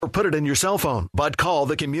or put it in your cell phone, but call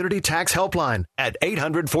the Community Tax Helpline at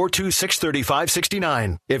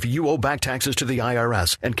 800-426-3569. If you owe back taxes to the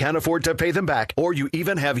IRS and can't afford to pay them back, or you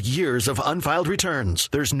even have years of unfiled returns,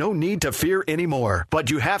 there's no need to fear anymore. But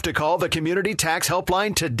you have to call the Community Tax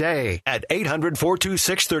Helpline today at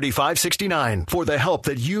 800-426-3569 for the help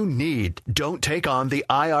that you need. Don't take on the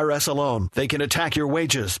IRS alone. They can attack your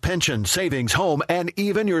wages, pension, savings, home, and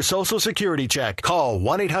even your Social Security check. Call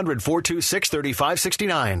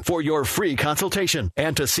 1-800-426-3569 for your free consultation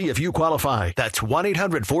and to see if you qualify. That's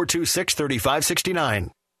 1-800-426-3569.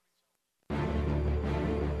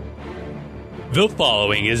 The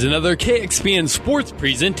following is another KXPN Sports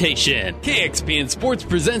presentation. KXPN Sports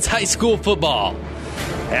presents high school football.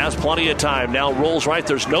 Has plenty of time. Now rolls right.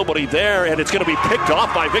 There's nobody there, and it's going to be picked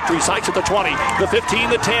off by Victory Sykes at the 20, the 15,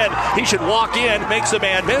 the 10. He should walk in, makes a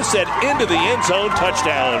man miss, and into the end zone.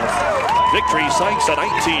 Touchdown. Victory Sykes, a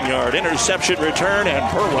 19-yard interception return,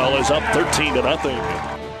 and Burwell is up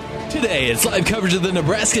 13-0. Today, it's live coverage of the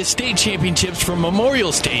Nebraska State Championships from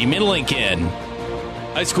Memorial Stadium in Lincoln.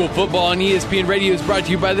 High school football on ESPN Radio is brought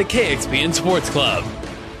to you by the KXPN Sports Club.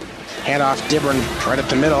 Handoff, Dibburn, right up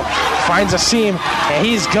the middle. Finds a seam, and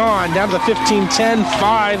he's gone. Down to the 15, 10,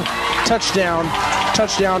 5. Touchdown,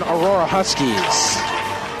 Aurora Huskies.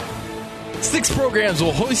 6 programs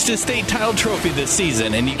will hoist a state title trophy this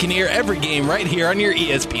season, and you can hear every game right here on your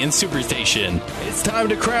ESPN Superstation. It's time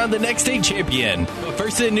to crown the next state champion. But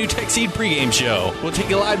first, the New Tech Seed pregame show. We'll take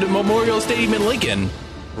you live to Memorial Stadium in Lincoln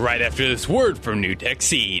right after this word from New Tech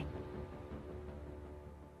Seed.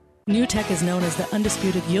 New Tech is known as the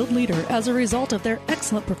undisputed yield leader as a result of their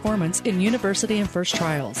excellent performance in university and first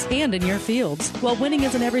trials and in your fields. While winning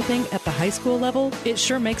isn't everything at the high school level, it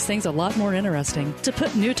sure makes things a lot more interesting. To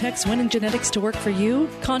put New Tech's winning genetics to work for you,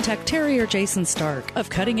 contact Terry or Jason Stark of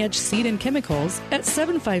Cutting Edge Seed and Chemicals at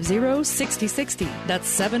 750-6060. That's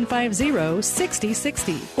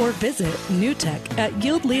 750-6060. Or visit newtech at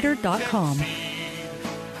yieldleader.com.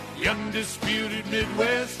 The undisputed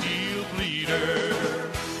Midwest yield leader.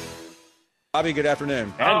 Bobby, good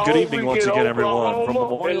afternoon. And good evening once again, everyone. From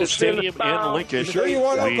Memorial Stadium in Lincoln, we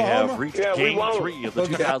have reached Game 3 of the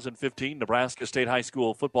 2015 Nebraska State High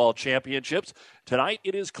School Football Championships. Tonight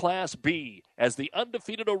it is Class B as the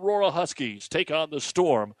undefeated Aurora Huskies take on the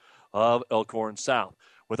Storm of Elkhorn South.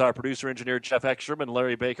 With our producer-engineer Jeff Ekstrom and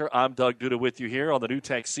Larry Baker, I'm Doug Duda with you here on the New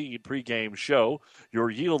Tech Seed pregame show. Your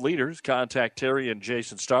yield leaders, contact Terry and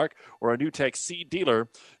Jason Stark or a New Tech Seed dealer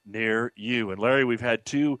near you. And Larry, we've had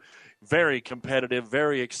 2 very competitive,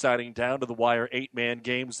 very exciting, down-to-the-wire 8-man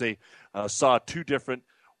games. They saw 2 different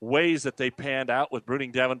ways that they panned out, with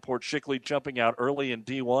Bruning Davenport Shickley jumping out early in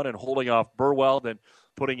D1 and holding off Burwell, then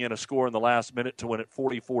putting in a score in the last minute to win it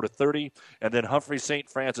 44-30. And then Humphrey St.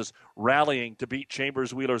 Francis rallying to beat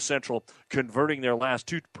Chambers Wheeler Central, converting their last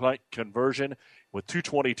 2-point conversion with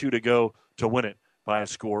 2:22 to go to win it by a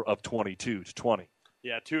score of 22-20.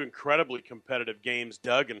 Yeah, 2 incredibly competitive games,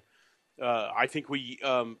 Doug, and I think we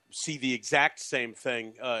see the exact same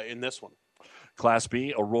thing in this one. Class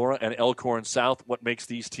B, Aurora and Elkhorn South. What makes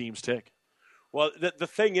these teams tick? Well, the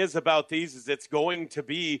thing is about these is it's going to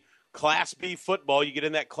be Class B football. You get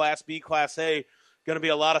in that Class B, Class A, going to be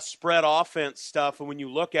a lot of spread offense stuff. And when you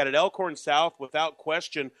look at it, Elkhorn South, without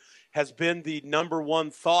question, has been the number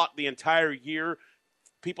one thought the entire year.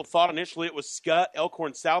 People thought initially it was Skutt.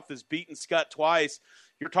 Elkhorn South has beaten Skutt twice.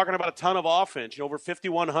 You're talking about a ton of offense, over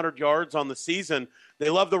 5,100 yards on the season.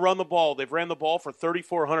 They love to run the ball. They've ran the ball for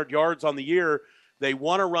 3,400 yards on the year. They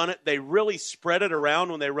want to run it. They really spread it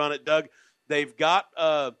around when they run it, Doug. They've got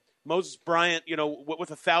Moses Bryant,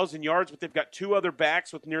 with 1,000 yards, but they've got 2 other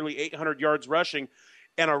backs with nearly 800 yards rushing.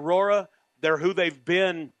 And Aurora, they're who they've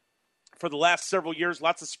been for the last several years.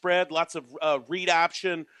 Lots of spread, lots of read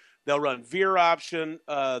option. They'll run veer option.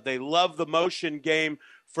 They love the motion game.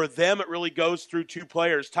 For them, it really goes through 2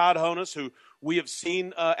 players. Todd Honus, who we have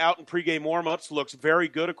seen out in pregame warmups, looks very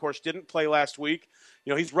good. Of course, didn't play last week.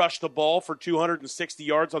 He's rushed the ball for 260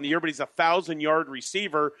 yards on the year, but he's a 1,000-yard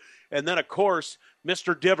receiver. And then, of course,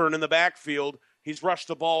 Mr. Dibburn in the backfield. He's rushed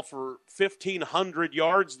the ball for 1,500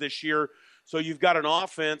 yards this year. So you've got an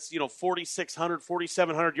offense, 4,600,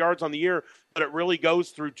 4,700 yards on the year, but it really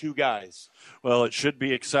goes through 2 guys. Well, it should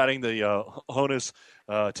be exciting. The Honus,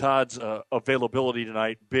 Todd's availability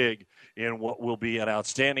tonight, big in what will be an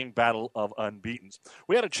outstanding battle of unbeatens.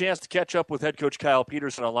 We had a chance to catch up with head coach Kyle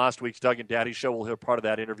Peterson on last week's Doug and Daddy show. We'll hear part of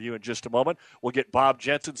that interview in just a moment. We'll get Bob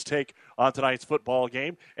Jensen's take on tonight's football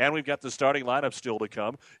game, and we've got the starting lineup still to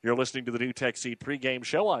come. You're listening to the New Tech Seed pregame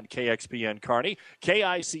show on KXPN Kearney,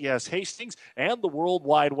 KICS Hastings, and the World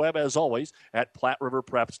Wide Web, as always, at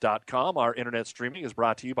PlatteRiverPreps.com. Our internet streaming is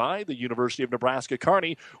brought to you by the University of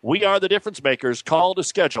Nebraska-Kearney. We are the difference makers. Call to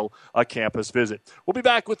schedule a campus visit. We'll be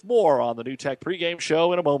back with more on the New Tech pregame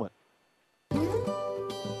show in a moment.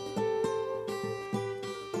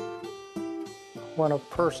 When a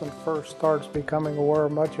person first starts becoming aware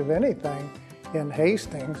of much of anything in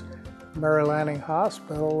Hastings, Mary Lanning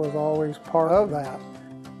Hospital was always part of that.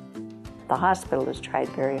 The hospital has tried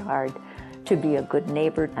very hard to be a good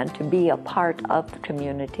neighbor and to be a part of the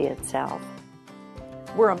community itself.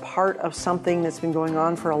 We're a part of something that's been going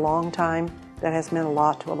on for a long time that has meant a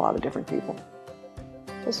lot to a lot of different people.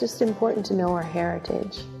 It's just important to know our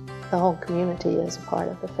heritage. The whole community is a part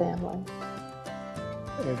of the family.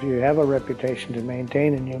 If you have a reputation to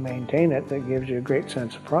maintain and you maintain it, that gives you a great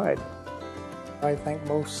sense of pride. I think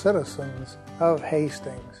most citizens of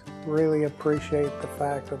Hastings really appreciate the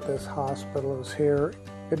fact that this hospital is here.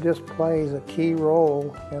 It just plays a key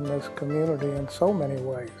role in this community in so many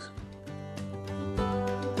ways.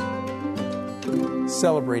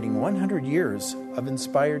 Celebrating 100 years of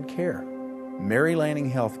inspired care. Mary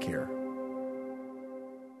Lanning Healthcare.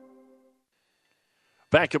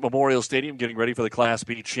 Back at Memorial Stadium, getting ready for the Class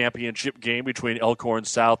B championship game between Elkhorn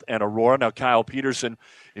South and Aurora. Now, Kyle Peterson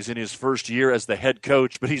is in his first year as the head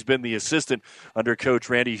coach, but he's been the assistant under Coach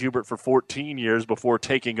Randy Hubert for 14 years before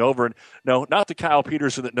taking over. And no, not the Kyle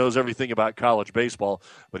Peterson that knows everything about college baseball,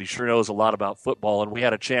 but he sure knows a lot about football. And we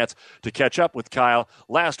had a chance to catch up with Kyle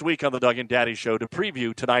last week on the Doug and Daddy Show to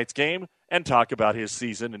preview tonight's game and talk about his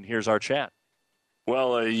season. And here's our chat.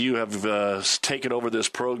 Well, you have taken over this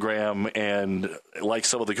program, and like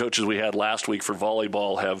some of the coaches we had last week for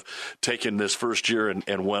volleyball have taken this first year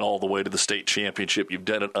and went all the way to the state championship. You've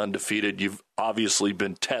done it undefeated. You've obviously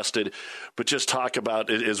been tested. But just talk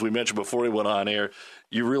about it, as we mentioned before we went on air,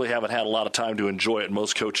 you really haven't had a lot of time to enjoy it.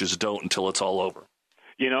 Most coaches don't until it's all over.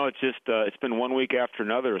 You know, it's just it's been one week after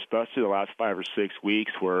another, especially the last 5 or 6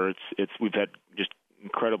 weeks, where we've had just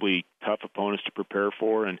incredibly tough opponents to prepare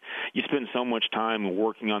for, and you spend so much time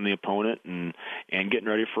working on the opponent and getting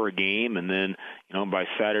ready for a game, and then, you know, by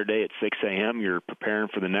Saturday at 6 a.m. you're preparing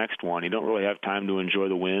for the next one. You don't really have time to enjoy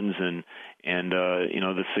the wins and you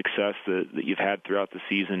know, the success that you've had throughout the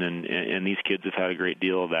season, and these kids have had a great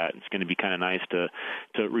deal of that. It's going to be kind of nice to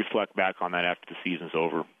reflect back on that after the season's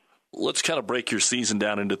over. Let's kind of break your season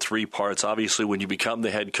down into 3 parts. Obviously, when you become the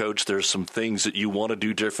head coach, there's some things that you want to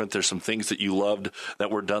do different. There's some things that you loved that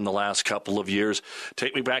were done the last couple of years.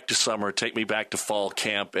 Take me back to summer. Take me back to fall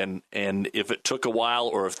camp. And if it took a while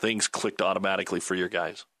or if things clicked automatically for your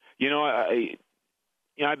guys. You know,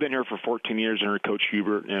 I've been here for 14 years under Coach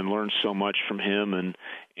Hubert and learned so much from him, and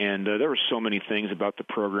there were so many things about the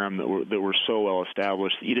program that were so well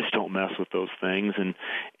established. You just don't mess with those things, and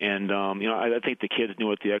you know, I think the kids knew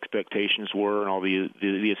what the expectations were, and all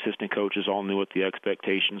the assistant coaches all knew what the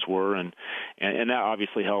expectations were, and that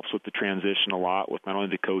obviously helps with the transition a lot with not only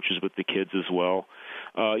the coaches but the kids as well.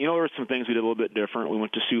 You know, there were some things we did a little bit different. We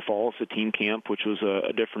went to Sioux Falls, a team camp, which was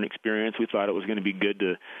a different experience. We thought it was going to be good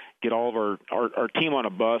to get all of our team on a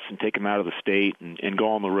bus and take them out of the state and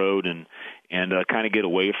go on the road and kind of get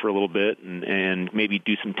away for a little bit and maybe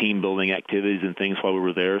do some team building activities and things while we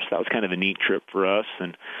were there. So that was kind of a neat trip for us.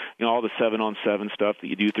 And, you know, all the 7-on-7 stuff that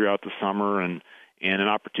you do throughout the summer and an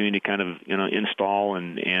opportunity to kind of, you know, install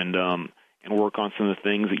and work on some of the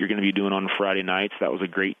things that you're going to be doing on Friday nights. That was a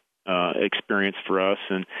great experience for us.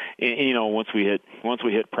 And you know, once we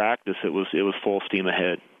hit practice, it was full steam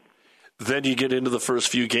ahead. Then you get into the first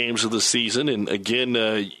few games of the season, and again,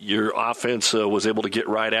 your offense was able to get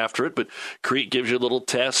right after it, but Crete gives you a little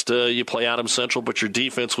test. You play Adams Central, but your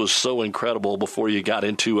defense was so incredible before you got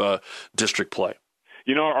into district play.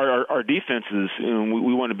 You know, our defense is, you know,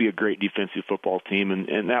 we want to be a great defensive football team,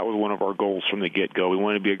 and that was one of our goals from the get-go. We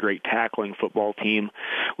wanted to be a great tackling football team.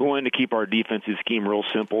 We wanted to keep our defensive scheme real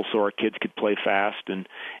simple so our kids could play fast, and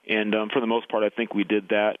for the most part, I think we did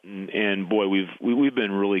that. And boy, we've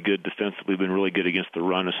been really good defensively. We've been really good against the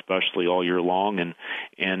run, especially all year long,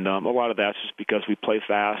 and a lot of that's just because we play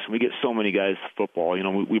fast. We get so many guys to football. You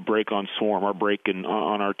know, we break on swarm. Our break on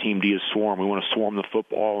our team D is swarm. We want to swarm the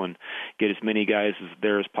football and get as many guys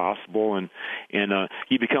there as possible, and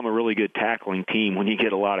you become a really good tackling team when you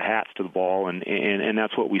get a lot of hats to the ball, and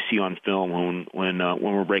that's what we see on film when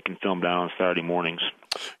we're breaking film down on Saturday mornings.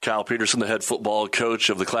 Kyle Peterson, the head football coach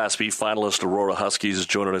of the Class B finalist Aurora Huskies, is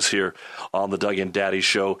joining us here on the Doug and Daddy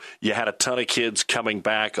Show. You had a ton of kids coming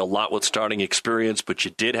back, a lot with starting experience, but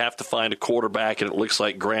you did have to find a quarterback, and it looks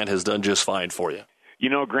like Grant has done just fine for you.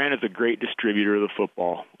 Grant is a great distributor of the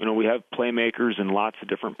football. We have playmakers in lots of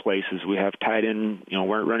different places. We have tight end,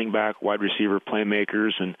 running back, wide receiver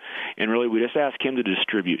playmakers, and really we just ask him to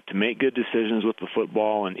distribute, to make good decisions with the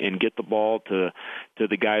football and get the ball to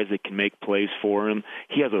the guys that can make plays for him.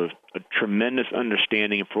 He has a tremendous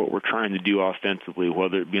understanding for what we're trying to do offensively,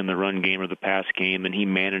 whether it be in the run game or the pass game, and he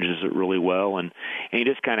manages it really well. And he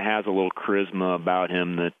just kind of has a little charisma about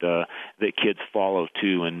him that kids follow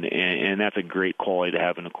too, and that's a great quality to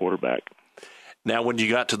have in a quarterback. Now, when you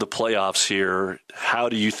got to the playoffs here, how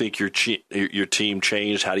do you think your team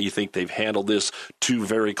changed? How do you think they've handled this? 2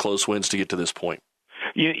 very close wins to get to this point.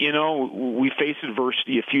 We faced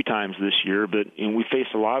adversity a few times this year, but we faced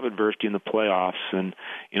a lot of adversity in the playoffs, and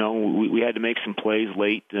we had to make some plays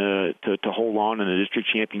late to hold on in the district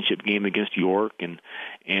championship game against York, and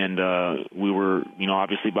we were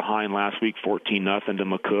obviously behind last week 14-0 to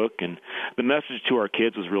McCook, and the message to our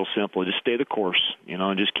kids was real simple: just stay the course,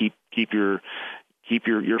 and just keep your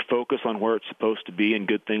focus on where it's supposed to be, and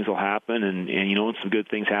good things will happen. And some good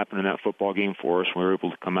things happened in that football game for us. We were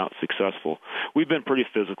able to come out successful. We've been pretty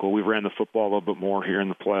physical. We've ran the football a little bit more here in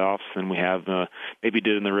the playoffs than we have maybe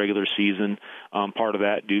did in the regular season. Part of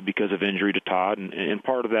that due because of injury to Todd, and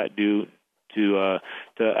part of that due to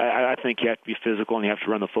I think you have to be physical and you have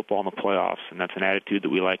to run the football in the playoffs, and that's an attitude that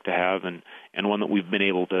we like to have, and one that we've been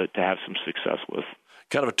able to have some success with.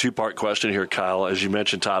 Kind of a 2-part question here, Kyle. As you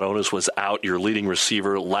mentioned, Todd Onis was out, your leading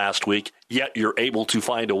receiver last week, yet you're able to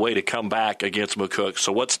find a way to come back against McCook.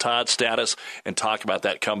 So what's Todd's status? And talk about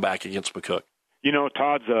that comeback against McCook.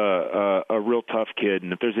 Todd's a real tough kid,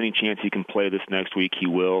 and if there's any chance he can play this next week, he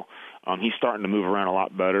will. He's starting to move around a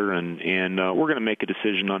lot better, and we're going to make a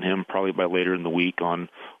decision on him probably by later in the week on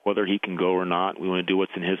whether he can go or not. We want to do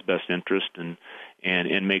what's in his best interest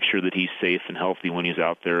and make sure that he's safe and healthy when he's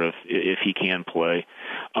out there if he can play.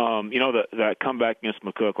 That comeback against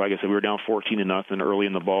McCook, like I said, we were down 14-0 early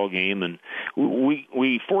in the ball game, and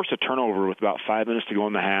we forced a turnover with about 5 minutes to go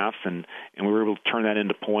in the half, and we were able to turn that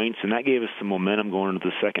into points, and that gave us some momentum going into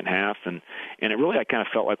the second half, and it really, I kind of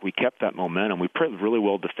felt like we kept that momentum. We played really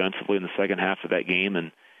well defensively in the second half of that game,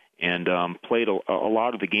 and played a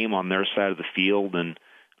lot of the game on their side of the field, and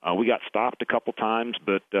we got stopped a couple times,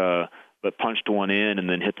 but punched one in and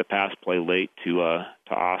then hit the pass play late to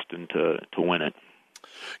Austin to win it.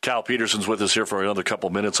 Kyle Peterson's with us here for another couple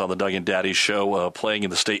minutes on the Doug and Daddy Show, playing in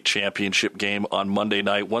the state championship game on Monday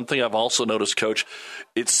night. One thing I've also noticed, Coach,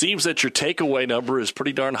 it seems that your takeaway number is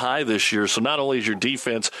pretty darn high this year. So not only has your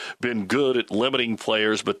defense been good at limiting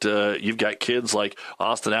players, but you've got kids like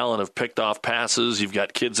Austin Allen have picked off passes. You've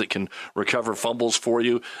got kids that can recover fumbles for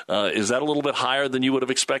you. Is that a little bit higher than you would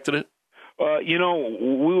have expected it? We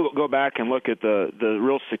will go back and look at the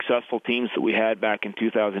real successful teams that we had back in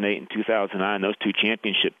 2008 and 2009, those 2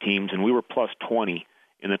 championship teams, and we were plus 20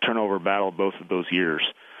 in the turnover battle both of those years.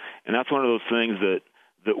 And that's one of those things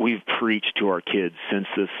that we've preached to our kids since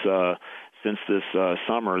this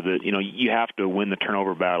summer, that you have to win the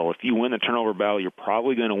turnover battle. If you win the turnover battle, you're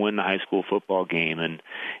probably going to win the high school football game.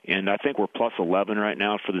 And I think we're plus 11 right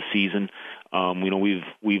now for the season.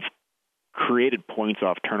 We've created points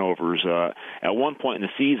off turnovers. At one point in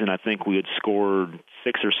the season, I think we had scored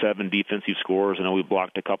 6 or 7 defensive scores. I know we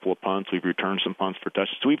blocked a couple of punts. We've returned some punts for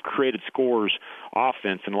touchdowns. So we've created scores,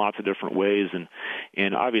 offense, in lots of different ways.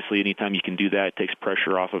 And obviously, anytime you can do that, it takes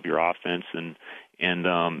pressure off of your offense. And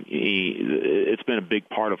it's been a big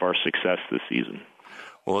part of our success this season.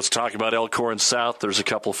 Well, let's talk about Elkhorn South. There's a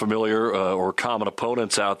couple familiar or common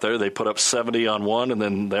opponents out there. They put up 70 on one, and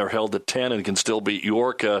then they're held to 10 and can still beat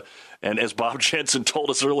York. And as Bob Jensen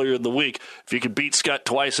told us earlier in the week, if you can beat Scott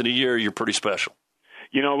twice in a year, you're pretty special.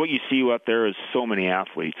 What you see out there is so many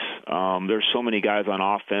athletes. There's so many guys on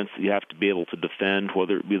offense that you have to be able to defend,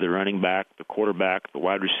 whether it be the running back, the quarterback, the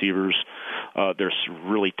wide receivers. They're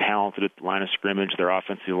really talented at the line of scrimmage. Their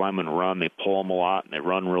offensive linemen run. They pull them a lot, and they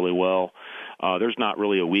run really well. There's not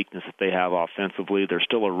really a weakness that they have offensively. They're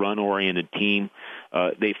still a run-oriented team.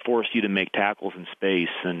 They force you to make tackles in space,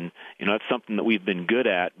 and that's something that we've been good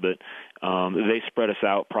at, but they spread us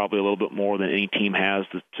out probably a little bit more than any team has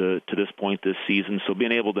to this point this season. So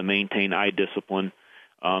being able to maintain eye discipline,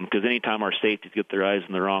 because anytime our safeties get their eyes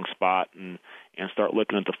in the wrong spot and start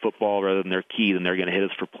looking at the football rather than their key, then they're going to hit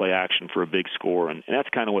us for play action for a big score, and that's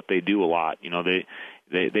kind of what they do a lot.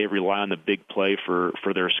 They rely on the big play for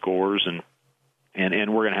their scores, and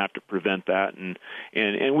we're going to have to prevent that, and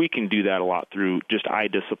we can do that a lot through just eye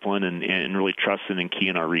discipline and really trusting and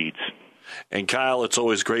keying our reads. And Kyle, it's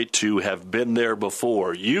always great to have been there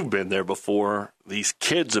before. You've been there before. These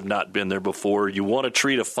kids have not been there before. You want to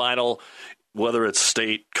treat a final whether it's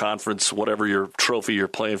state, conference, whatever your trophy you're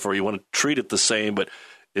playing for, you want to treat it the same, but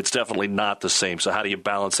it's definitely not the same. So how do you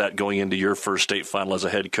balance that going into your first state final as a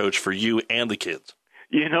head coach for you and the kids?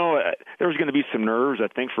 You know, there's going to be some nerves, I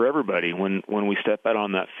think, for everybody when we step out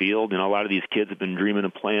on that field. You know, a lot of these kids have been dreaming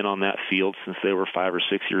of playing on that field since they were 5 or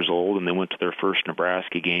 6 years old, and they went to their first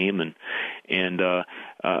Nebraska game. And the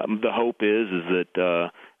hope is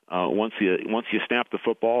that once you snap the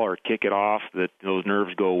football or kick it off, that those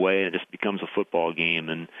nerves go away and it just becomes a football game.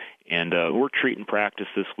 And we're treating practice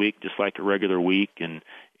this week just like a regular week, and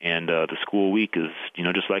the school week is,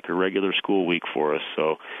 just like a regular school week for us.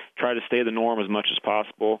 So try to stay the norm as much as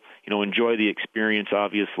possible. Enjoy the experience,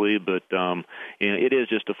 obviously, but it is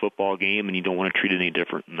just a football game, and you don't want to treat it any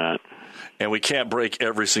different than that. And we can't break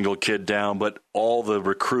every single kid down, but all the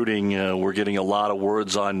recruiting, we're getting a lot of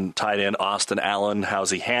words on tight end Austin Allen.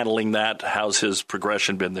 How's he handling that? How's his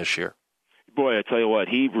progression been this year? Boy, I tell you what,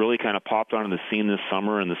 he really kind of popped onto the scene this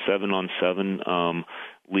summer in the 7-on-7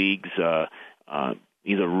 leagues.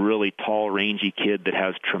 He's a really tall, rangy kid that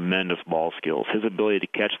has tremendous ball skills. His ability to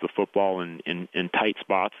catch the football in tight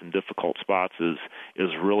spots and difficult spots is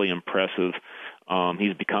really impressive.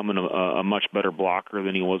 He's becoming a much better blocker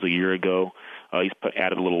than he was a year ago. He's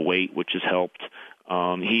added a little weight, which has helped.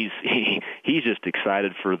 He's just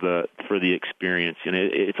excited for the experience, and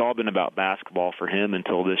it's all been about basketball for him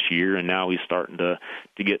until this year, and now he's starting to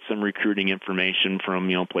get some recruiting information from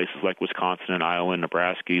places like Wisconsin and Iowa and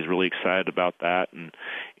Nebraska. He's really excited about that, and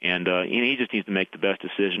he just needs to make the best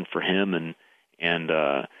decision for him, and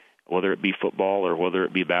whether it be football or whether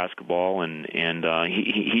it be basketball, and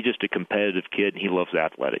he's just a competitive kid, and he loves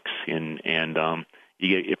athletics, and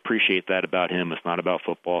you appreciate that about him. It's not about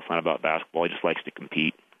football. It's not about basketball. He just likes to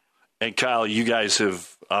compete. And, Kyle, you guys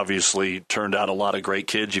have obviously turned out a lot of great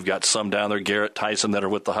kids. You've got some down there, Garrett, Tyson, that are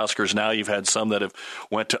with the Huskers now. You've had some that have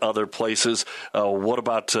went to other places. What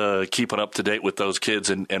about keeping up to date with those kids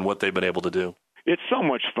and what they've been able to do? It's so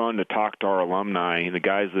much fun to talk to our alumni, the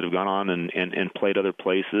guys that have gone on and played other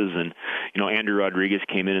places. And, Andrew Rodriguez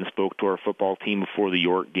came in and spoke to our football team before the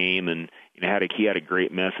York game, and he had a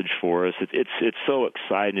great message for us. It's so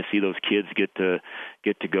exciting to see those kids get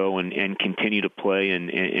to go and continue to play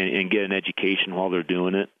and get an education while they're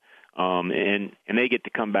doing it. And they get to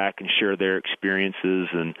come back and share their experiences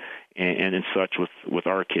and such with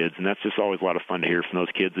our kids, and that's just always a lot of fun to hear from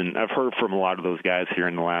those kids. And I've heard from a lot of those guys here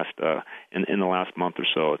in the last in the last month or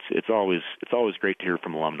so. It's always great to hear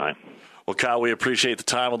from alumni. Well, Kyle, we appreciate the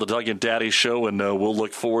time on the Doug and Daddy Show, and we'll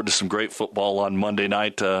look forward to some great football on Monday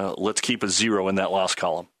night. Let's keep a 0 in that loss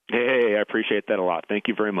column. Hey, I appreciate that a lot. Thank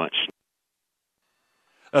you very much.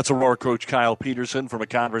 That's Aurora coach Kyle Peterson from a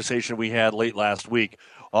conversation we had late last week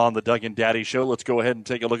on the Doug and Daddy Show. Let's go ahead and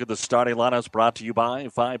take a look at the starting lineups brought to you by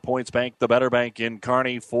 5 Points Bank, the better bank in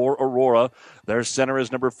Kearney for Aurora. Their center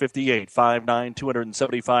is number 58, 5'9",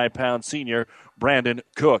 275-pound senior Brandon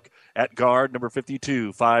Cook. At guard, number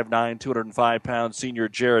 52, 5'9", 205-pound senior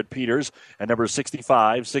Jared Peters. And number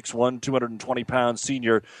 65, 6'1", 220-pound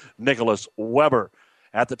senior Nicholas Weber.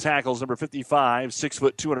 At the tackles, number 55, 6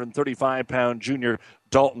 foot, 235-pound junior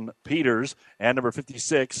Dalton Peters, and number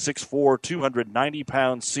 56, 6'4",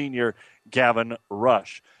 290-pound senior Gavin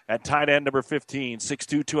Rush. At tight end, number 15,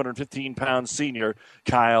 6'2", 215-pound senior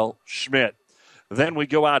Kyle Schmidt. Then we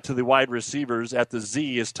go out to the wide receivers. At the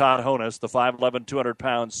Z is Todd Honus, the 5'11",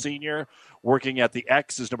 200-pound senior. Working at the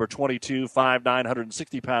X is number 22, 5'9",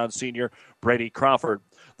 160-pound senior Brady Crawford.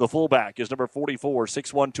 The fullback is number 44,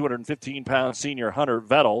 6'1", 215-pound senior Hunter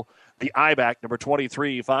Vettel. The I-back, number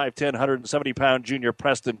 23, 5'10", 170-pound junior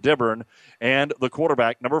Preston Dibburn. And the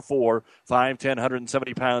quarterback, number 4, 5'10",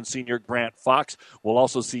 170-pound senior Grant Fox. We'll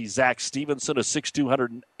also see Zach Stevenson, a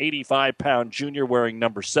 6'2", 185-pound junior wearing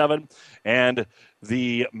number 7. And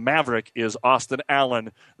the Maverick is Austin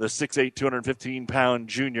Allen, the 6'8", 215-pound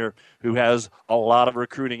junior who has a lot of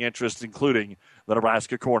recruiting interest, including the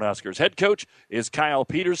Nebraska Cornhuskers. Head coach is Kyle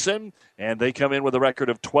Peterson, and they come in with a record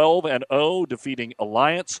of 12-0, defeating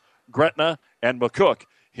Alliance, Gretna, and McCook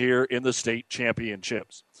here in the state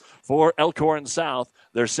championships. For Elkhorn South,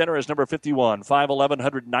 their center is number 51, 5'11",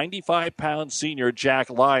 195-pound senior Jack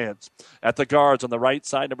Lyons. At the guards on the right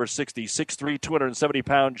side, number 60, 6'3",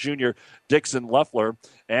 270-pound junior Dixon Leffler.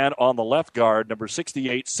 And on the left guard, number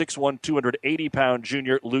 68, 6'1", 280-pound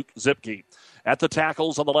junior Luke Zipke. At the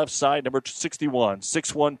tackles on the left side, number 61,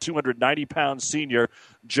 6'1", 290-pound senior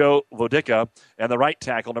Joe Vodica. And the right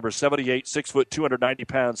tackle, number 78, 6 foot,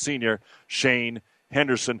 290-pound senior Shane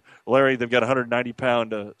Henderson. Larry, they've got a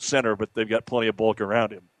 190-pound center, but they've got plenty of bulk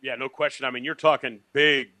around him. Yeah, no question. I mean, you're talking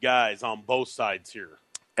big guys on both sides here.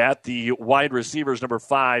 At the wide receivers, number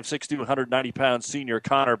 5, 6'2", 190-pound senior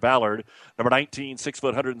Connor Ballard. Number 19, 6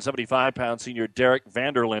 foot, 175-pound senior Derek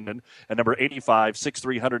Vanderlinden. And number 85,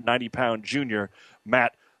 6'3", 190-pound junior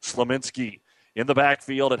Matt Slaminski. In the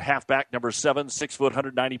backfield at halfback, number 7, 6 foot,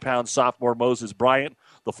 190-pound sophomore Moses Bryant.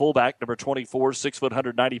 The fullback, number 24, 6 foot,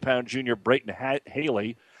 190-pound junior Brayton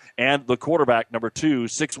Haley. And the quarterback, number 2,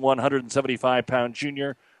 6'1", 175-pound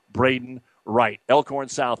junior Braden Wright. Elkhorn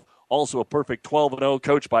South, also a perfect 12-0,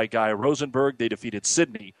 coached by Guy Rosenberg. They defeated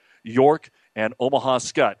Sydney, York, and Omaha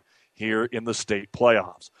Skutt here in the state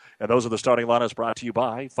playoffs. And those are the starting lineups brought to you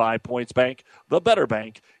by 5 Points Bank, the better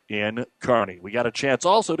bank in Kearney. We got a chance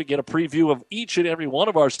also to get a preview of each and every one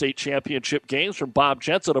of our state championship games from Bob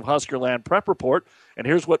Jensen of Huskerland Prep Report. And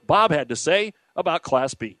here's what Bob had to say about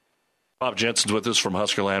Class B. Bob Jensen's with us from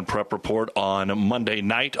Huskerland Prep Report on Monday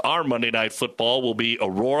night. Our Monday night football will be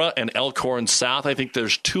Aurora and Elkhorn South. I think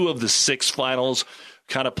there's 2 of the 6 finals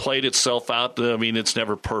kind of played itself out. I mean, it's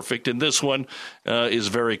never perfect. And this one is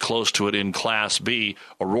very close to it in Class B.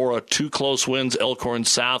 Aurora, 2 close wins. Elkhorn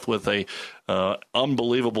South with a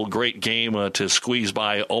unbelievable great game to squeeze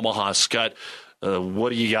by Omaha Skutt. What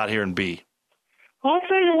do you got here in B? I'll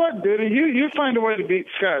tell you what, Diddy, you find a way to beat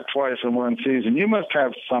Scott twice in one season. You must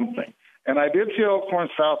have something. And I did see Elkhorn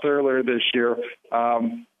South earlier this year.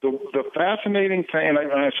 The fascinating thing, and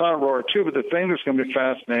I saw Aurora too, but the thing that's going to be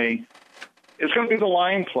fascinating is going to be the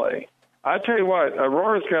line play. I tell you what,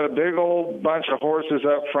 Aurora's got a big old bunch of horses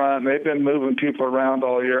up front. They've been moving people around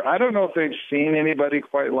all year. I don't know if they've seen anybody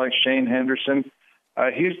quite like Shane Henderson.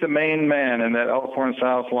 He's the main man in that Elkhorn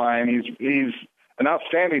South line. He's an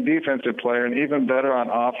outstanding defensive player and even better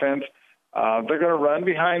on offense. They're going to run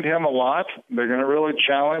behind him a lot. They're going to really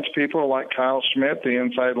challenge people like Kyle Schmidt, the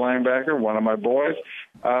inside linebacker, one of my boys.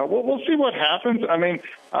 We'll see what happens. I mean,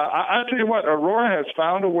 I'll tell you what, Aurora has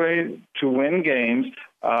found a way to win games.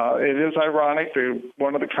 It is ironic that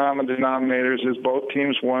one of the common denominators is both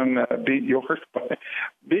teams beat York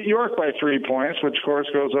by 3 points, which, of course,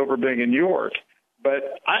 goes over big in York.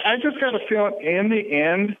 But I just got a feeling in the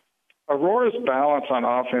end, Aurora's balance on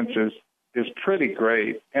offense is pretty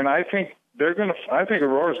great, and I think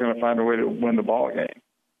Aurora's going to find a way to win the ball game.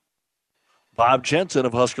 Bob Jensen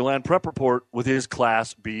of Huskerland Prep Report with his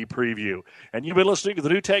Class B preview. And you've been listening to the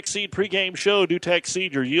NewTek Seed pregame show. NewTek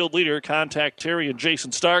Seed, your yield leader. Contact Terry and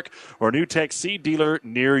Jason Stark or NewTek Seed dealer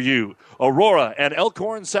near you. Aurora and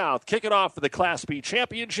Elkhorn South kick it off for the Class B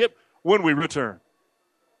championship when we return.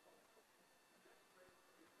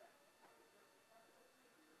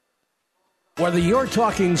 Whether you're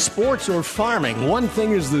talking sports or farming, one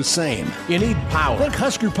thing is the same. You need power. Think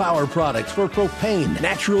Husker Power products for propane,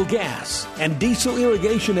 natural gas, and diesel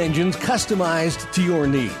irrigation engines customized to your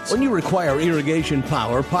needs. When you require irrigation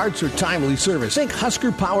power, parts, or timely service, think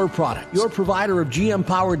Husker Power products, your provider of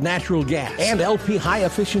GM-powered natural gas and LP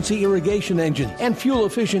high-efficiency irrigation engines and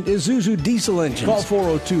fuel-efficient Isuzu diesel engines. Call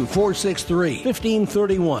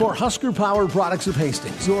 402-463-1531 for Husker Power products of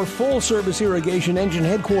Hastings, your full-service irrigation engine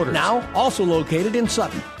headquarters. Now, also located in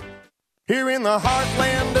Sutton. Here in the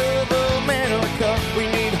heartland of America, we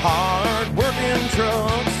need hard-working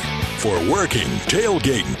trucks. For working,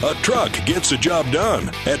 tailgating, a truck gets the job done.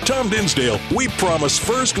 At Tom Dinsdale, we promise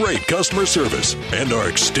first-rate customer service, and our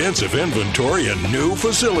extensive inventory and new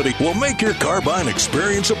facility will make your car buying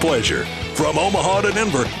experience a pleasure. From Omaha to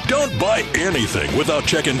Denver, don't buy anything without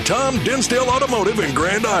checking Tom Dinsdale Automotive in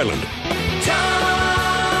Grand Island.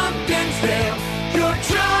 Tom Dinsdale, your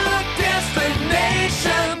truck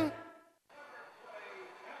destination.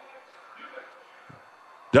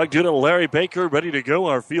 Doug Duda and Larry Baker ready to go.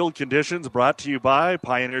 Our field conditions brought to you by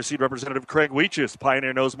Pioneer Seed Representative Craig Weeches.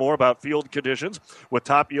 Pioneer knows more about field conditions with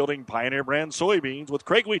top-yielding Pioneer brand soybeans. With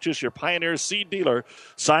Craig Weeches, your Pioneer seed dealer.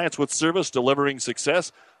 Science with service, delivering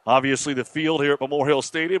success. Obviously, the field here at Memorial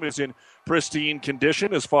Stadium is in pristine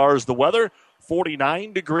condition as far as the weather.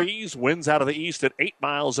 49 degrees, winds out of the east at 8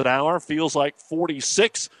 miles an hour. Feels like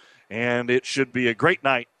 46, and it should be a great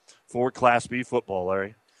night for Class B football,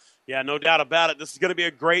 Larry. Yeah, no doubt about it. This is going to be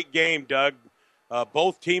a great game, Doug.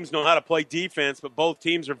 Both teams know how to play defense, but both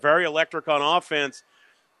teams are very electric on offense.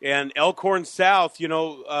 And Elkhorn South,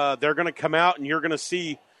 they're going to come out, and you're going to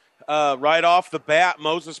see right off the bat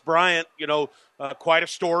Moses Bryant, quite a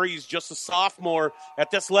story. He's just a sophomore. At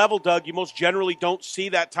this level, Doug, you most generally don't see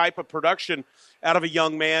that type of production out of a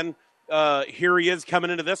young man. Here he is coming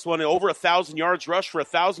into this one, over 1,000 yards, rushed for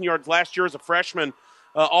 1,000 yards last year as a freshman.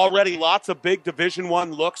 Already lots of big Division I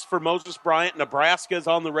looks for Moses Bryant. Nebraska is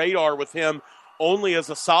on the radar with him only as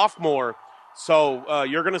a sophomore. So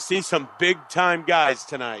you're going to see some big-time guys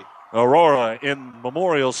tonight. Aurora in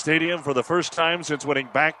Memorial Stadium for the first time since winning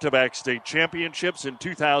back-to-back state championships in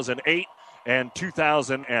 2008 and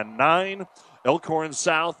 2009. Elkhorn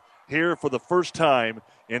South here for the first time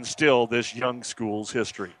in still this young school's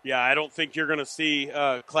history. Yeah, I don't think you're going to see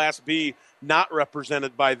Class B not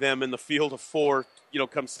represented by them in the field of four,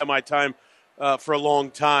 come semi-time for a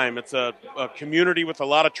long time. It's a community with a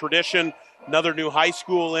lot of tradition, another new high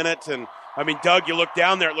school in it, and Doug, you look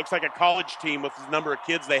down there, it looks like a college team with the number of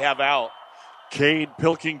kids they have out. Cade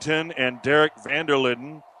Pilkington and Derek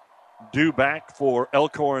Vanderliden due back for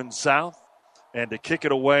Elkhorn South. And to kick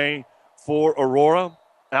it away for Aurora,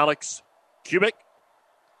 Alex Kubik.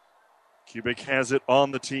 Kubik has it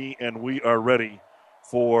on the tee, and we are ready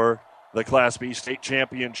for the Class B state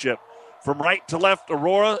championship. From right to left,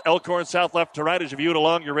 Aurora, Elkhorn South left to right as you view it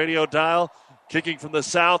along your radio dial. Kicking from the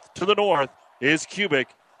south to the north is Kubik.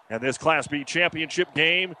 And this Class B championship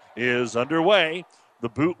game is underway. The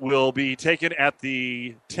boot will be taken at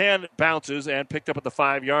the 10, bounces, and picked up at the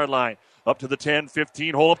 5-yard line. Up to the 10,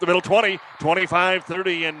 15, hole up the middle, 20, 25,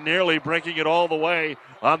 30, and nearly breaking it all the way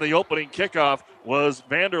on the opening kickoff was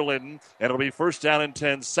Vanderlinden. And it'll be first down and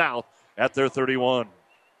 10 south at their 31.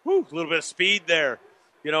 Whew, a little bit of speed there.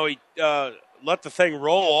 He let the thing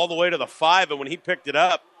roll all the way to the 5, and when he picked it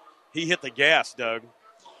up, he hit the gas, Doug.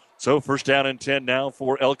 So first down and 10 now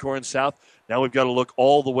for Elkhorn South. Now we've got to look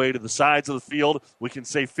all the way to the sides of the field. We can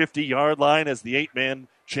say 50-yard line as the 8-man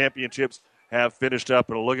championships have finished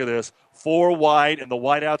up. And look at this, 4 wide, and the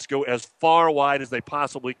wideouts go as far wide as they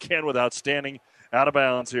possibly can without standing out of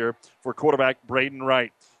bounds here for quarterback Braden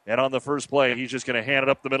Wright. And on the first play, he's just going to hand it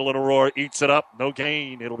up the middle, and Aurora eats it up. No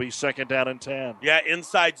gain. It'll be second down and 10. Yeah,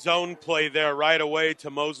 inside zone play there right away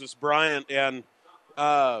to Moses Bryant, and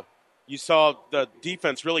you saw the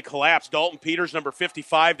defense really collapse. Dalton Peters, number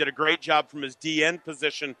 55, did a great job from his DN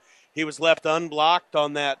position. He was left unblocked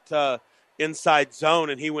on that inside zone,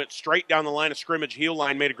 and he went straight down the line of scrimmage, heel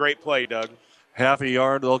line, made a great play, Doug. Half a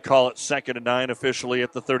yard. They'll call it second and 9 officially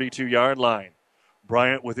at the 32-yard line.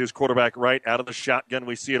 Bryant with his quarterback right out of the shotgun.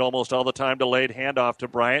 We see it almost all the time. Delayed handoff to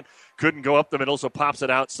Bryant. Couldn't go up the middle, so pops it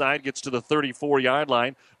outside. Gets to the 34-yard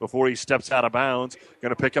line before he steps out of bounds.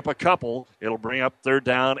 Going to pick up a couple. It'll bring up third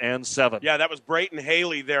down and 7. Yeah, that was Brayton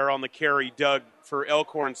Haley there on the carry, Doug, for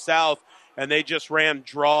Elkhorn South, and they just ran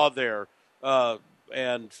draw there.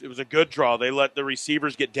 And it was a good draw. They let the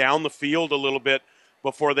receivers get down the field a little bit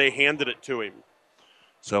before they handed it to him.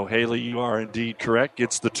 So, Haley, you are indeed correct.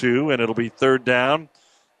 Gets the 2, and it'll be third down.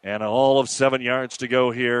 And all of 7 yards to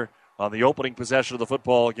go here on the opening possession of the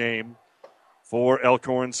football game for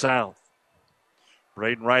Elkhorn South.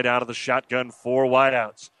 Braden Wright out of the shotgun, 4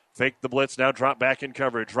 wideouts. Fake the blitz, now drop back in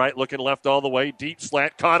coverage. Right looking left all the way. Deep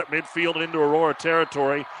slant, caught at midfield and into Aurora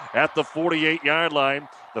territory at the 48-yard line.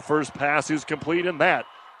 The first pass is complete, and that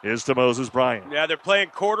is to Moses Bryant. Yeah, they're playing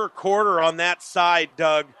quarter on that side,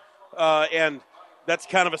 Doug, and that's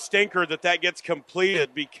kind of a stinker that gets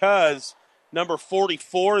completed because number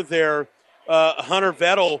 44 there, Hunter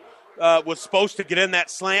Vettel, was supposed to get in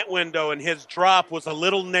that slant window, and his drop was a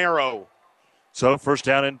little narrow. So first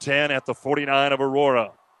down and 10 at the 49 of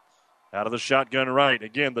Aurora. Out of the shotgun right.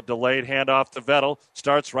 Again, the delayed handoff to Vettel.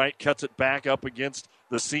 Starts right, cuts it back up against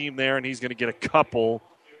the seam there, and he's going to get a couple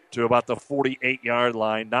to about the 48-yard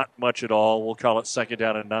line. Not much at all. We'll call it second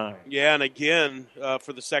down and 9. Yeah, and again,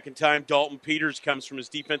 for the second time, Dalton Peters comes from his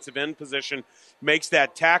defensive end position, makes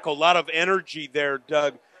that tackle. A lot of energy there,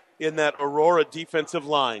 Doug, in that Aurora defensive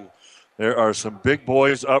line. There are some big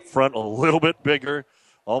boys up front, a little bit bigger.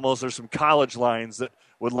 Almost there's some college lines that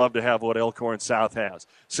would love to have what Elkhorn South has.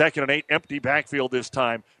 Second and 8, empty backfield this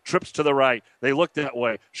time. Trips to the right. They look that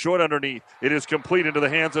way. Short underneath. It is complete into the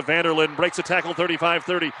hands of Vanderlinden. Breaks a tackle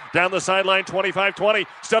 35-30. Down the sideline 25-20.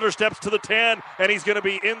 Stutter steps to the 10, and he's going to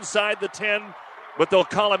be inside the 10, but they'll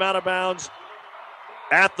call him out of bounds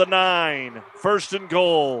at the 9. First and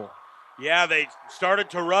goal. Yeah, they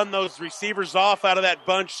started to run those receivers off out of that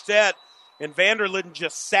bunch set, and Vanderlinden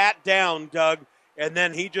just sat down, Doug, and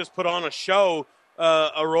then he just put on a show.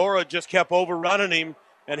 Aurora just kept overrunning him,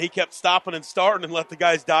 and he kept stopping and starting and let the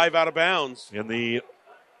guys dive out of bounds. In the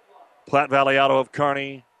Platte Valley Auto of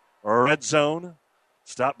Kearney red zone,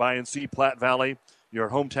 stop by and see Platte Valley, your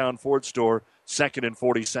hometown Ford store, 2nd and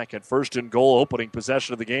 42nd. First and goal, opening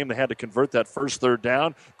possession of the game. They had to convert that first third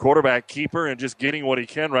down. Quarterback keeper and just getting what he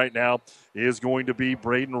can right now is going to be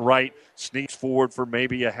Braden Wright. Sneaks forward for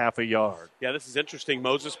maybe a half a yard. Yeah, this is interesting.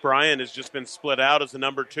 Moses Bryant has just been split out as the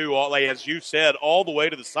number 2, as you said, all the way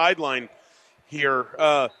to the sideline here.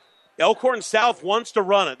 Elkhorn South wants to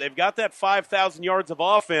run it. They've got that 5,000 yards of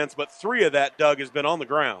offense, but 3 of that, Doug, has been on the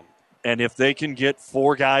ground. And if they can get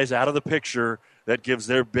 4 guys out of the picture, that gives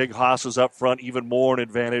their big hosses up front even more an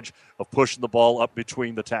advantage of pushing the ball up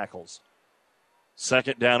between the tackles.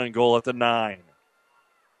 Second down and goal at the 9.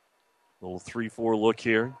 Little 3-4 look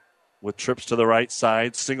here with trips to the right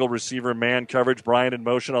side. Single receiver man coverage. Bryant in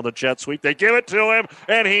motion on the jet sweep. They give it to him,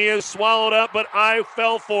 and he is swallowed up, but I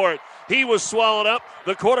fell for it. He was swallowed up.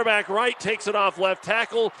 The quarterback right takes it off left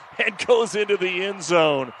tackle and goes into the end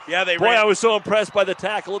zone. Yeah, I was so impressed by the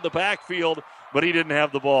tackle in the backfield, but he didn't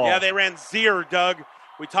have the ball. Yeah, they ran Zier, Doug.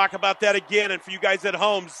 We talk about that again, and for you guys at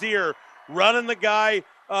home, Zier running the guy,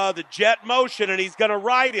 the jet motion, and he's going to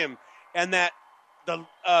ride him. And the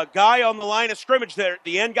guy on the line of scrimmage, there,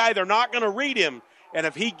 the end guy, they're not going to read him. And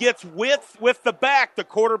if he gets with the back, the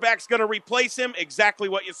quarterback's going to replace him. Exactly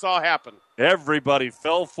what you saw happen. Everybody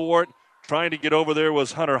fell for it. Trying to get over there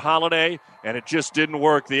was Hunter Holiday, and it just didn't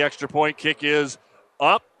work. The extra point kick is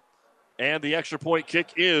up, and the extra point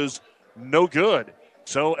kick is no good.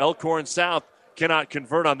 So Elkhorn South cannot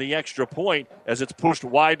convert on the extra point as it's pushed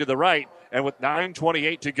wide to the right. And with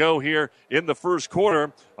 9:28 to go here in the first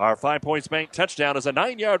quarter, our 5 Points Bank touchdown is a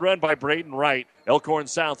 9-yard run by Braden Wright. Elkhorn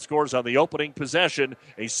South scores on the opening possession,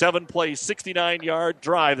 a 7-play, 69-yard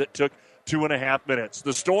drive that took 2.5 minutes.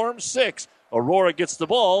 The Storm 6. Aurora gets the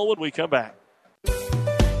ball when we come back.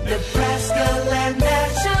 Nebraska Land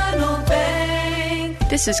National Bank.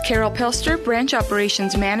 This is Carol Pelster, Branch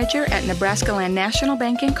Operations Manager at Nebraska Land National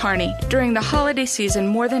Bank in Kearney. During the holiday season,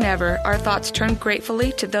 more than ever, our thoughts turn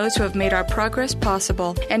gratefully to those who have made our progress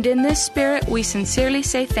possible. And in this spirit, we sincerely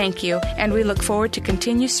say thank you, and we look forward to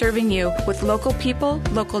continue serving you with local people,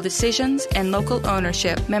 local decisions, and local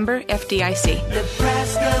ownership. Member FDIC.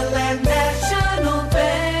 Nebraska Land National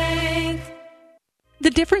Bank. The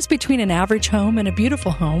difference between an average home and a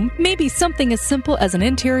beautiful home may be something as simple as an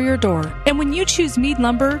interior door. And when you choose Mead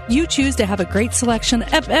Lumber, you choose to have a great selection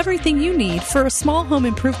of everything you need for a small home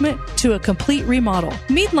improvement to a complete remodel.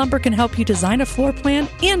 Mead Lumber can help you design a floor plan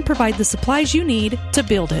and provide the supplies you need to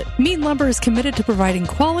build it. Mead Lumber is committed to providing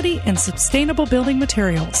quality and sustainable building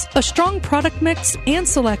materials, a strong product mix and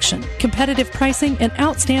selection, competitive pricing and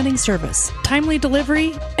outstanding service, timely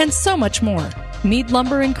delivery, and so much more. Mead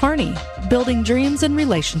Lumber in Kearney, building dreams and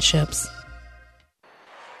relationships.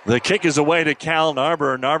 The kick is away to Cal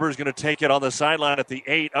Narber. Narber's going to take it on the sideline at the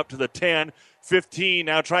 8, up to the 10. 15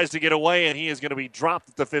 now tries to get away, and he is going to be dropped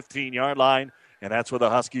at the 15-yard line. And that's where the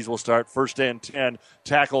Huskies will start. First and 10.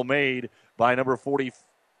 Tackle made by number 40.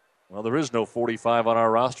 Well, there is no 45 on our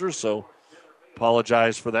roster, so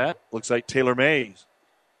apologize for that. Looks like Taylor Mays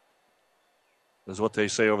is what they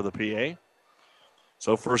say over the PA.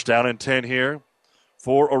 So first down and 10 here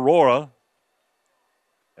for Aurora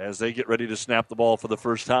as they get ready to snap the ball for the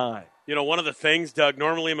first time. You know, one of the things, Doug,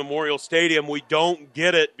 normally in Memorial Stadium, we don't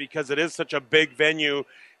get it because it is such a big venue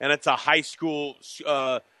and it's a high school,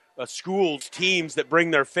 schools, teams that bring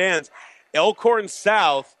their fans. Elkhorn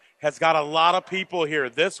South has got a lot of people here.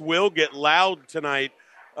 This will get loud tonight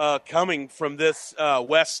coming from this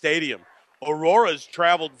West Stadium. Aurora's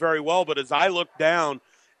traveled very well, but as I look down,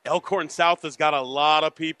 Elkhorn South has got a lot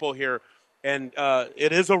of people here, and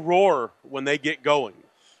it is a roar when they get going.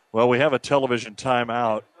 Well, we have a television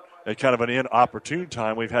timeout at kind of an inopportune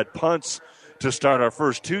time. We've had punts to start our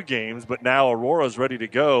first 2 games, but now Aurora's ready to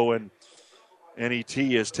go, and NET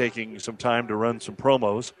is taking some time to run some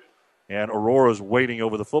promos, and Aurora's waiting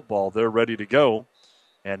over the football. They're ready to go,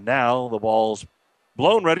 and now the ball's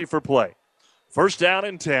blown ready for play. First down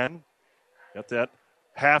and 10. Got that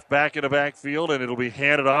half back in the backfield, and it'll be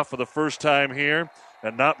handed off for the first time here,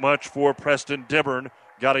 and not much for Preston Dibburn.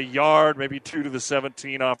 Got a yard, maybe 2 to the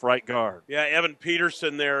 17 off right guard. Yeah, Evan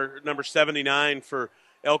Peterson there, number 79 for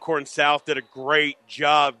Elkhorn South, did a great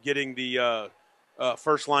job getting the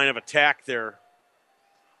first line of attack there.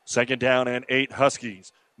 Second down and 8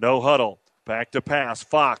 Huskies. No huddle. Back to pass.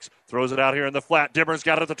 Fox throws it out here in the flat. Dibburn's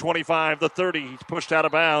got it at the 25, the 30. He's pushed out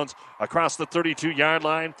of bounds across the 32-yard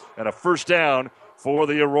line, and a first down for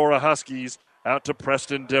the Aurora Huskies out to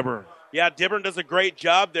Preston Dibburn. Yeah, Dibburn does a great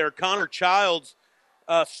job there. Connor Childs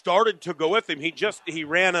started to go with him. He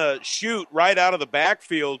ran a shoot right out of the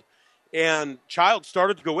backfield, and Childs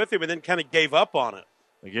started to go with him and then kind of gave up on it.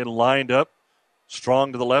 Again, lined up,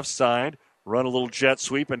 strong to the left side, run a little jet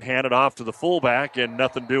sweep and hand it off to the fullback, and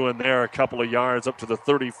nothing doing there. A couple of yards up to the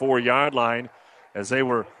 34-yard line as they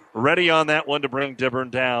were ready on that one to bring Dibburn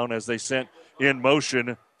down as they sent in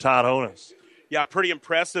motion Todd Onis. Yeah, pretty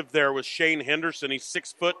impressive there with Shane Henderson. He's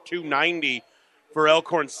 6 foot 290 for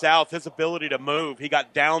Elkhorn South. His ability to move. He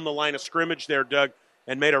got down the line of scrimmage there, Doug,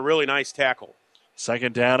 and made a really nice tackle.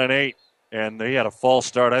 Second down and 8, and they had a false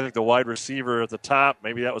start. I think the wide receiver at the top,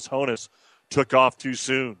 maybe that was Honus, took off too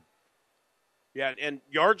soon. Yeah, and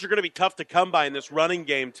yards are going to be tough to come by in this running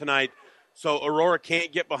game tonight, so Aurora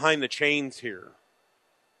can't get behind the chains here.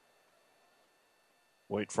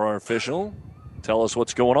 Wait for our official. Tell us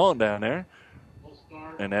what's going on down there.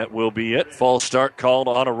 And that will be it. False start called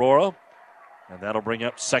on Aurora. And that'll bring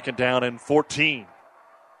up 2nd down and 14.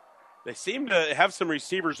 They seem to have some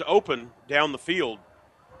receivers open down the field.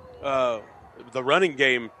 The running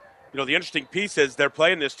game, the interesting piece is they're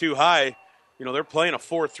playing this too high. They're playing a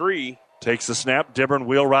 4-3. Takes the snap. Dibburn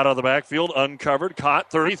wheel right out of the backfield. Uncovered.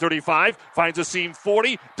 Caught. 30, 35. Finds a seam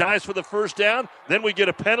 40. Dives for the first down. Then we get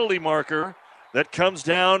a penalty marker that comes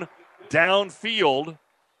downfield.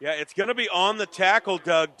 Yeah, it's going to be on the tackle,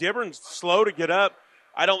 Doug. Dibburn's slow to get up.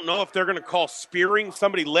 I don't know if they're going to call spearing.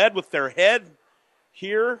 Somebody led with their head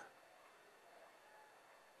here.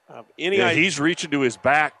 He's reaching to his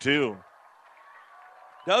back, too.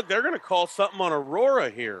 Doug, they're going to call something on Aurora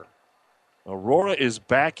here. Aurora is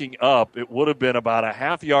backing up. It would have been about a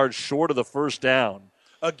half yard short of the first down.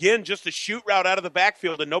 Again, just a shoot route out of the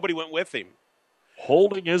backfield, and nobody went with him.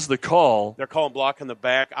 Holding is the call. They're calling block in the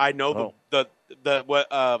back. I know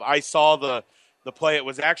I saw the play. It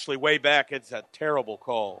was actually way back. It's a terrible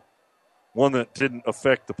call. One that didn't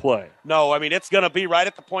affect the play. No, it's going to be right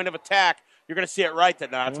at the point of attack. You're going to see it right that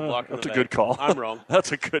it's a block in the back. That's a good call. I'm wrong.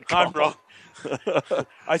 That's a good call. I'm wrong.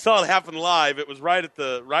 I saw it happen live. It was right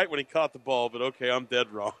when he caught the ball, but okay, I'm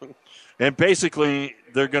dead wrong. And basically,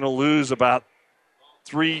 they're going to lose about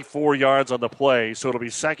 3-4 yards on the play, so it'll be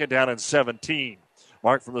 2nd down and 17.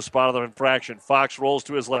 Mark from the spot of the infraction. Fox rolls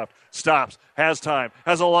to his left, stops, has time,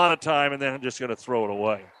 has a lot of time, and then just going to throw it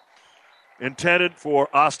away. Intended for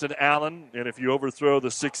Austin Allen, and if you overthrow the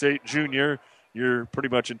 6'8 junior, you're pretty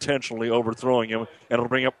much intentionally overthrowing him, and it'll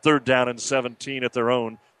bring up 3rd down and 17 at their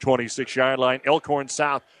own 26-yard line. Elkhorn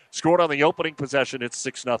South scored on the opening possession. It's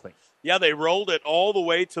 6-0. Yeah, they rolled it all the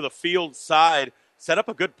way to the field side, set up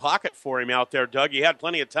a good pocket for him out there, Doug. He had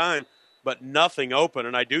plenty of time, but nothing open,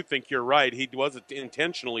 and I do think you're right. He wasn't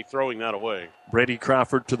intentionally throwing that away. Brady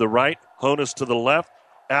Crawford to the right, Honus to the left,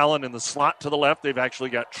 Allen in the slot to the left. They've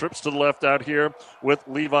actually got trips to the left out here with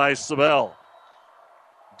Levi Sabell.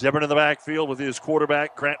 Dibburn in the backfield with his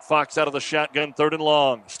quarterback. Grant Fox out of the shotgun, 3rd and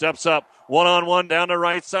long. Steps up, one-on-one down the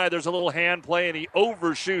right side. There's a little hand play, and he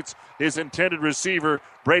overshoots his intended receiver,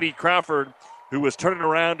 Brady Crawford, who was turning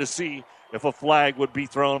around to see if a flag would be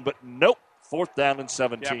thrown, but nope. 4th down and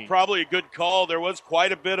 17. Yeah, probably a good call. There was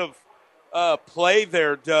quite a bit of play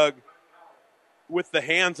there, Doug, with the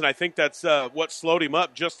hands, and I think that's what slowed him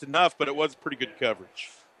up just enough, but it was pretty good coverage.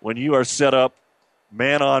 When you are set up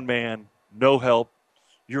man-on-man, no help,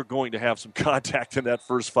 you're going to have some contact in that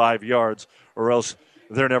first 5 yards, or else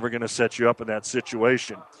they're never going to set you up in that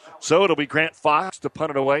situation. So it'll be Grant Fox to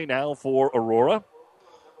punt it away now for Aurora.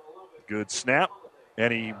 Good snap,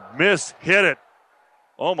 and he hit it.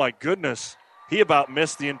 Oh, my goodness. He about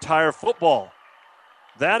missed the entire football.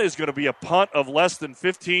 That is going to be a punt of less than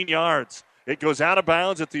 15 yards. It goes out of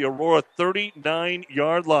bounds at the Aurora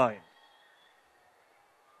 39-yard line.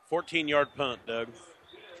 14-yard punt, Doug.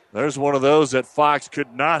 There's one of those that Fox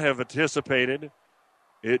could not have anticipated.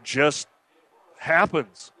 It just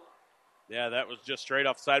happens. Yeah, that was just straight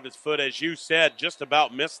off the side of his foot. As you said, just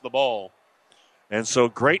about missed the ball. And so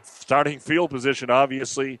great starting field position,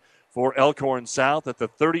 obviously, for Elkhorn South at the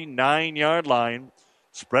 39-yard line.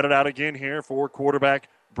 Spread it out again here for quarterback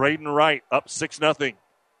Braden Wright, up 6-0.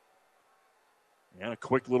 And a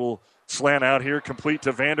quick little slant out here, complete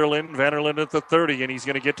to Vanderlinden. Vanderlinden at the 30, and he's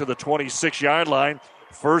going to get to the 26-yard line.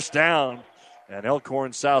 1st down, and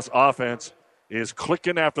Elkhorn South's offense is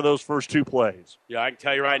clicking after those first 2 plays. Yeah, I can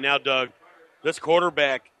tell you right now, Doug, this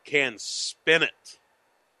quarterback can spin it.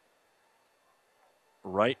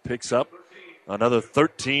 Wright picks up another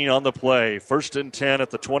 13 on the play. 1st and 10 at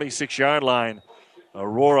the 26-yard line.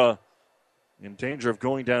 Aurora in danger of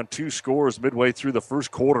going down 2 scores midway through the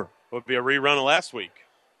first quarter. Would be a rerun of last week.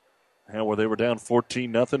 And where they were down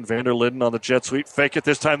 14-0. Vanderlinden on the jet sweep. Fake it.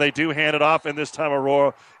 This time they do hand it off, and this time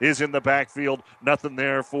Aurora is in the backfield. Nothing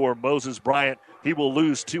there for Moses Bryant. He will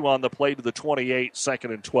lose 2 on the play to the 28,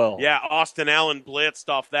 2nd and 12. Yeah, Austin Allen blitzed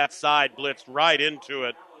off that side, blitzed right into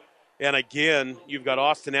it. And again, you've got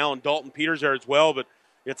Austin Allen, Dalton Peters there as well, but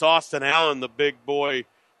it's Austin Allen, the big boy,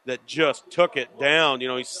 that just took it down.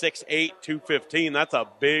 He's 6'8", 215. That's a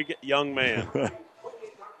big young man.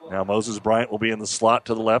 Now Moses Bryant will be in the slot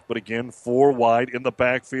to the left, but again, 4 wide. In the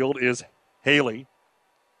backfield is Haley.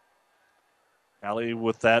 Haley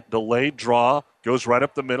with that delayed draw, goes right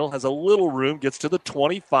up the middle, has a little room, gets to the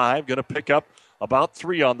 25, going to pick up about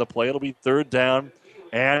 3 on the play. It'll be 3rd down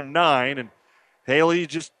and 9, and Haley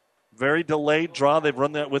just very delayed draw. They've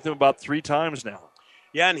run that with him about 3 times now.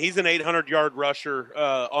 Yeah, and he's an 800-yard rusher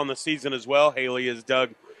on the season as well, Haley, is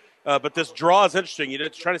Doug. But this draw is interesting. You're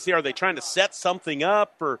trying to see, are they trying to set something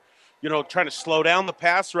up or, trying to slow down the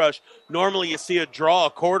pass rush? Normally you see a draw a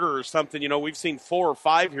quarter or something. We've seen 4 or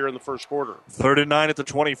 5 here in the first quarter. 3rd and 9 at the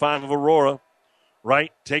 25 of Aurora.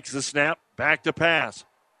 Wright takes the snap, back to pass.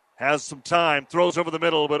 Has some time, throws over the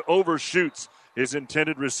middle, but overshoots his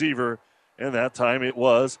intended receiver. And that time it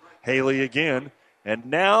was Haley again. And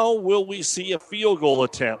now will we see a field goal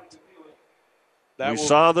attempt? We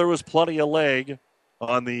saw there was plenty of leg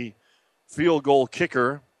on the field goal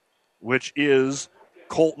kicker, which is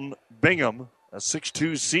Colton Bingham, a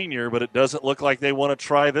 6'2 senior, but it doesn't look like they want to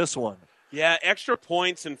try this one. Yeah, extra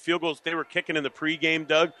points and field goals they were kicking in the pregame,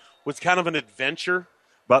 Doug, was kind of an adventure.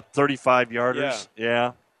 About 35-yarders,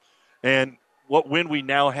 yeah. And what wind we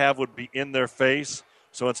now have would be in their face.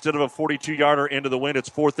 So instead of a 42-yarder into the wind, it's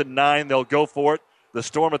 4th and 9. They'll go for it. The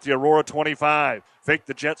Storm at the Aurora 25. Fake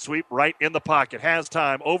the jet sweep right in the pocket. Has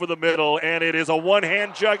time over the middle, and it is a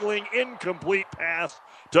one-hand juggling incomplete pass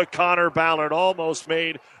to Connor Ballard. Almost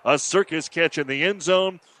made a circus catch in the end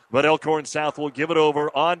zone, but Elkhorn South will give it over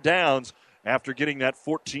on downs after getting that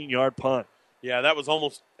 14-yard punt. Yeah, that was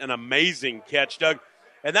almost an amazing catch, Doug.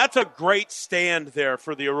 And that's a great stand there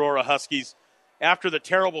for the Aurora Huskies. After the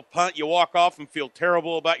terrible punt, you walk off and feel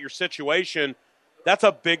terrible about your situation. That's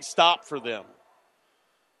a big stop for them.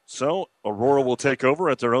 So Aurora will take over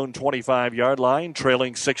at their own 25-yard line,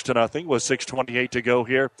 trailing 6-0 with 6:28 to go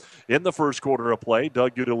here in the first quarter of play.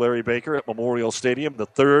 Doug due to Larry Baker at Memorial Stadium, the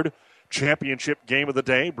third championship game of the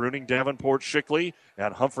day. Bruning, Davenport, Shickley,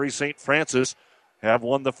 and Humphrey St. Francis have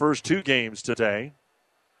won the first 2 games today.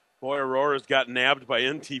 Boy, Aurora's got nabbed by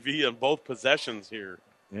NTV on both possessions here.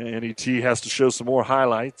 Yeah, NET has to show some more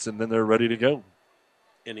highlights, and then they're ready to go.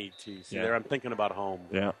 NET. See, there I'm thinking about home.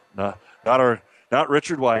 Yeah, not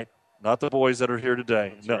Richard White, not the boys that are here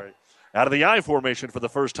today. That's no. right. Out of the I formation for the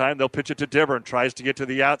first time, they'll pitch it to Dibburn. Tries to get to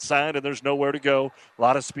the outside, and there's nowhere to go. A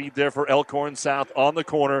lot of speed there for Elkhorn South on the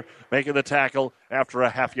corner, making the tackle after a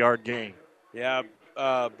half-yard gain. Yeah,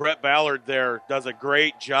 Brett Ballard there does a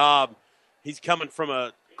great job. He's coming from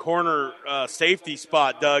a corner safety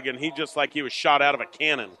spot, Doug, and he just like he was shot out of a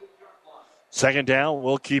cannon. 2nd down,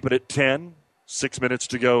 we'll keep it at 10. 6 minutes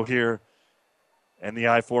to go here. And the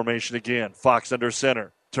I formation again. Fox under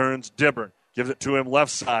center. Turns Dibburn. Gives it to him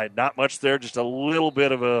left side. Not much there. Just a little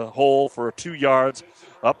bit of a hole for 2 yards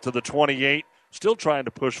up to the 28. Still trying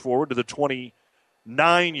to push forward to the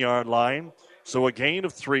 29-yard line. So a gain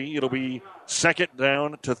of 3. It'll be 2nd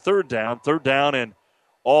down to 3rd down. 3rd down and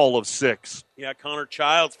all of 6. Yeah, Connor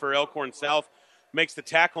Childs for Elkhorn South makes the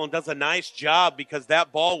tackle and does a nice job because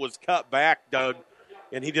that ball was cut back, Doug.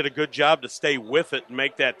 And he did a good job to stay with it and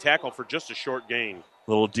make that tackle for just a short gain.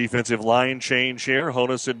 Little defensive line change here.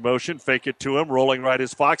 Honus in motion. Fake it to him. Rolling right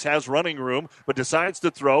as Fox has running room, but decides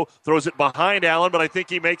to throw. Throws it behind Allen, but I think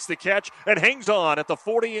he makes the catch and hangs on at the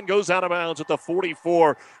 40 and goes out of bounds at the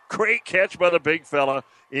 44. Great catch by the big fella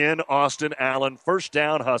in Austin Allen. 1st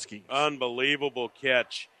down, Huskies. Unbelievable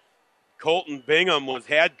catch. Colton Bingham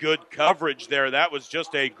had good coverage there. That was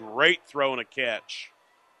just a great throw and a catch.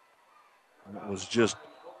 It was just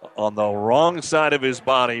on the wrong side of his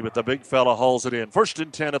body, but the big fella hauls it in. 1st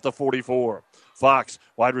and 10 at the 44. Fox,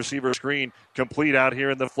 wide receiver screen, complete out here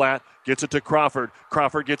in the flat. Gets it to Crawford.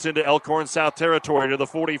 Crawford gets into Elkhorn South territory to the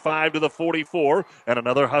 45 to the 44. And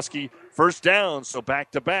another Husky 1st down. So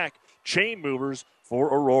back-to-back chain movers for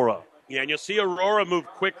Aurora. Yeah, and you'll see Aurora move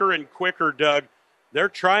quicker and quicker, Doug. They're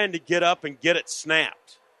trying to get up and get it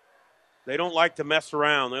snapped. They don't like to mess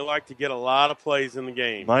around. They like to get a lot of plays in the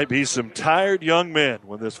game. Might be some tired young men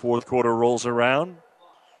when this 4th quarter rolls around.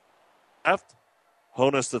 Left.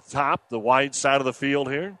 Honus the top, the wide side of the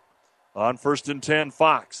field here. On 1st and 10,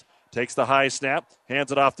 Fox takes the high snap,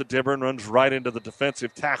 hands it off to Dibburn, runs right into the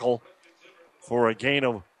defensive tackle for a gain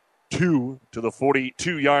of 2 to the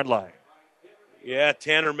 42-yard line. Yeah,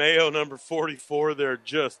 Tanner Mayo, number 44 there,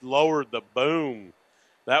 just lowered the boom.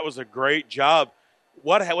 That was a great job.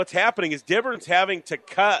 What's happening is Dibburn's having to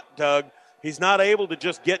cut, Doug. He's not able to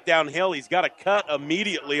just get downhill. He's got to cut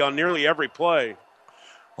immediately on nearly every play.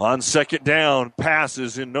 On 2nd down,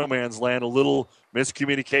 passes in no man's land. A little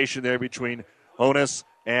miscommunication there between Honus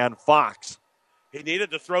and Fox. He needed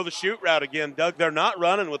to throw the shoot route again, Doug. They're not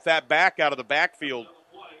running with that back out of the backfield.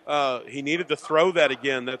 He needed to throw that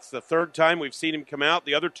again. That's the 3rd time we've seen him come out.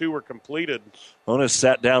 The other 2 were completed. Honus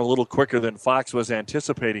sat down a little quicker than Fox was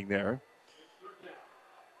anticipating there.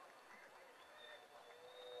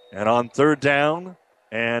 And on 3rd down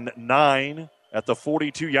and 9 at the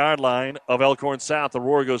 42-yard line of Elkhorn South,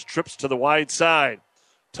 Aurora goes trips to the wide side.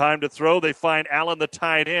 Time to throw. They find Allen, the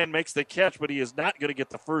tight end, makes the catch, but he is not going to get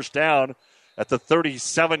the first down at the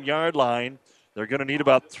 37-yard line. They're going to need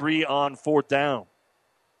about 3 on 4th down.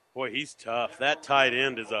 Boy, he's tough. That tight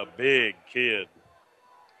end is a big kid.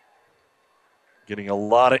 Getting a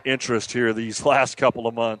lot of interest here these last couple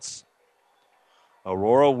of months.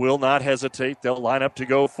 Aurora will not hesitate. They'll line up to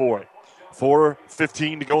go for it.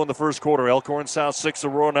 4:15 to go in the first quarter. Elkhorn South 6,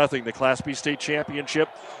 Aurora nothing. The Class B state championship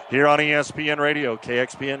here on ESPN Radio.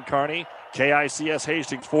 KXPN Kearney, KICS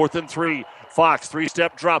Hastings. 4th and 3. Fox,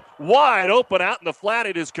 3-step drop. Wide open out in the flat.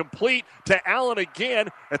 It is complete to Allen again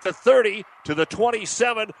at the 30 to the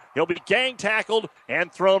 27. He'll be gang tackled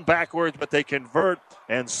and thrown backwards, but they convert.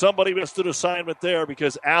 And somebody missed an assignment there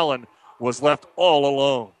because Allen was left all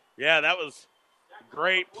alone. Yeah, that was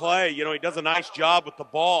great play. He does a nice job with the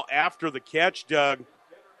ball after the catch, Doug.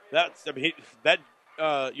 That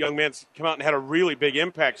young man's come out and had a really big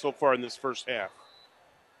impact so far in this first half.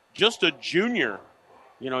 Just a junior.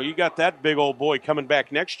 You got that big old boy coming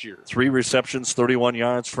back next year. 3 receptions, 31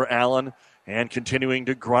 yards for Allen, and continuing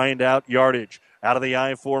to grind out yardage. Out of the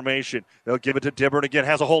I formation. They'll give it to Dibburn again.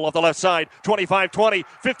 Has a hole off the left side. 25-20.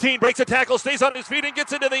 15 breaks a tackle. Stays on his feet and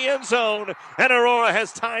gets into the end zone. And Aurora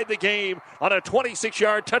has tied the game on a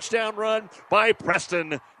 26-yard touchdown run by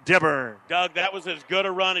Preston Dibburn. Doug, that was as good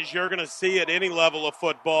a run as you're going to see at any level of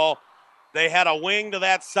football. They had a wing to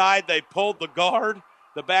that side. They pulled the guard.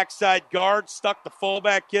 The backside guard stuck the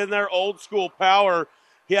fullback in there. Old school power.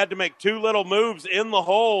 He had to make 2 little moves in the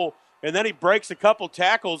hole. And then he breaks a couple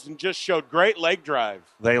tackles and just showed great leg drive.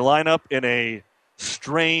 They line up in a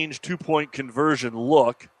strange 2-point conversion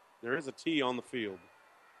look. There is a T on the field.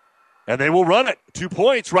 And they will run it. 2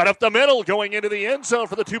 points right up the middle. Going into the end zone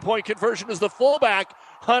for the 2-point conversion is the fullback,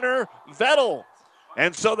 Hunter Vettel.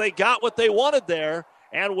 And so they got what they wanted there.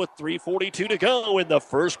 And with 3:42 to go in the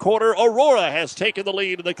first quarter, Aurora has taken the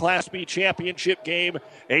lead in the Class B championship game,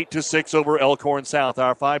 8-6 over Elkhorn South.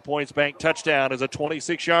 Our 5 points bank touchdown is a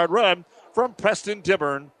 26-yard run from Preston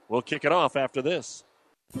Dibburn. We'll kick it off after this.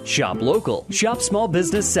 Shop local. Shop small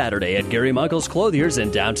business Saturday at Gary Michaels Clothiers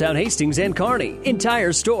in downtown Hastings and Kearney.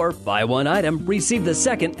 Entire store, buy one item, receive the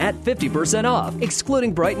second at 50% off,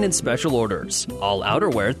 excluding Brighton and special orders. All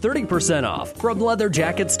outerwear 30% off, from leather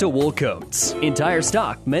jackets to wool coats. Entire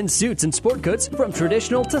stock, men's suits and sport coats from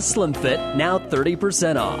traditional to slim fit, now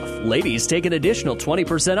 30% off. Ladies take an additional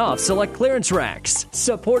 20% off select clearance racks.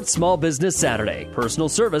 Support small business Saturday. Personal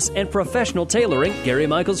service and professional tailoring, Gary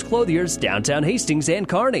Michaels Clothiers, downtown Hastings and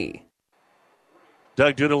Kearney.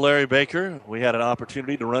 Doug Duda, Larry Baker. We had an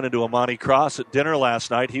opportunity to run into Amani Cross at dinner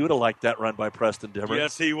last night. He would have liked that run by Preston Dibburn.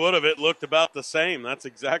 Yes, he would have. It looked about the same. That's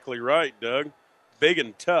exactly right, Doug. Big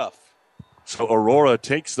and tough. So Aurora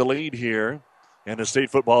takes the lead here, and the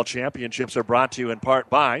state football championships are brought to you in part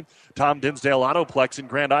by Tom Dinsdale Autoplex in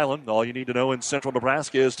Grand Island. All you need to know in central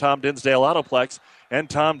Nebraska is Tom Dinsdale Autoplex and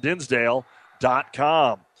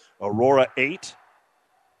TomDinsdale.com. Aurora 8.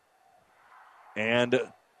 And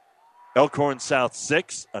Elkhorn South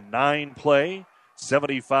 6, a 9-play,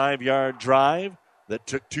 75-yard drive that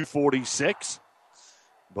took 2:46.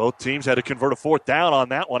 Both teams had to convert a 4th down on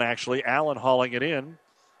that one, actually. Allen hauling it in.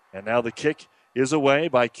 And now the kick is away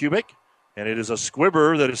by Kubik. And it is a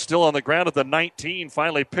squibber that is still on the ground at the 19,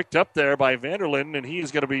 finally picked up there by Vanderlinden, and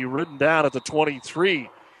he's going to be ridden down at the 23.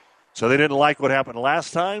 So they didn't like what happened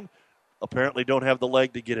last time. Apparently don't have the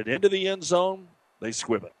leg to get it into the end zone. They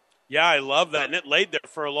squib it. Yeah, I love that, and it laid there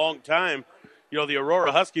for a long time. The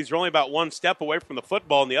Aurora Huskies are only about 1 step away from the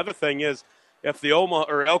football, and the other thing is if the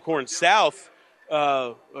Elkhorn South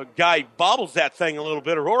guy bobbles that thing a little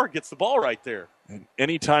bit, Aurora gets the ball right there. And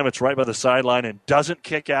anytime it's right by the sideline and doesn't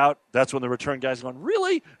kick out, that's when the return guy's going,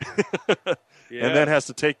 really? Yeah. And then has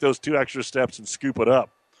to take those 2 extra steps and scoop it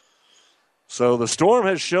up. So the Storm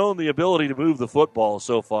has shown the ability to move the football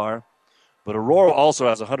so far. But Aurora also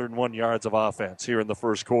has 101 yards of offense here in the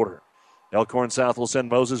first quarter. Elkhorn South will send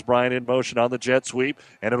Moses Bryant in motion on the jet sweep,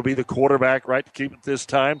 and it'll be the quarterback right to keep it this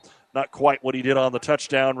time. Not quite what he did on the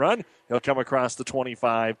touchdown run. He'll come across the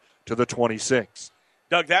 25 to the 26.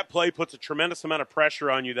 Doug, that play puts a tremendous amount of pressure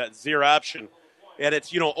on you, that zero option. And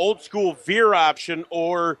it's, old school veer option,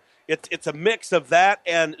 or it's a mix of that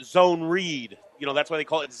and zone read. That's why they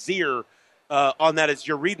call it zero. On that is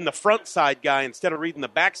you're reading the front side guy instead of reading the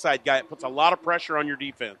backside guy. It puts a lot of pressure on your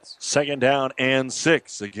defense. 2nd down and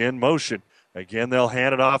 6. Again, motion. Again, they'll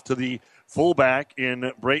hand it off to the fullback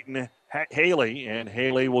in Brayton Haley, and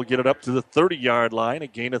Haley will get it up to the 30-yard line. A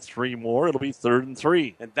gain of 3 more. It'll be 3rd and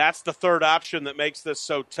 3. And that's the third option that makes this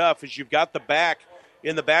so tough, is you've got the back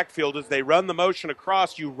in the backfield as they run the motion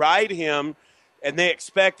across. You ride him, and they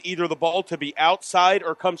expect either the ball to be outside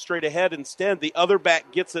or come straight ahead. Instead, the other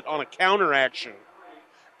back gets it on a counter action.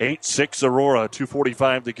 8-6 Aurora,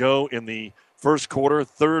 2:45 to go in the first quarter.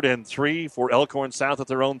 3rd and 3 for Elkhorn South at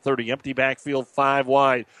their own 30. Empty backfield, 5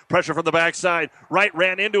 wide. Pressure from the backside. Wright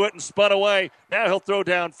ran into it and spun away. Now he'll throw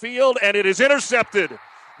downfield, and it is intercepted.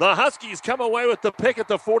 The Huskies come away with the pick at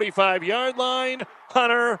the 45-yard line.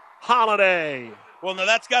 Hunter Holiday. Well, now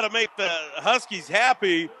that's got to make the Huskies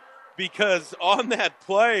happy, because on that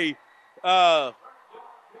play,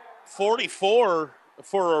 44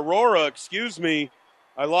 for Aurora,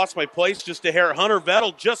 I lost my place just a hair. Hunter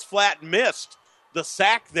Vettel just flat missed the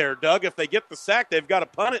sack there, Doug. If they get the sack, they've got to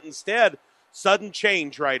punt it instead. Sudden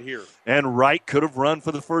change right here. And Wright could have run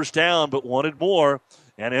for the first down, but wanted more,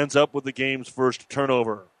 and ends up with the game's first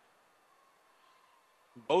turnover.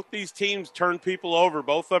 Both these teams turn people over.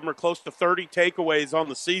 Both of them are close to 30 takeaways on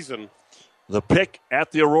the season. The pick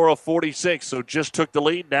at the Aurora 46, so just took the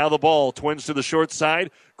lead. Now the ball, Twins to the short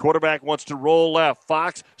side. Quarterback wants to roll left.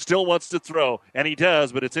 Fox still wants to throw, and he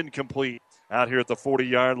does, but it's incomplete. Out here at the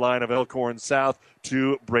 40-yard line of Elkhorn South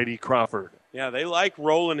to Brady Crawford. Yeah, they like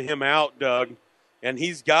rolling him out, Doug, and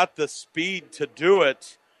he's got the speed to do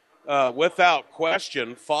it without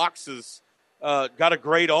question. Fox has got a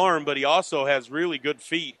great arm, but he also has really good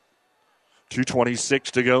feet.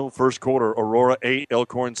 2:26 to go, first quarter. Aurora 8,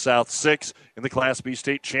 Elkhorn South 6 in the Class B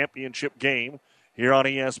state championship game here on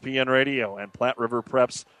ESPN Radio and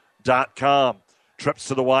PlatteRiverPreps.com. Trips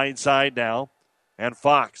to the wide side now, and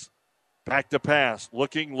Fox back to pass,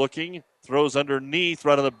 looking, throws underneath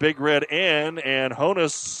right on the big red end, and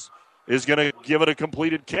Honus is going to give it a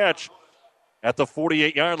completed catch at the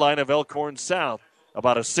 48-yard line of Elkhorn South.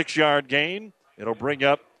 About a 6-yard gain. It'll bring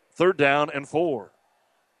up 3rd down and 4.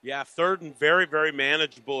 Yeah, 3rd and very, very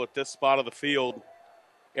manageable at this spot of the field.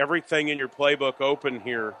 Everything in your playbook open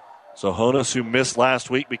here. So Honus, who missed last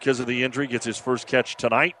week because of the injury, gets his first catch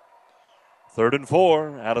tonight. 3rd and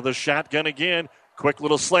 4, out of the shotgun again. Quick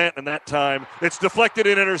little slant, and that time it's deflected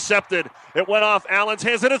and intercepted. It went off Allen's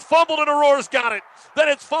hands, and it's fumbled, and Aurora's got it. Then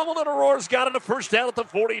it's fumbled, and Aurora's got it. A first down at the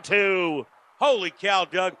 42. Holy cow,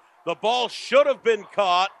 Doug. The ball should have been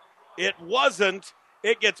caught. It wasn't.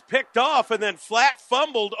 It gets picked off and then flat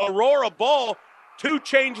fumbled. Aurora ball, 2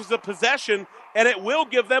 changes of possession, and it will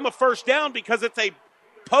give them a first down because it's a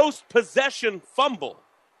post-possession fumble.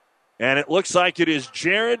 And it looks like it is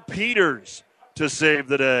Jared Peters to save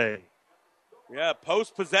the day. Yeah,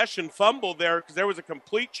 post-possession fumble there because there was a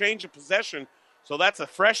complete change of possession. So that's a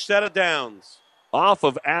fresh set of downs. Off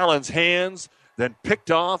of Allen's hands, then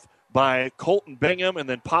picked off by Colton Bingham, and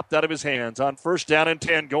then popped out of his hands on 1st down and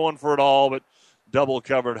 10, going for it all, but double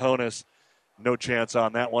covered Honus. No chance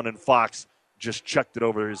on that one, and Fox just chucked it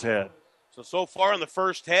over his head. So far in the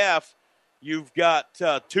first half, you've got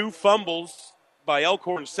 2 fumbles by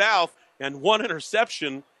Elkhorn South and 1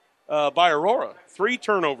 interception by Aurora. 3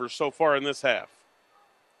 turnovers so far in this half.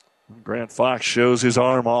 Grant Fox shows his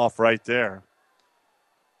arm off right there.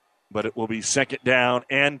 But it will be 2nd down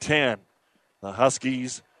and 10. The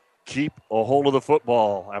Huskies keep a hold of the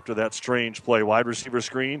football after that strange play. Wide receiver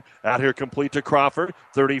screen out here complete to Crawford,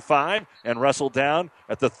 35, and wrestled down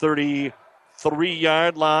at the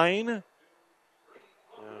 33-yard line.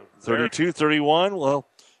 32, 31. Well,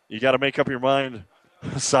 you got to make up your mind,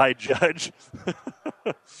 side judge.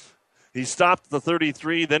 He stopped at the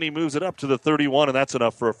 33, then he moves it up to the 31, and that's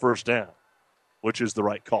enough for a first down, which is the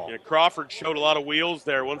right call. Yeah, Crawford showed a lot of wheels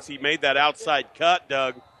there once he made that outside cut,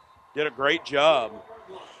 Doug. Did a great job.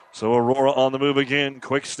 So Aurora on the move again.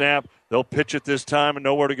 Quick snap. They'll pitch it this time, and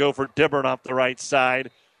nowhere to go for Dibburn off the right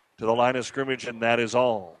side to the line of scrimmage, and that is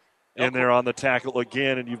all. In there on the tackle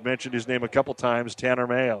again, and you've mentioned his name a couple times, Tanner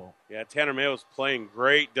Mayo. Yeah, Tanner Mayo's playing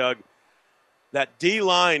great, Doug. That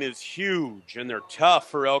D-line is huge, and they're tough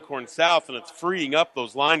for Elkhorn South, and it's freeing up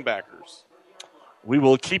those linebackers. We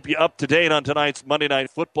will keep you up to date on tonight's Monday Night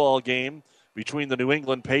Football game between the New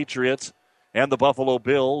England Patriots and the Buffalo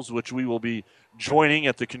Bills, which we will be joining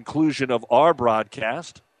at the conclusion of our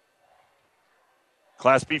broadcast.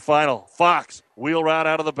 Class B final. Fox, wheel route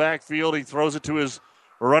out of the backfield. He throws it to his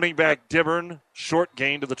running back, Dibburn. Short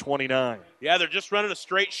gain to the 29. Yeah, they're just running a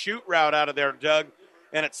straight shoot route out of there, Doug.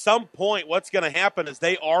 And at some point, what's going to happen is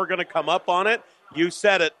they are going to come up on it. You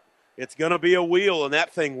said it. It's going to be a wheel, and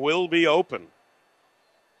that thing will be open.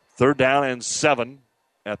 3rd down and 7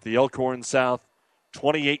 at the Elkhorn South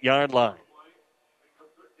 28-yard line.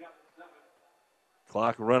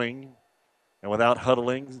 Clock running, and without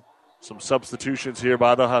huddling, some substitutions here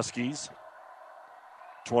by the Huskies.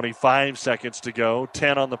 25 seconds to go,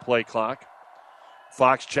 10 on the play clock.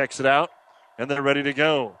 Fox checks it out, and they're ready to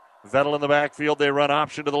go. Vettel in the backfield, they run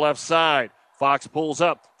option to the left side. Fox pulls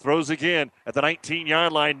up, throws again at the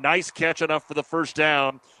 19-yard line. Nice catch, enough for the first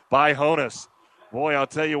down by Honus. Boy, I'll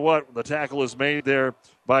tell you what, the tackle is made there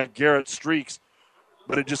by Garrett Streaks,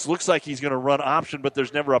 but it just looks like he's going to run option, but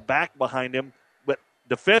there's never a back behind him. But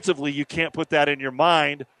defensively, you can't put that in your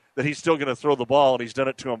mind that he's still going to throw the ball, and he's done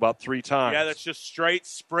it to him about 3 times. Yeah, that's just straight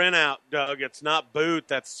sprint out, Doug. It's not boot,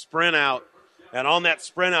 that's sprint out. And on that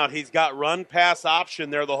sprint out, he's got run-pass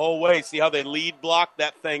option there the whole way. See how they lead block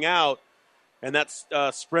that thing out? And that's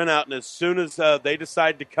sprint out, and as soon as they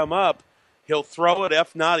decide to come up, he'll throw it.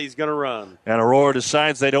 If not, he's going to run. And Aurora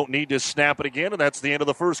decides they don't need to snap it again, and that's the end of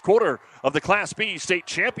the first quarter of the Class B state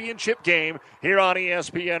championship game here on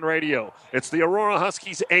ESPN Radio. It's the Aurora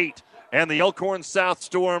Huskies 8 and the Elkhorn South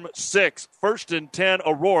Storm 6. 1st and 10,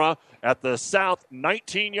 Aurora at the South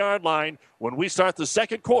 19-yard line when we start the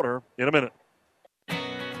second quarter in a minute.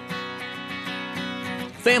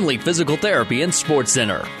 Family Physical Therapy and Sports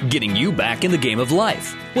Center, getting you back in the game of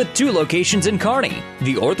life. With 2 locations in Kearney,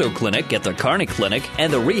 the Ortho Clinic at the Kearney Clinic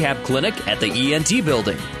and the Rehab Clinic at the ENT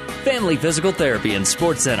Building. Family Physical Therapy and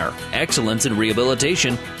Sports Center, excellence in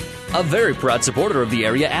rehabilitation. A very proud supporter of the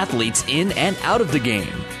area athletes in and out of the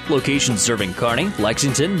game. Locations serving Kearney,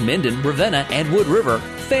 Lexington, Minden, Ravenna, and Wood River.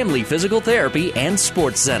 Family Physical Therapy and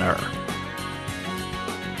Sports Center.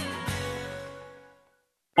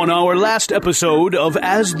 On our last episode of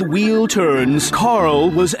As the Wheel Turns, Carl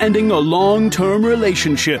was ending a long-term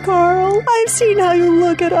relationship. Carl, I've seen how you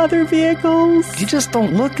look at other vehicles. You just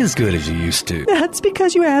don't look as good as you used to. That's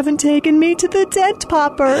because you haven't taken me to the Dent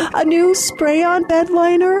Popper. A new spray-on bed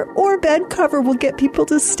liner or bed cover will get people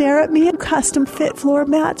to stare at me, and custom-fit floor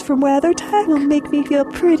mats from WeatherTech will make me feel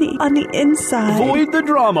pretty on the inside. Avoid the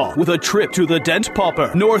drama with a trip to the Dent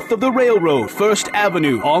Popper, north of the railroad, 1st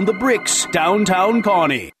Avenue, on the Bricks, downtown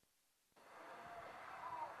Kearney.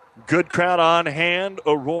 Good crowd on hand,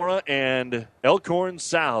 Aurora and Elkhorn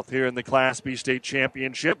South here in the Class B State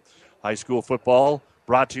Championship. High school football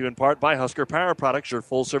brought to you in part by Husker Power Products, your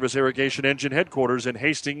full-service irrigation engine headquarters in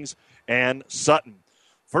Hastings and Sutton.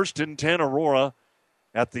 1st and 10, Aurora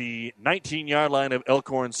at the 19-yard line of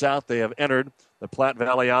Elkhorn South. They have entered the Platte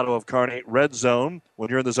Valley Auto of Kearney red zone. When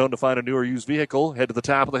you're in the zone to find a new or used vehicle, head to the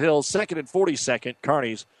top of the hill. 2nd and 42nd,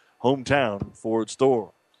 Kearney's hometown Ford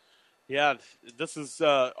store. Yeah, this is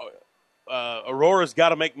Aurora's got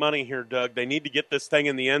to make money here, Doug. They need to get this thing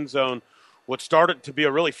in the end zone. What started to be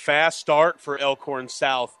a really fast start for Elkhorn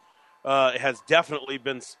South has definitely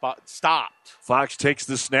been stopped. Fox takes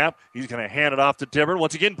the snap. He's going to hand it off to Dibburn.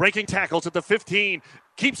 Once again, breaking tackles at the 15.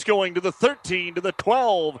 Keeps going to the 13, to the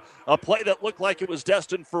 12. A play that looked like it was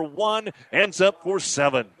destined for 1, ends up for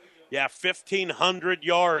 7. Yeah, 1,500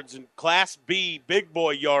 yards in Class B, big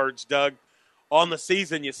boy yards, Doug. On the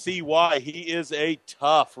season, you see why. He is a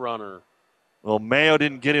tough runner. Well, Mayo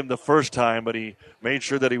didn't get him the first time, but he made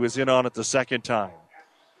sure that he was in on it the second time.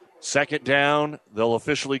 2nd down, they'll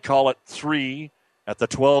officially call it 3 at the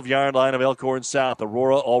 12-yard line of Elkhorn South.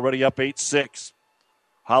 Aurora already up 8-6.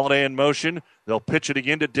 Holiday in motion. They'll pitch it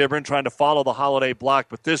again to Dibburn, trying to follow the Holiday block,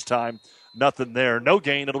 but this time, nothing there. No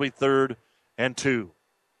gain. It'll be 3rd and 2.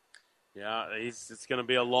 Yeah, it's going to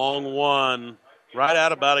be a long one, right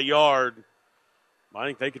at about a yard. I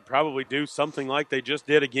think they could probably do something like they just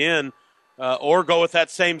did again, or go with that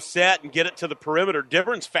same set and get it to the perimeter.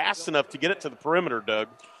 Diburn's fast enough to get it to the perimeter, Doug.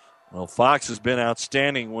 Well, Fox has been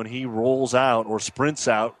outstanding when he rolls out or sprints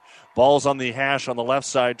out. Ball's on the hash on the left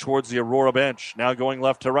side towards the Aurora bench. Now going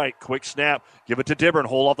left to right. Quick snap. Give it to Dibburn.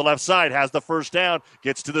 Hole off the left side. Has the first down.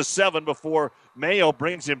 Gets to the 7 before Mayo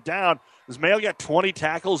brings him down. Has Mayo got 20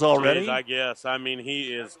 tackles already? Jeez, I guess. I mean,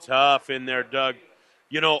 he is tough in there, Doug.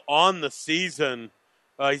 You know, on the season,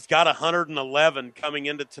 he's got 111 coming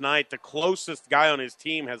into tonight. The closest guy on his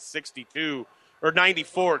team has 62, or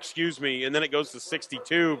 94, excuse me, and then it goes to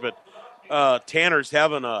 62. But Tanner's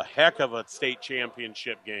having a heck of a state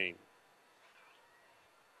championship game.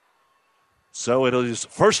 So it is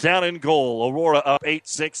 1st down and goal. Aurora up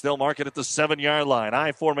 8-6. They'll mark it at the 7-yard line.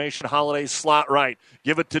 I formation, Holiday slot right.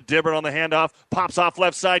 Give it to Dibburn on the handoff. Pops off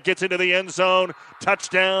left side, gets into the end zone.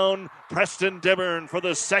 Touchdown, Preston Dibburn for the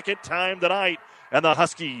 2nd time tonight. And the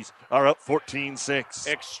Huskies are up 14-6.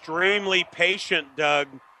 Extremely patient, Doug.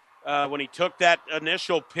 When he took that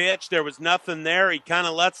initial pitch, there was nothing there. He kind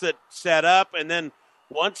of lets it set up, and then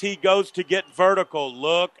once he goes to get vertical,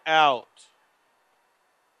 look out.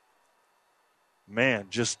 Man,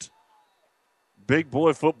 just big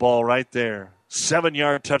boy football right there.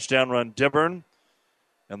 7-yard touchdown run, Dibburn.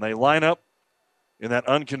 And they line up in that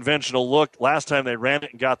unconventional look. Last time they ran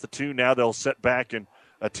it and got the 2. Now they'll set back and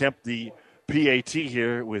attempt the PAT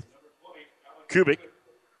here with Kubik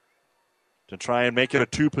to try and make it a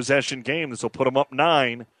 2-possession game. This will put them up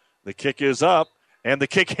 9. The kick is up, and the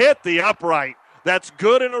kick hit the upright. That's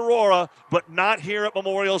good in Aurora, but not here at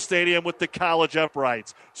Memorial Stadium with the college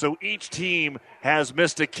uprights. So each team has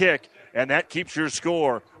missed a kick, and that keeps your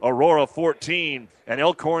score. Aurora 14 and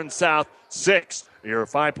Elkhorn South 6. Your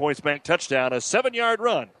 5 Points Bank touchdown, a 7-yard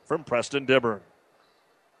run from Preston Dibburn.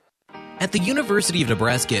 At the University of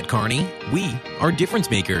Nebraska at Kearney, we are difference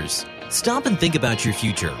makers. Stop and think about your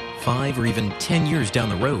future, 5 or even 10 years down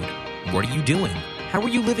the road. What are you doing? How are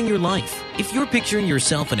you living your life? If you're picturing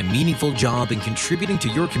yourself in a meaningful job and contributing to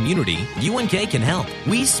your community, UNK can help.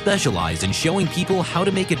 We specialize in showing people how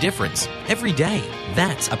to make a difference every day.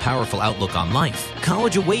 That's a powerful outlook on life.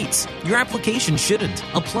 College awaits. Your application shouldn't.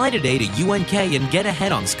 Apply today to UNK and get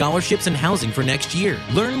ahead on scholarships and housing for next year.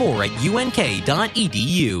 Learn more at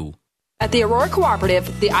unk.edu. At the Aurora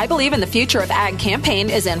Cooperative, the I Believe in the Future of Ag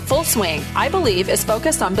campaign is in full swing. I Believe is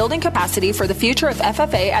focused on building capacity for the future of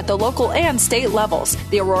FFA at the local and state levels.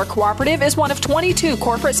 The Aurora Cooperative is one of 22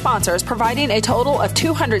 corporate sponsors providing a total of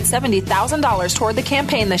 $270,000 toward the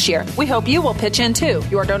campaign this year. We hope you will pitch in too.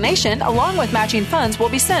 Your donation, along with matching funds, will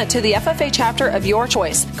be sent to the FFA chapter of your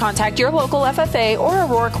choice. Contact your local FFA or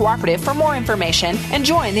Aurora Cooperative for more information and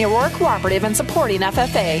join the Aurora Cooperative in supporting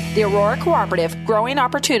FFA. The Aurora Cooperative, growing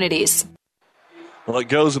opportunities. Well, it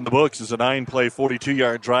goes in the books as a 9-play,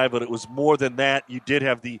 42-yard drive, but it was more than that. You did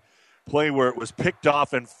have the play where it was picked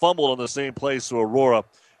off and fumbled on the same play, so Aurora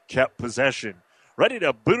kept possession. Ready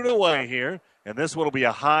to boot it away here, and this one will be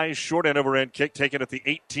a high, short end over end kick taken at the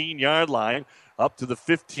 18-yard line up to the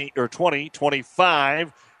 15 or 20,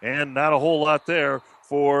 25, and not a whole lot there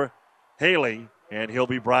for Haley, and he'll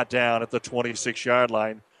be brought down at the 26-yard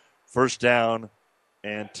line. First down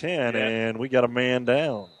and 10, and we got a man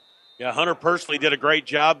down. Yeah, Hunter Pursley did a great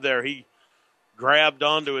job there. He grabbed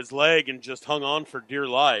onto his leg and just hung on for dear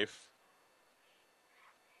life.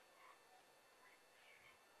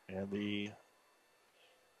 And the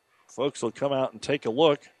folks will come out and take a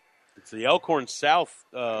look. It's the Elkhorn South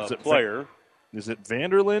player. Is it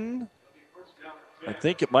Vanderlyn? I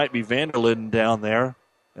think it might be Vanderlyn down there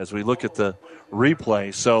as we look at the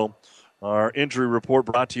replay. So our injury report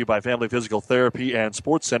brought to you by Family Physical Therapy and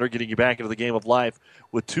Sports Center, getting you back into the game of life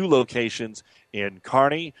with 2 locations in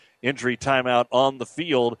Kearney. Injury timeout on the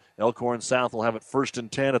field. Elkhorn South will have it 1st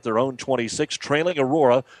and 10 at their own 26, trailing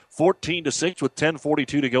Aurora 14-6 with 10:42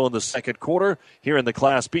 to go in the second quarter here in the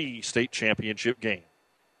Class B state championship game.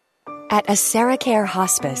 At AseraCare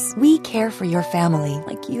Hospice, we care for your family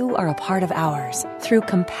like you are a part of ours. Through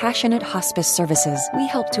compassionate hospice services, we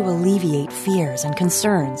help to alleviate fears and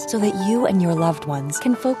concerns so that you and your loved ones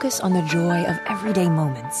can focus on the joy of everyday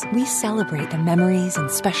moments. We celebrate the memories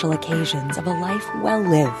and special occasions of a life well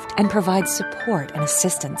lived and provide support and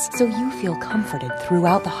assistance so you feel comforted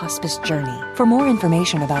throughout the hospice journey. For more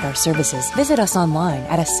information about our services, visit us online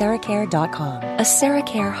at aseracare.com.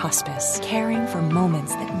 AseraCare Hospice, caring for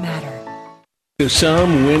moments that matter. To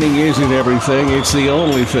some, winning isn't everything, it's the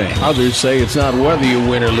only thing. Others say it's not whether you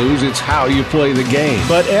win or lose, it's how you play the game.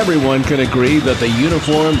 But everyone can agree that the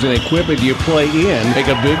uniforms and equipment you play in make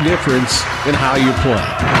a big difference in how you play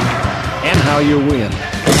and how you win.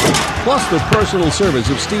 Plus the personal service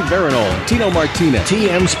of Steve Barinol, Tino Martinez,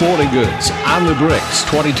 TM Sporting Goods, on the bricks,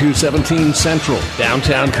 2217 Central,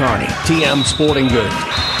 downtown Kearney. TM Sporting Goods,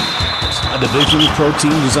 a division of Pro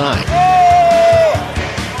Team Design.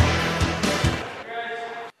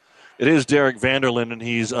 It is Derek Vanderlyn, and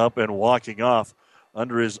he's up and walking off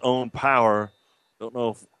under his own power. Don't know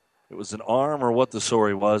if it was an arm or what the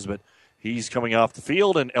story was, but he's coming off the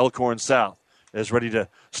field, and Elkhorn South is ready to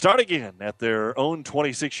start again at their own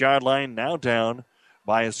 26-yard line, now down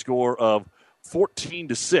by a score of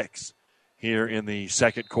 14-6 here in the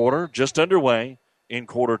second quarter. Just underway in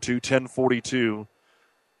quarter 2, 10:42.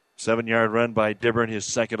 7-yard run by Dibburn, his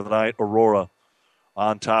second of the night. Aurora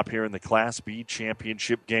on top here in the Class B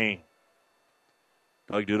championship game.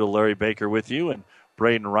 Doug Doodle, Larry Baker with you, and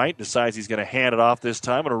Braden Wright decides he's going to hand it off this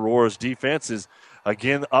time, and Aurora's defense is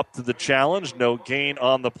again up to the challenge. No gain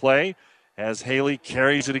on the play as Haley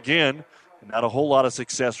carries it again. Not a whole lot of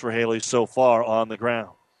success for Haley so far on the ground.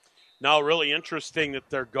 Now, really interesting that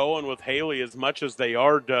they're going with Haley as much as they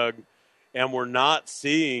are, Doug, and we're not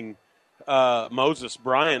seeing Moses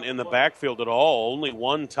Bryant in the backfield at all. Only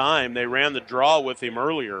one time they ran the draw with him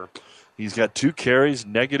earlier. He's got 2 carries,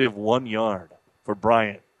 -1 yard for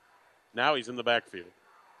Bryant. Now he's in the backfield.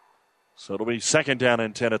 So it'll be 2nd down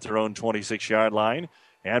and 10 at their own 26-yard line.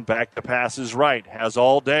 And back to pass is right. Has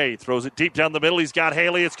all day. Throws it deep down the middle. He's got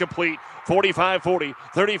Haley. It's complete. 45-40,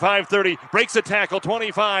 35-30. Breaks a tackle,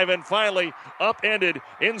 25. And finally upended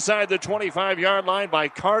inside the 25-yard line by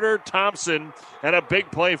Carter Thompson. And a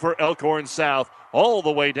big play for Elkhorn South all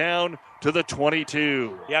the way down to the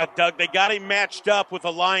 22. Yeah, Doug, they got him matched up with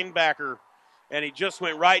a linebacker. And he just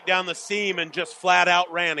went right down the seam and just flat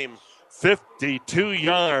out ran him. 52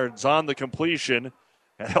 yards on the completion.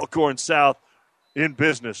 And Elkhorn South in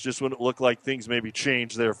business, just when it looked like things maybe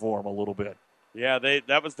changed there for him a little bit. Yeah,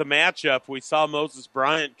 that was the matchup. We saw Moses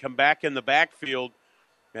Bryant come back in the backfield,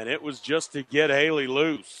 and it was just to get Haley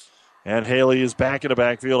loose. And Haley is back in the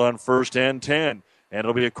backfield on 1st and 10. And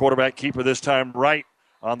it'll be a quarterback keeper this time right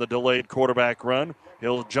on the delayed quarterback run.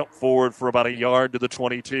 He'll jump forward for about a yard to the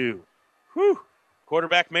 22. Whew.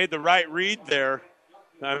 Quarterback made the right read there.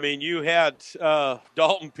 I mean, you had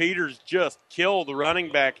Dalton Peters just kill the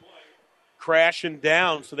running back crashing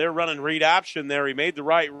down, so they're running read option there. He made the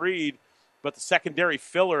right read, but the secondary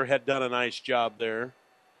filler had done a nice job there.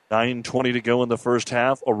 9:20 to go in the first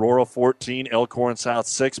half. Aurora 14, Elkhorn South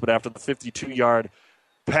 6, but after the 52-yard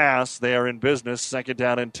pass, they are in business. 2nd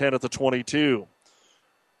down and 10 at the 22.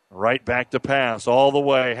 Right back to pass all the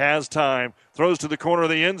way. Has time. Throws to the corner of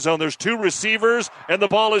the end zone. There's 2 receivers, and the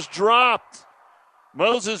ball is dropped.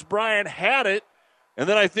 Moses Bryant had it, and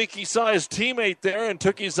then I think he saw his teammate there and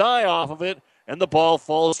took his eye off of it, and the ball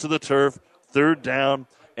falls to the turf. 3rd down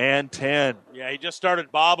and 10. Yeah, he just started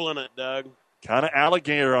bobbling it, Doug. Kind of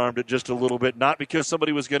alligator-armed it just a little bit, not because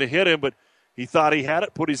somebody was going to hit him, but he thought he had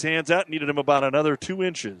it, put his hands out, needed him about another 2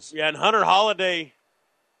 inches. Yeah, and Hunter Holliday,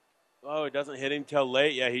 it doesn't hit him till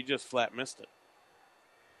late. Yeah, he just flat missed it.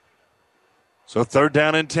 So 3rd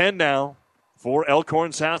down and 10 now for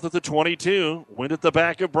Elkhorn South at the 22. Wind at the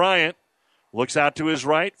back of Bryant. Looks out to his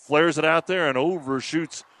right, flares it out there, and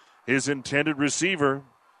overshoots his intended receiver.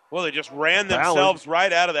 Well, they just ran themselves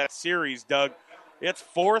right out of that series, Doug. It's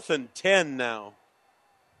 4th and 10 now.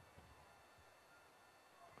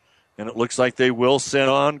 And it looks like they will send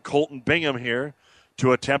on Colton Bingham here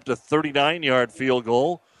to attempt a 39-yard field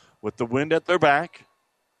goal with the wind at their back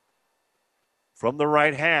from the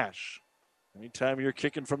right hash. Anytime you're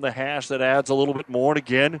kicking from the hash, that adds a little bit more. And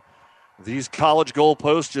again, these college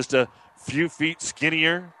goalposts just a few feet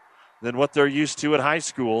skinnier than what they're used to at high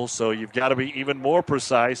school, so you've got to be even more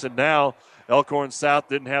precise. And now Elkhorn South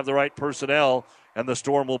didn't have the right personnel, and the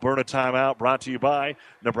Storm will burn a timeout. Brought to you by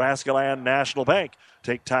Nebraska Land National Bank.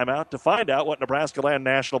 Take time out to find out what Nebraska Land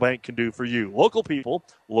National Bank can do for you. Local people,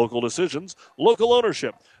 local decisions, local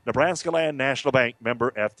ownership. Nebraska Land National Bank,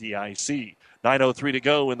 member FDIC. 9:03 to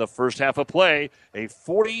go in the first half of play. A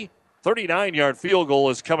 39-yard field goal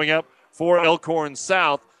is coming up for Elkhorn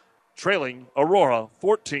South, trailing Aurora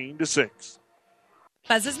 14-6.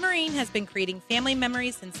 Buzz's Marine has been creating family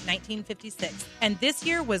memories since 1956, and this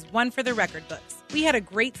year was one for the record books. We had a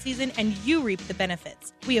great season, and you reaped the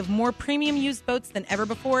benefits. We have more premium used boats than ever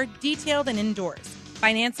before, detailed and indoors.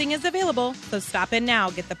 Financing is available, so stop in now.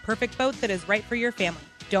 Get the perfect boat that is right for your family.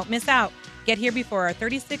 Don't miss out. Get here before our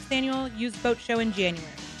 36th annual used boat show in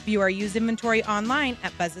January. View our used inventory online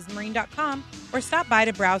at buzzesmarine.com or stop by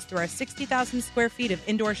to browse through our 60,000 square feet of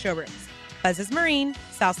indoor showrooms. Buzz's Marine,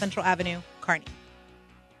 South Central Avenue, Kearney.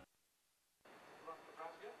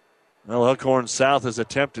 Well, Elkhorn South has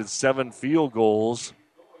attempted 7 field goals,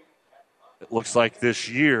 it looks like, this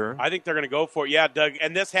year. I think they're going to go for it. Yeah, Doug,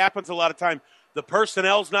 and this happens a lot of time. The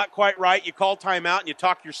personnel's not quite right. You call timeout and you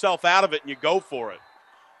talk yourself out of it and you go for it.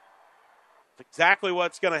 It's exactly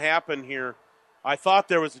what's going to happen here. I thought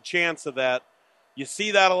there was a chance of that. You see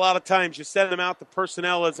that a lot of times. You send them out, the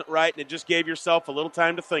personnel isn't right, and it just gave yourself a little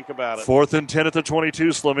time to think about it. 4th and 10 at the 22.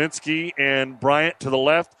 Slaminski and Bryant to the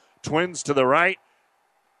left. Twins to the right.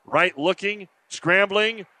 Right looking,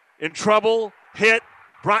 scrambling, in trouble, hit,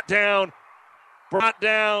 brought down.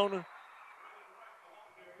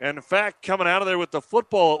 And, in fact, coming out of there with the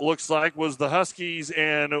football, it looks like, was the Huskies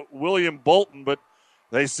and William Bolton. But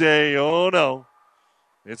they say, oh, no,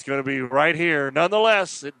 it's going to be right here.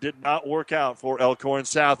 Nonetheless, it did not work out for Elkhorn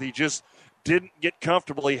South. He just didn't get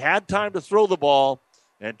comfortable. He had time to throw the ball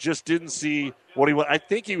and just didn't see what he wanted. I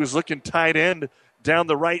think he was looking tight end down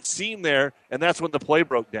the right seam there, and that's when the play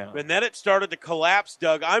broke down. And then it started to collapse,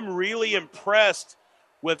 Doug. I'm really impressed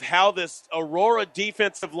with how this Aurora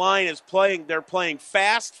defensive line is playing. They're playing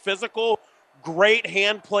fast, physical, great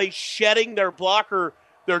hand play, shedding their blocker.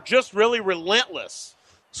 They're just really relentless.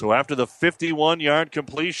 So after the 51-yard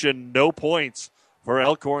completion, no points for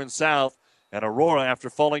Elkhorn South. And Aurora,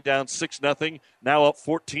 after falling down 6-0, now up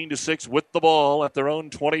 14-6 with the ball at their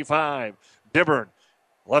own 25. Dibburn,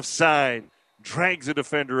 left side, drags a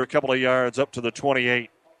defender a couple of yards up to the 28.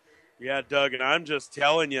 Yeah, Doug, and I'm just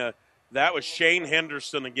telling you, that was Shane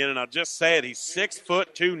Henderson again, and I'll just say it. He's 6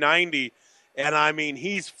 foot 290, and I mean,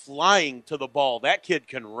 he's flying to the ball. That kid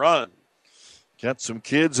can run. Got some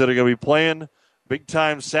kids that are going to be playing big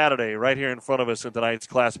time Saturday right here in front of us in tonight's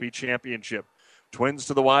Class B championship. Twins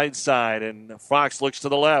to the wide side, and Fox looks to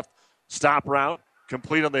the left. Stop route,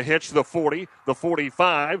 complete on the hitch to the 40, the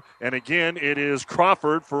 45, and again it is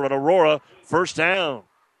Crawford for an Aurora first down.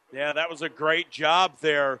 Yeah, that was a great job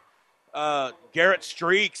there. Garrett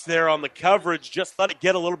Streaks there on the coverage. Just let it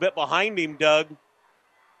get a little bit behind him, Doug.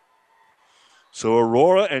 So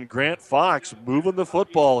Aurora and Grant Fox moving the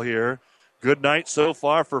football here. Good night so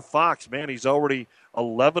far for Fox. Man, he's already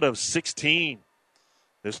 11 of 16.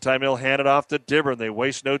 This time he'll hand it off to Dibburn. They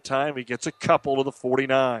waste no time. He gets a couple to the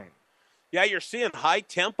 49. Yeah, you're seeing high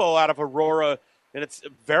tempo out of Aurora, and it's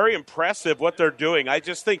very impressive what they're doing. I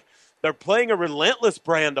just think they're playing a relentless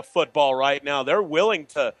brand of football right now. They're willing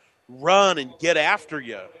to run and get after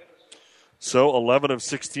you. So 11 of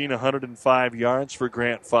 16, 105 yards for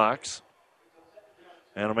Grant Fox.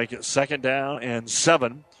 And it'll make it second down and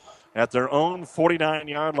 7 at their own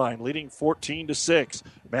 49-yard line, leading 14-6.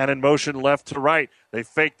 Man in motion left to right. They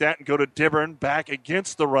fake that and go to Dibburn back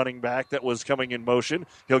against the running back that was coming in motion.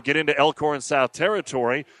 He'll get into Elkhorn South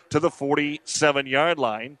territory to the 47-yard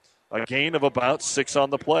line. A gain of about 6 on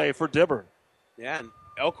the play for Dibburn. Yeah, and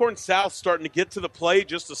Elkhorn South starting to get to the play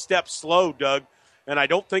just a step slow, Doug. And I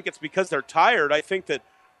don't think it's because they're tired. I think that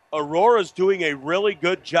Aurora's doing a really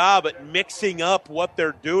good job at mixing up what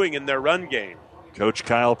they're doing in their run game. Coach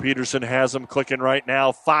Kyle Peterson has them clicking right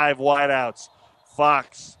now. 5 wideouts.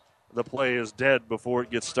 Fox, the play is dead before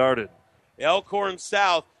it gets started. Elkhorn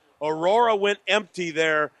South, Aurora went empty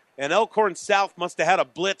there, and Elkhorn South must have had a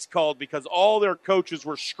blitz called because all their coaches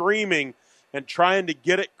were screaming and trying to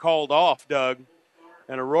get it called off, Doug.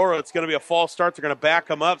 And Aurora, it's going to be a false start. They're going to back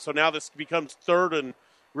them up, so now this becomes third and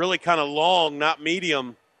really kind of long, not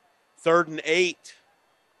medium, 3rd and 8.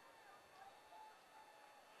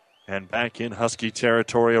 And back in Husky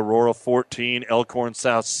territory, Aurora 14, Elkhorn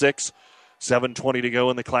South 6. 7:20 to go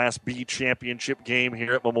in the Class B championship game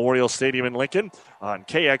here at Memorial Stadium in Lincoln on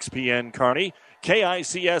KXPN Kearney,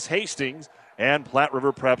 KICS Hastings, and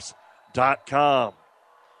PlatteRiverPreps.com.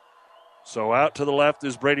 So out to the left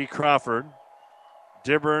is Brady Crawford.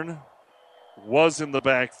 Dibburn was in the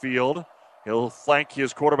backfield. He'll flank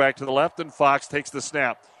his quarterback to the left, and Fox takes the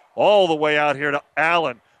snap. All the way out here to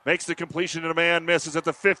Allen. Makes the completion, and a man misses at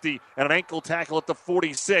the 50, and an ankle tackle at the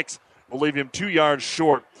 46 will leave him 2 yards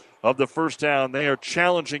short of the first down. They are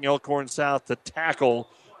challenging Elkhorn South to tackle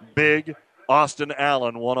big Austin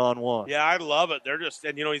Allen one-on-one. Yeah, I love it. They're just,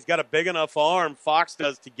 and he's got a big enough arm, Fox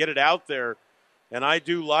does, to get it out there, and I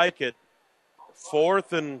do like it.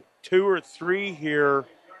 4th and 2 or 3 here.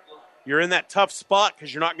 You're in that tough spot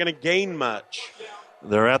because you're not going to gain much.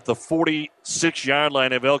 They're at the 46-yard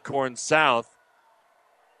line of Elkhorn South.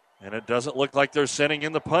 And it doesn't look like they're sending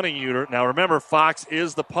in the punting unit. Now, remember, Fox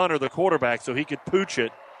is the punter, the quarterback, so he could pooch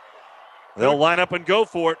it. They'll line up and go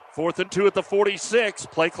for it. 4th and 2 at the 46.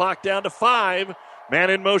 Play clock down to 5.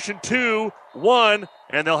 Man in motion 2, 1,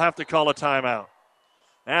 and they'll have to call a timeout.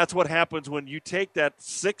 That's what happens when you take that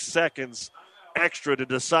 6 seconds extra to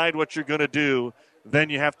decide what you're going to do.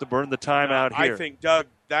 Then you have to burn the timeout here. I think, Doug,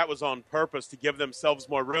 that was on purpose to give themselves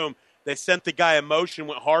more room. They sent the guy in motion,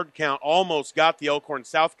 went hard count, almost got the Elkhorn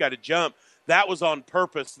South guy to jump. That was on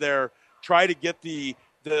purpose there. Try to get the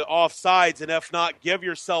offsides, and if not, give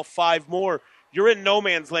yourself 5 more. You're in no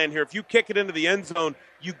man's land here. If you kick it into the end zone,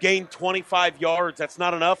 you gain 25 yards. That's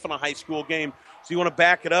not enough in a high school game. So you want to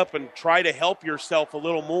back it up and try to help yourself a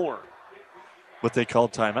little more. But they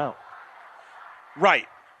called timeout. Right.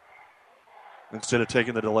 Instead of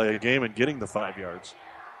taking the delay of game and getting the 5 yards.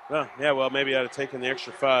 Yeah, well, maybe I'd have taken the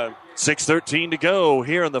extra 5. 6:13 to go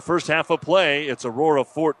here in the first half of play. It's Aurora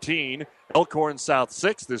 14, Elkhorn South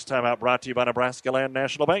 6. This timeout brought to you by Nebraska Land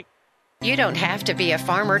National Bank. You don't have to be a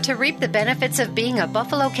farmer to reap the benefits of being a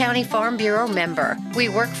Buffalo County Farm Bureau member. We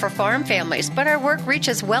work for farm families, but our work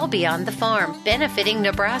reaches well beyond the farm, benefiting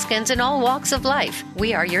Nebraskans in all walks of life.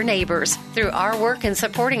 We are your neighbors. Through our work in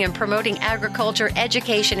supporting and promoting agriculture,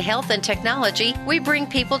 education, health, and technology, we bring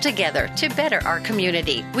people together to better our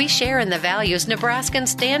community. We share in the values Nebraskans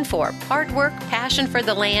stand for: hard work, passion for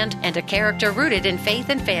the land, and a character rooted in faith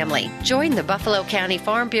and family. Join the Buffalo County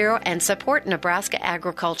Farm Bureau and support Nebraska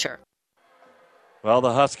agriculture. Well,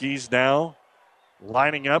 the Huskies now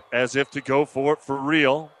lining up as if to go for it for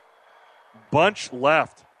real. Bunch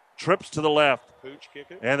left, trips to the left. Pooch kick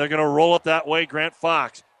it. And they're going to roll it that way. Grant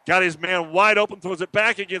Fox got his man wide open, throws it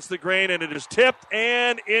back against the grain, and it is tipped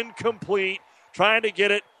and incomplete. trying to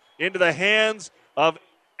get it into the hands of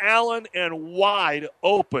Allen, and wide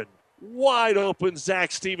open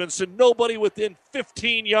Zach Stevenson. Nobody within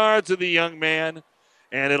 15 yards of the young man.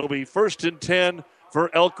 And it'll be 1st and 10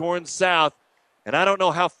 for Elkhorn South. And I don't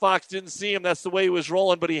know how Fox didn't see him. That's the way he was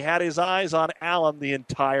rolling, but he had his eyes on Allen the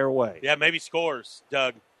entire way. Yeah, maybe scores,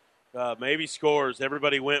 Doug. Maybe scores.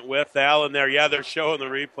 Everybody went with Allen there. Yeah, they're showing the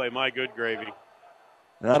replay. My good gravy.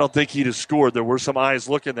 And I don't think he'd have scored. There were some eyes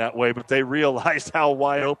looking that way, but they realized how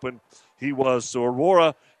wide open he was. So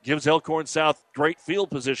Aurora gives Elkhorn South great field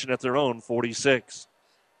position at their own 46.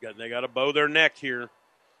 They got to bow their neck here.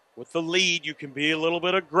 With the lead, you can be a little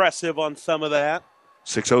bit aggressive on some of that.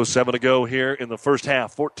 6:07 to go here in the first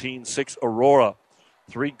half. 14-6 Aurora.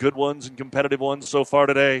 3 good ones and competitive ones so far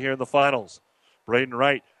today here in the finals. Braden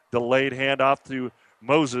Wright, delayed handoff to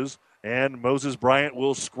Moses, and Moses Bryant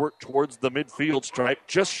will squirt towards the midfield stripe,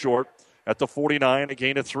 just short at the 49, a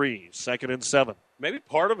gain of 3. 2nd and 7. Maybe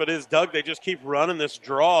part of it is, Doug, they just keep running this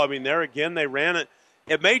draw. I mean, there again, they ran it.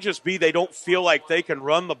 It may just be they don't feel like they can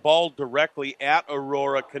run the ball directly at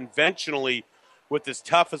Aurora conventionally with as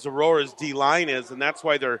tough as Aurora's D-line is, and that's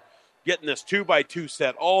why they're getting this 2x2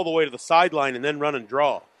 set all the way to the sideline and then run and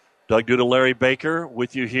draw. Doug Duda, Larry Baker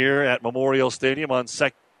with you here at Memorial Stadium on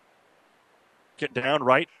second down,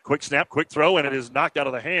 right. Quick snap, quick throw, and it is knocked out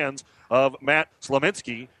of the hands of Matt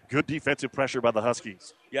Slominski. Good defensive pressure by the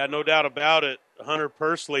Huskies. Yeah, no doubt about it. Hunter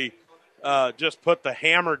Pursley just put the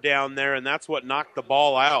hammer down there, and that's what knocked the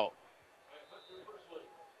ball out.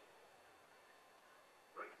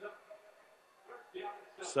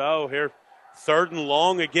 So here, 3rd and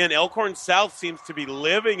long again. Elkhorn South seems to be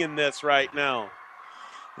living in this right now.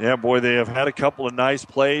 Yeah, boy, they have had a couple of nice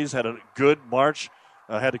plays, had a good march,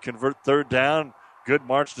 had to convert 3rd down. Good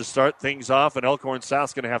march to start things off, and Elkhorn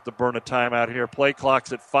South's going to have to burn a timeout here. Play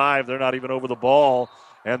clock's at 5. They're not even over the ball,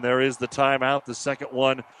 and there is the timeout, the second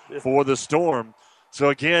one for the Storm. So,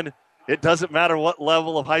 again, it doesn't matter what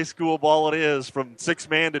level of high school ball it is, from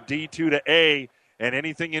 6-man to D2 to A and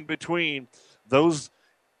anything in between. Those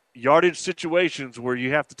yardage situations where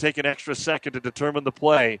you have to take an extra second to determine the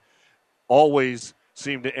play always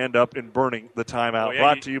seem to end up in burning the timeout. Oh, yeah,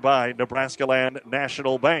 Brought to you by Nebraska Land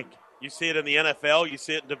National Bank. You see it in the NFL, you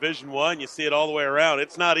see it in Division I, you see it all the way around.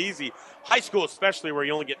 It's not easy. High school especially, where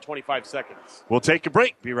you only get 25 seconds. We'll take a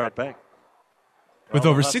break. Be right back. With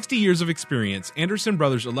over 60 years of experience, Anderson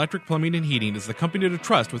Brothers Electric Plumbing and Heating is the company to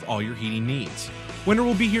trust with all your heating needs. Winter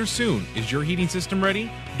will be here soon. Is your heating system ready?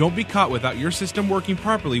 Don't be caught without your system working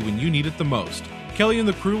properly when you need it the most. Kelly and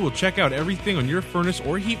the crew will check out everything on your furnace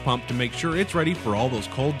or heat pump to make sure it's ready for all those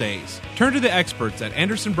cold days. Turn to the experts at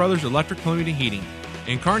Anderson Brothers Electric Plumbing and Heating.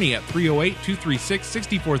 In Kearney at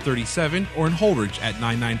 308-236-6437 or in Holdridge at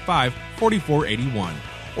 995-4481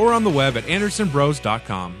 or on the web at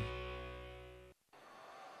andersonbros.com.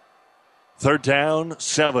 3rd down,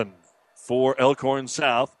 7 for Elkhorn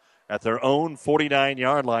South at their own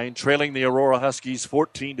 49-yard line, trailing the Aurora Huskies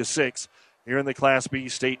 14-6 here in the Class B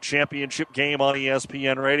state championship game on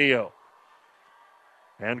ESPN Radio.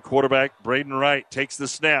 And quarterback Braden Wright takes the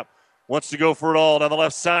snap. Wants to go for it all down the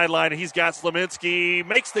left sideline. He's got Slominski.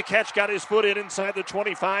 Makes the catch, got his foot in inside the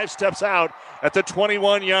 25, steps out at the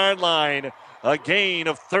 21-yard line. A gain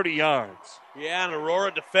of 30 yards. Yeah, and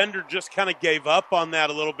Aurora defender just kind of gave up on that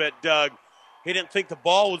a little bit, Doug. He didn't think the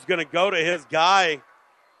ball was going to go to his guy,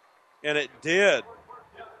 and it did.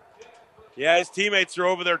 Yeah, his teammates are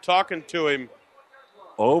over there talking to him.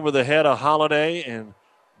 Over the head of Holiday, and,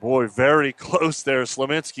 boy, very close there.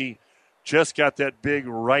 Slominski just got that big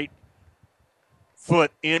right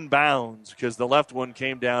foot in bounds because the left one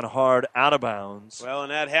came down hard out of bounds. Well,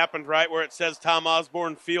 and that happened right where it says Tom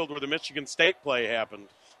Osborne Field, where the Michigan State play happened.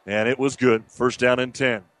 And it was good. 1st down and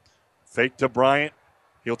 10. Fake to Bryant.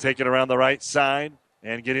 He'll take it around the right side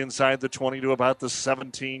and get inside the 20 to about the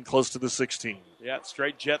 17, close to the 16. Yeah,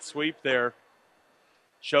 straight jet sweep there.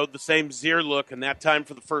 Showed the same Zier look, and that time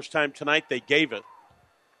for the first time tonight they gave it.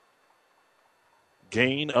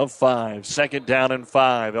 Gain of 5. 2nd down and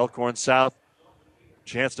 5. Elkhorn South,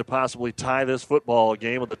 chance to possibly tie this football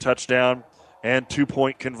game with a touchdown and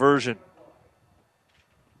 2-point conversion.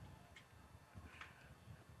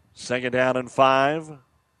 2nd down and 5.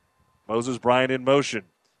 Moses Bryant in motion.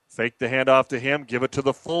 Fake the handoff to him. Give it to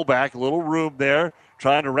the fullback. A little room there.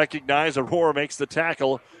 Trying to recognize Aurora makes the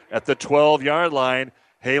tackle at the 12-yard line.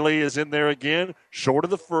 Haley is in there again. Short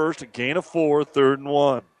of the first. A gain of 4. 3rd and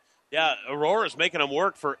 1. Yeah, Aurora's making them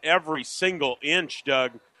work for every single inch,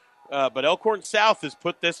 Doug. But Elkhorn South has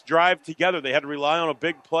put this drive together. They had to rely on a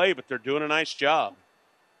big play, but they're doing a nice job.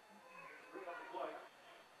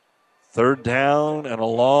 3rd down and a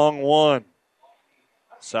long one.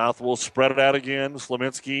 South will spread it out again.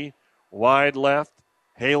 Slominski wide left.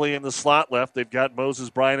 Haley in the slot left. They've got Moses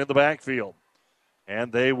Bryant in the backfield.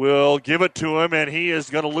 And they will give it to him, and he is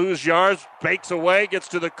going to lose yards. Bakes away, gets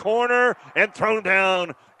to the corner, and thrown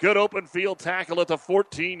down. Good open field tackle at the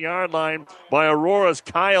 14-yard line by Aurora's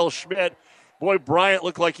Kyle Schmidt. Boy, Bryant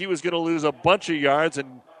looked like he was going to lose a bunch of yards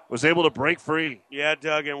and was able to break free. Yeah,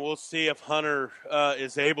 Doug, and we'll see if Hunter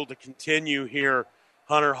is able to continue here.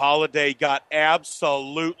 Hunter Holiday got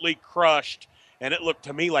absolutely crushed, and it looked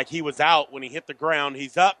to me like he was out when he hit the ground.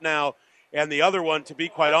 He's up now. And the other one, to be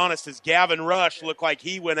quite honest, is Gavin Rush. Looked like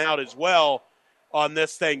he went out as well on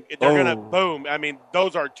this thing. They're going to boom. I mean,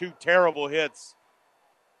 those are two terrible hits.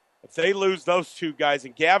 If they lose those two guys,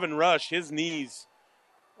 and Gavin Rush, his knees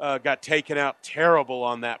got taken out terrible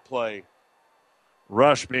on that play.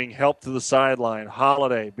 Rush being helped to the sideline.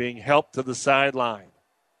 Holiday being helped to the sideline.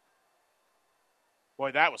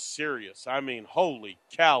 Boy, that was serious. I mean, holy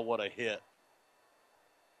cow, what a hit.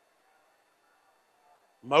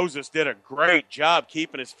 Moses did a great job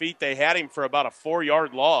keeping his feet. They had him for about a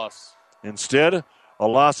 4-yard loss. Instead, a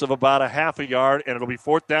loss of about a half a yard, and it'll be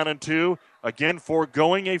 4th down and 2. Again,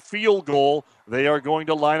 foregoing a field goal, they are going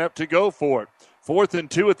to line up to go for it. 4th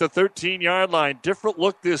and 2 at the 13-yard line. Different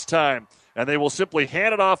look this time, and they will simply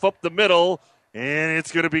hand it off up the middle, and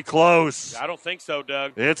it's going to be close. I don't think so,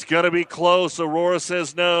 Doug. It's going to be close. Aurora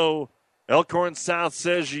says no. Elkhorn South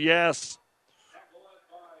says yes.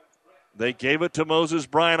 They gave it to Moses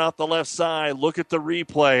Bryant off the left side. Look at the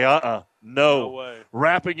replay. No way.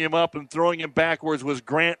 Wrapping him up and throwing him backwards was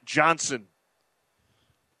Grant Johnson.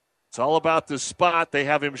 It's all about the spot. They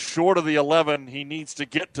have him short of the 11. He needs to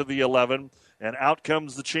get to the 11. And out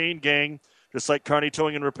comes the chain gang, just like Kearney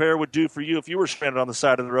Towing and Repair would do for you if you were stranded on the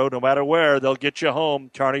side of the road. No matter where, they'll get you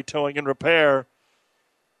home. Kearney Towing and Repair.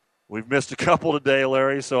 We've missed a couple today,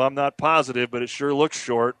 Larry, so I'm not positive, but it sure looks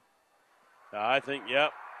short. I think,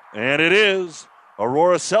 yep. And it is.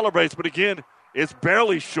 Aurora celebrates, but again, it's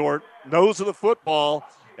barely short. Nose of the football,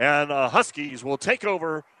 and Huskies will take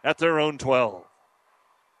over at their own 12.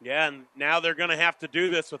 Yeah, and now they're going to have to do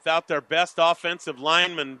this without their best offensive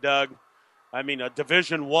lineman, Doug. I mean, a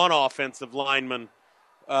Division I offensive lineman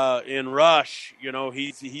in Rush. You know,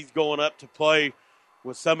 he's going up to play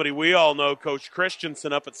with somebody we all know, Coach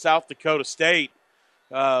Christensen up at South Dakota State.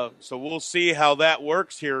 So we'll see how that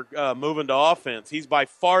works here moving to offense. He's by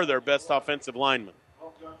far their best offensive lineman.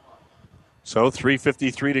 So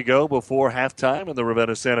 3:53 to go before halftime in the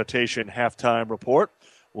Ravenna Sanitation halftime report.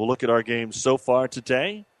 We'll look at our games so far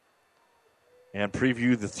today and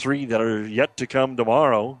preview the 3 that are yet to come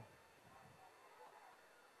tomorrow.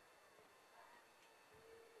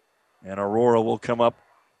 And Aurora will come up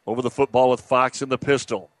over the football with Fox in the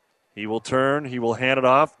pistol. He will turn. He will hand it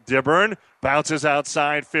off. Dibburn bounces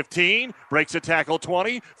outside 15. Breaks a tackle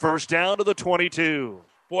 20. First down to the 22.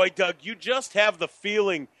 Boy, Doug, you just have the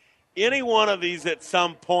feeling any one of these at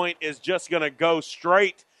some point is just going to go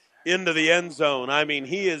straight into the end zone. I mean,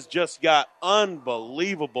 he has just got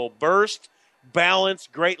unbelievable burst, balance,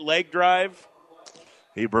 great leg drive.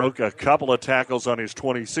 He broke a couple of tackles on his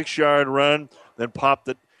 26-yard run, then popped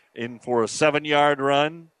it in for a 7-yard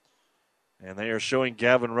run. And they are showing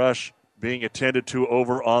Gavin Rush being attended to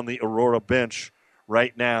over on the Aurora bench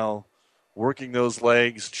right now, working those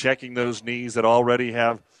legs, checking those knees that already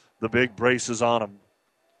have the big braces on them.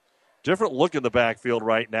 Different look in the backfield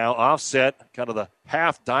right now. Offset, kind of the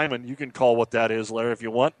half diamond. You can call what that is, Larry, if you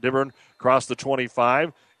want. Dibburn across the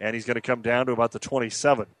 25, and he's going to come down to about the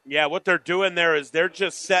 27. Yeah, what they're doing there is they're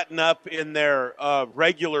just setting up in their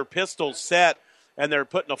regular pistol set, and they're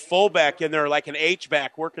putting a fullback in there like an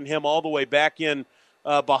H-back, working him all the way back in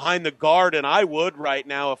behind the guard. And I would right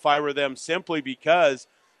now if I were them, simply because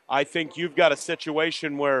I think you've got a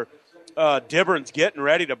situation where Dibburn's getting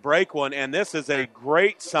ready to break one, and this is a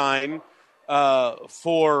great sign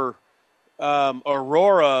for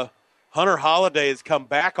Aurora. Hunter Holiday has come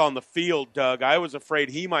back on the field, Doug. I was afraid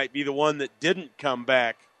he might be the one that didn't come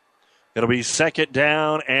back. It'll be 2nd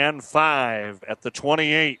down and 5 at the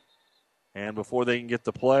 28. And before they can get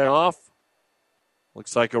the play off,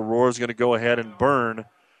 looks like Aurora's going to go ahead and burn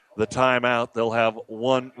the timeout. They'll have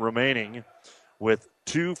 1 remaining with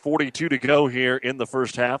 2:42 to go here in the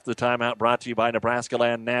first half. The timeout brought to you by Nebraska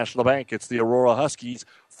Land National Bank. It's the Aurora Huskies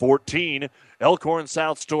 14, Elkhorn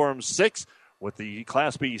South Storm 6 with the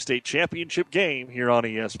Class B state championship game here on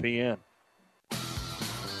ESPN.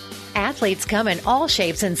 Athletes come in all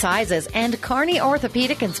shapes and sizes, and Kearney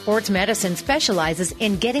Orthopedic and Sports Medicine specializes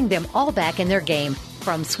in getting them all back in their game.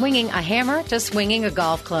 From swinging a hammer to swinging a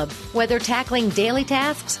golf club, whether tackling daily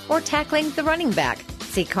tasks or tackling the running back.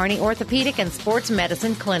 See Kearney Orthopedic and Sports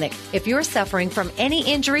Medicine Clinic. If you're suffering from any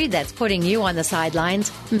injury that's putting you on the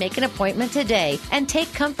sidelines, make an appointment today and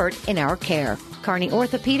take comfort in our care. Kearney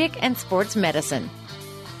Orthopedic and Sports Medicine.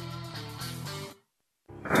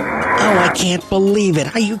 Oh, I can't believe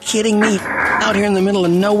it. Are you kidding me? Out here in the middle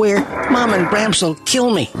of nowhere, Mom and Bramps will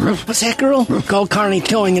kill me. What's that, girl? Call Kearney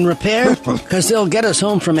Towing and Repair? Because they'll get us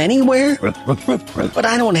home from anywhere? But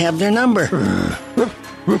I don't have their number.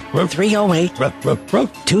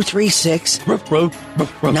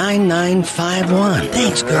 308-236-9951.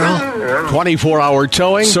 Thanks, girl. 24-hour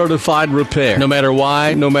towing, certified repair. No matter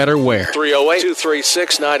why, no matter where.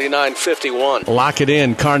 308-236-9951. Lock it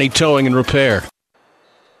in, Kearney Towing and Repair.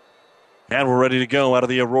 And we're ready to go out of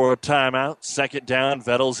the Aurora timeout. Second down,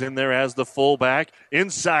 Vettel's in there as the fullback.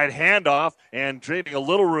 Inside handoff, and trading a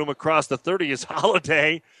little room across the 30 is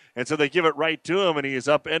Holiday. And so they give it right to him, and he is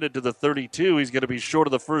upended to the 32. He's going to be short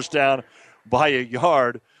of the first down by a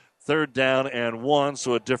yard. Third down and 1,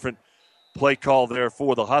 so a different play call there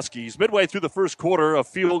for the Huskies. Midway through the first quarter, a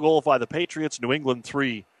field goal by the Patriots. New England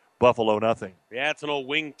 3, Buffalo nothing. Yeah, it's an old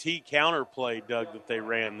wing T counter play, Doug, that they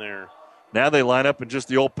ran there. Now they line up in just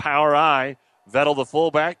the old power I. Vettel, the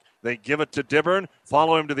fullback. They give it to Dibburn.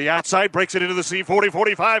 Follow him to the outside. Breaks it into the seam. 40,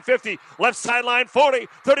 45, 50. Left sideline, 40,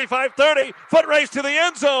 35, 30. Foot race to the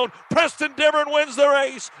end zone. Preston Dibburn wins the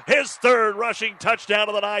race. His third rushing touchdown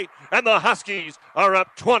of the night. And the Huskies are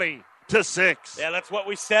up 20-6. Yeah, that's what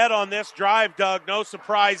we said on this drive, Doug. No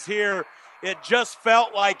surprise here. It just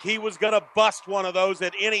felt like he was going to bust one of those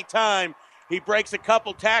at any time. He breaks a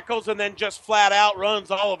couple tackles and then just flat out runs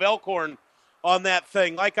all of Elkhorn on that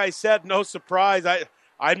thing. Like I said, no surprise.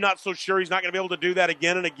 I'm not so sure he's not going to be able to do that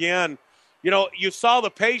again and again. You know, you saw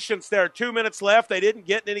the patience there. 2 minutes left. They didn't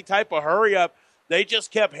get in any type of hurry up. They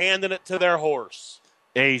just kept handing it to their horse.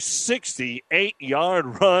 A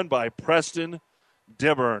 68-yard run by Preston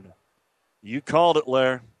Dibburn. You called it,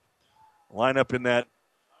 Lair. Line up in that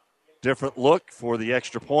different look for the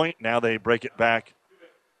extra point. Now they break it back.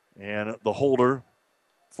 And the holder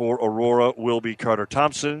for Aurora will be Carter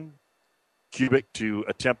Thompson. Kubik to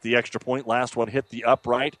attempt the extra point. Last one hit the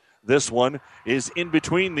upright. This one is in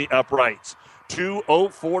between the uprights.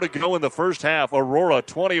 2:04 to go in the first half. Aurora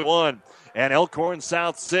 21 and Elkhorn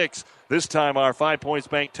South 6. This time our 5 points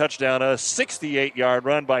bank touchdown. A 68-yard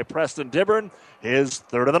run by Preston Dibburn. His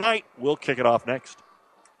third of the night. We'll kick it off next.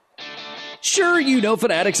 Sure, you know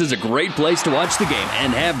Fanatics is a great place to watch the game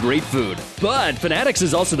and have great food. But Fanatics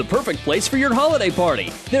is also the perfect place for your holiday party.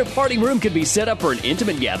 Their party room can be set up for an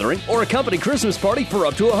intimate gathering or a company Christmas party for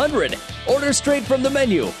up to 100. Order straight from the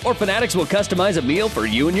menu, or Fanatics will customize a meal for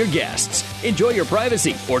you and your guests. Enjoy your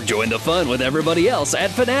privacy or join the fun with everybody else at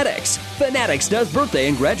Fanatics. Fanatics does birthday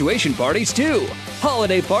and graduation parties too.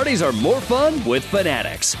 Holiday parties are more fun with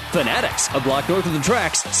Fanatics. Fanatics, a block north of the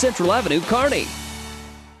tracks, Central Avenue, Kearney.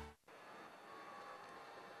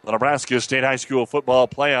 The Nebraska State High School football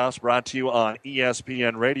playoffs brought to you on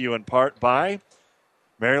ESPN Radio in part by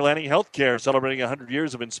Mary Lanning Healthcare, celebrating 100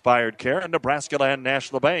 years of inspired care, and Nebraska Land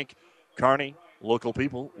National Bank. Kearney, local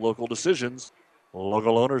people, local decisions,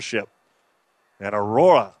 local ownership. And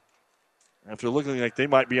Aurora, after looking like they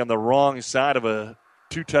might be on the wrong side of a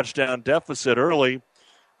 2-touchdown deficit early,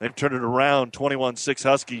 they've turned it around, 21-6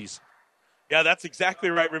 Huskies. Yeah, that's exactly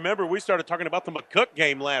right. Remember, we started talking about the McCook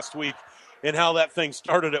game last week and how that thing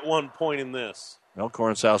started at one point in this.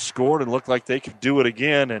 Elkhorn South scored and looked like they could do it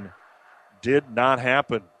again, and did not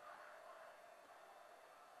happen.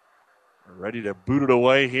 Ready to boot it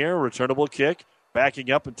away here. Returnable kick. Backing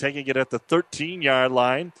up and taking it at the 13-yard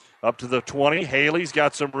line. Up to the 20. Haley's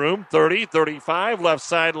got some room. 30, 35. Left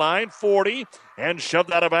sideline. 40. And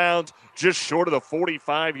shoved out of bounds just short of the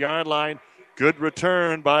 45-yard line. Good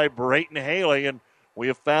return by Brayton Haley. And we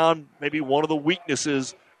have found maybe one of the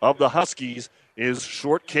weaknesses of the Huskies is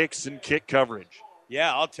short kicks and kick coverage.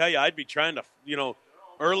 Yeah, I'll tell you, I'd be trying to,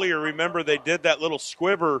 earlier, remember they did that little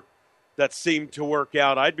squiver that seemed to work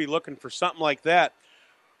out. I'd be looking for something like that.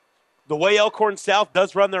 The way Elkhorn South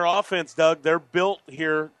does run their offense, Doug, they're built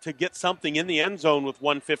here to get something in the end zone with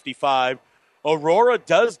 1:55. Aurora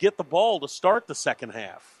does get the ball to start the second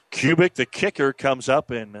half. Kubik, the kicker, comes up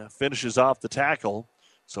and finishes off the tackle.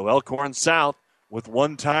 So Elkhorn South with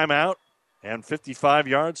one timeout and 55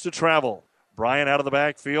 yards to travel. Bryant out of the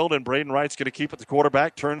backfield, and Braden Wright's going to keep it the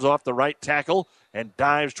quarterback. Turns off the right tackle and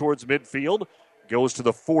dives towards midfield. Goes to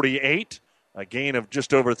the 48, a gain of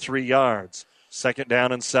just over 3 yards. Second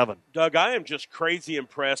down and 7. Doug, I am just crazy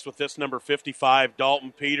impressed with this number 55,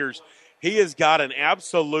 Dalton Peters. He has got an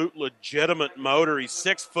absolute legitimate motor. He's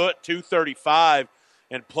 6 foot, 235,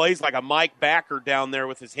 and plays like a Mike Backer down there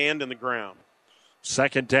with his hand in the ground.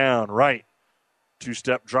 Second down, right.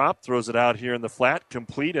 Two-step drop, throws it out here in the flat.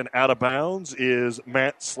 Complete and out of bounds is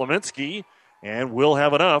Matt Slominski, and will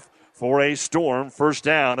have enough for a Storm first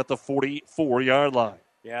down at the 44-yard line.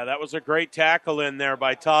 Yeah, that was a great tackle in there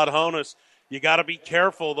by Todd Honus. You got to be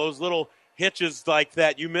careful. Those little hitches like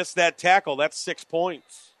that, you miss that tackle, that's 6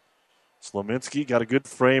 points. Slominski got a good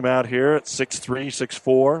frame out here at 6'3",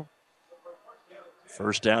 6'4".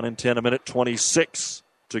 First down and 10, a minute 26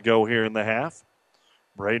 to go here in the half.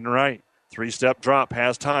 Braden Wright, three-step drop,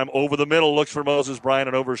 has time over the middle, looks for Moses Bryant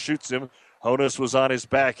and overshoots him. Honus was on his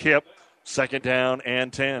back hip. Second down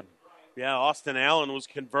and 10. Yeah, Austin Allen was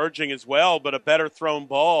converging as well, but a better thrown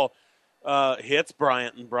ball hits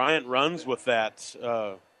Bryant, and Bryant runs with that.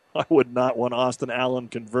 I would not want Austin Allen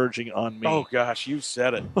converging on me. Oh, gosh, you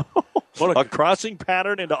said it. What a crossing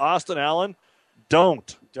pattern into Austin Allen.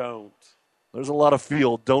 Don't. There's a lot of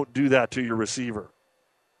field. Don't do that to your receiver.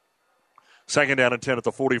 Second down and 10 at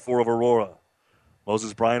the 44 of Aurora.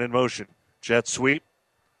 Moses Bryant in motion. Jet sweep.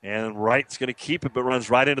 And Wright's going to keep it, but runs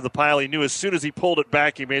right into the pile. He knew as soon as he pulled it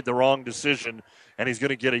back, he made the wrong decision, and he's going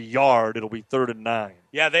to get a yard. It'll be 3rd and 9.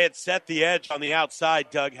 Yeah, they had set the edge on the outside,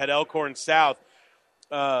 Doug, had Elkhorn South.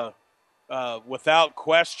 Without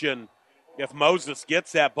question, if Moses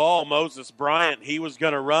gets that ball, Moses Bryant, he was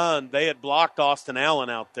going to run. They had blocked Austin Allen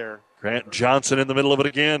out there. Grant Johnson in the middle of it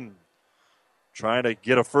again. Trying to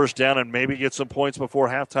get a first down and maybe get some points before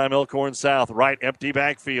halftime. Elkhorn South, right, empty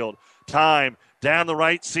backfield. Time down the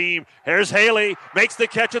right seam. Here's Haley, makes the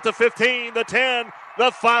catch at the 15, the 10, the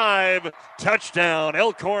 5. Touchdown,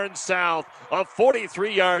 Elkhorn South. A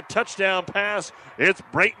 43-yard touchdown pass. It's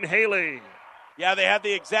Brayton Haley. Yeah, they had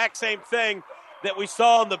the exact same thing that we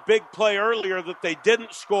saw in the big play earlier that they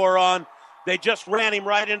didn't score on. They just ran him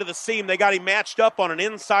right into the seam. They got him matched up on an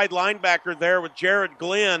inside linebacker there with Jared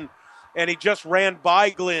Glenn, and he just ran by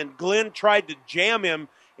Glenn. Glenn tried to jam him,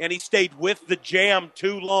 and he stayed with the jam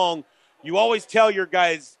too long. You always tell your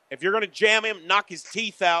guys, if you're going to jam him, knock his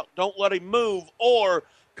teeth out. Don't let him move, or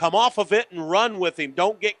come off of it and run with him.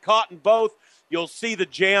 Don't get caught in both. You'll see the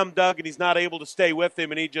jam, Doug, and he's not able to stay with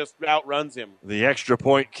him, and he just outruns him. The extra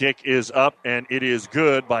point kick is up, and it is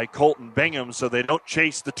good by Colton Bingham, so they don't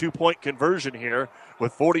chase the 2-point conversion here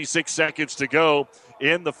with 46 seconds to go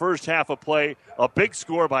in the first half of play. A big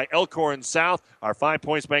score by Elkhorn South. Our 5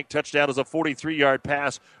 points bank touchdown is a 43-yard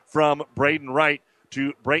pass from Braden Wright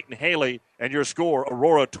to Brayton Haley, and your score,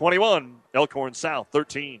 Aurora 21, Elkhorn South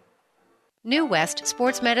 13. New West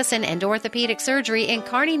Sports Medicine and Orthopedic Surgery in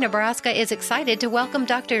Kearney, Nebraska is excited to welcome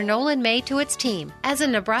Dr. Nolan May to its team. As a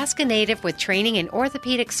Nebraska native with training in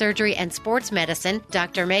orthopedic surgery and sports medicine,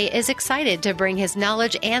 Dr. May is excited to bring his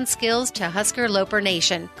knowledge and skills to Husker Loper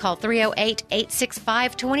Nation. Call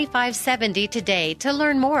 308-865-2570 today to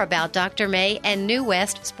learn more about Dr. May and New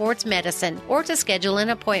West Sports Medicine or to schedule an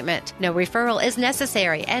appointment. No referral is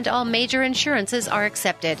necessary and all major insurances are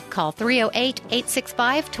accepted. Call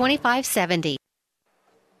 308-865-2570. Doug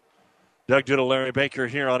Diddle, Larry Baker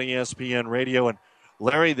here on ESPN Radio. And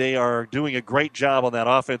Larry, they are doing a great job on that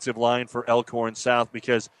offensive line for Elkhorn South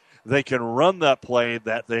because they can run that play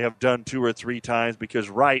that they have done 2 or 3 times because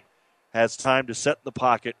Wright has time to set in the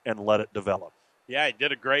pocket and let it develop. Yeah, he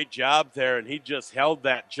did a great job there, and he just held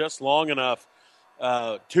that just long enough.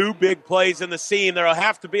 2 big plays in the seam. There will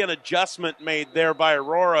have to be an adjustment made there by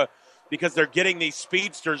Aurora because they're getting these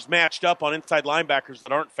speedsters matched up on inside linebackers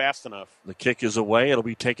that aren't fast enough. The kick is away. It'll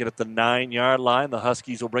be taken at the 9-yard line. The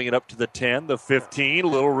Huskies will bring it up to the 10, the 15.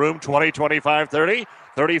 Little room, 20, 25, 30.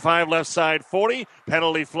 35 left side, 40.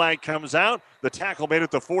 Penalty flag comes out. The tackle made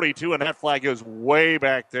at the 42, and that flag goes way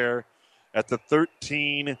back there at the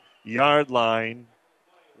 13-yard line.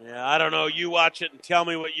 Yeah, I don't know. You watch it and tell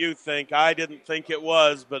me what you think. I didn't think it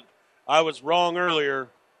was, but I was wrong earlier.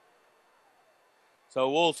 So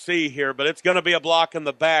we'll see here, but it's going to be a block in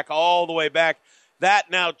the back, all the way back. That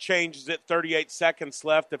now changes it, 38 seconds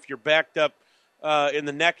left. If you're backed up in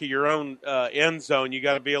the neck of your own end zone, you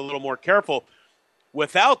got to be a little more careful.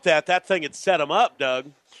 Without that, that thing had set them up,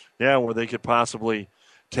 Doug. Yeah, where they could possibly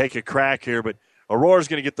take a crack here, but Aurora's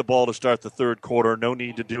going to get the ball to start the third quarter. No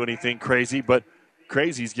need to do anything crazy, but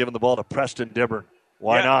Crazy's giving the ball to Preston Dibburn.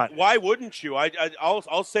 Why not? Why wouldn't you?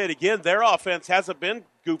 I'll say it again. Their offense hasn't been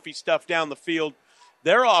goofy stuff down the field.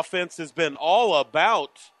 Their offense has been all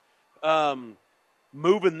about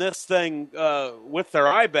moving this thing with their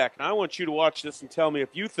eye back. And I want you to watch this and tell me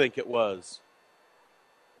if you think it was.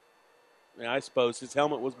 Yeah, I suppose his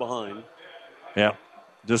helmet was behind. Yeah,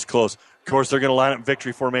 just close. Of course, they're going to line up in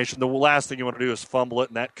victory formation. The last thing you want to do is fumble it,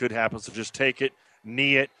 and that could happen. So just take it,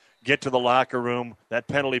 knee it, get to the locker room. That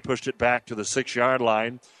penalty pushed it back to the 6-yard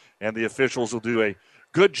line, and the officials will do a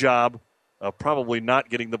good job of probably not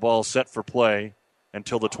getting the ball set for play.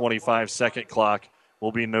 until the 25-second clock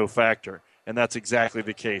will be no factor. And that's exactly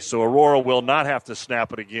the case. So Aurora will not have to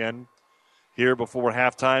snap it again here before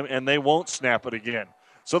halftime, and they won't snap it again.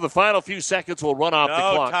 So the final few seconds will run off the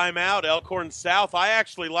clock. No, timeout, Elkhorn South. I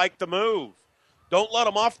actually like the move. Don't let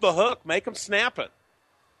them off the hook. Make them snap it.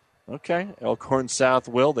 Okay, Elkhorn South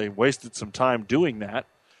will. They wasted some time doing that.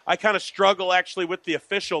 I kind of struggle actually with the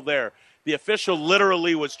official there. The official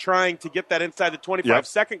literally was trying to get that inside the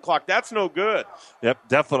 25-second clock. That's no good. Yep,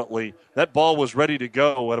 definitely. That ball was ready to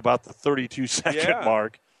go at about the 32-second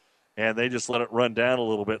mark, and they just let it run down a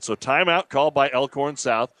little bit. So timeout called by Elkhorn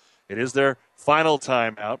South. It is their final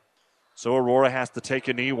timeout. So Aurora has to take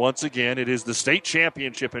a knee once again. It is the state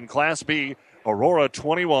championship in Class B. Aurora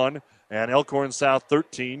 21 and Elkhorn South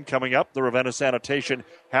 13. Coming up, the Ravenna Sanitation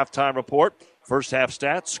halftime report. First half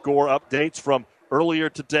stats, score updates from earlier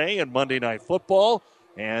today and Monday Night Football.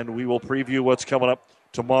 And we will preview what's coming up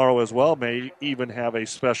tomorrow as well. May even have a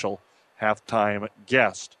special halftime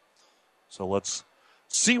guest. So let's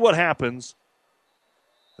see what happens.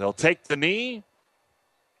 They'll take the knee,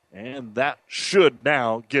 and that should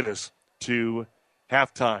now get us to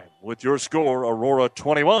halftime. With your score, Aurora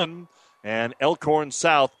 21 and Elkhorn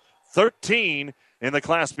South 13 in the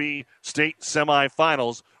Class B state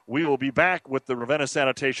semifinals. We will be back with the Ravenna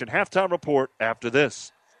Sanitation halftime report after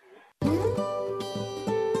this.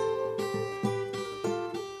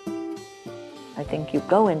 I think you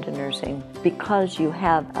go into nursing because you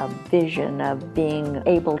have a vision of being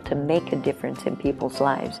able to make a difference in people's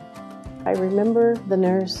lives. I remember the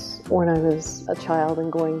nurse when I was a child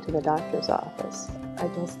and going to the doctor's office.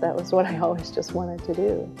 That was what I always just wanted to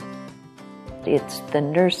do. It's the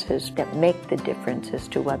nurses that make the difference as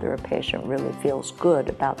to whether a patient really feels good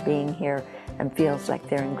about being here and feels like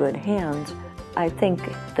they're in good hands. I think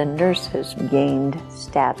the nurses gained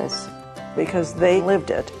status. Because they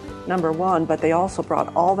lived it, number one, but they also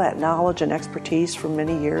brought all that knowledge and expertise from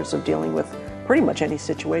many years of dealing with pretty much any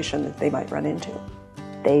situation that they might run into.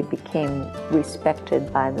 They became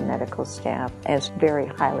respected by the medical staff as very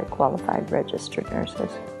highly qualified registered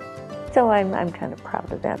nurses. So I'm kind of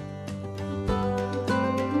proud of that.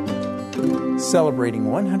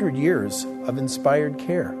 Celebrating 100 years of inspired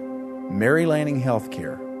care. Mary Lanning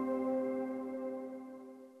Healthcare.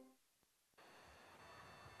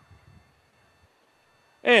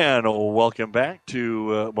 And welcome back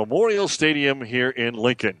to Memorial Stadium here in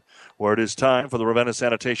Lincoln, where it is time for the Ravenna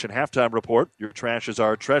Sanitation halftime report. Your trash is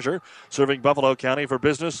our treasure, serving Buffalo County for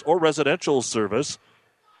business or residential service.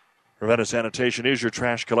 Ravenna Sanitation is your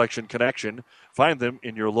trash collection connection. Find them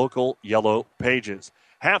in your local yellow pages.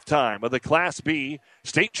 Halftime of the Class B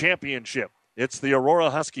state championship. It's the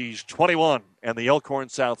Aurora Huskies 21 and the Elkhorn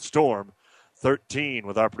South Storm 13.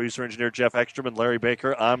 With our producer engineer Jeff Ekstrom and Larry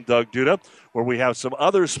Baker, I'm Doug Duda, where we have some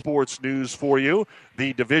other sports news for you.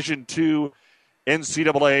 The Division II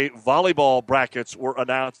NCAA volleyball brackets were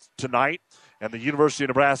announced tonight, and the University of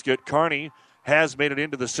Nebraska at Kearney has made it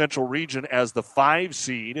into the Central Region as the 5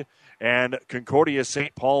 seed, and Concordia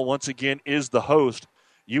St. Paul once again is the host.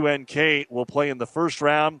 UNK will play in the first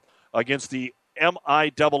round against the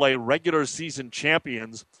MIAA regular season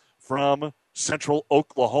champions from Central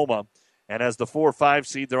Oklahoma. And as the 4-5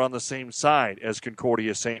 seed, they're on the same side as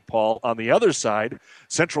Concordia St. Paul. On the other side,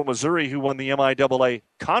 Central Missouri, who won the MIAA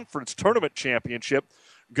Conference Tournament Championship,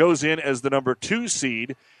 goes in as the number 2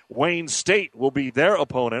 seed. Wayne State will be their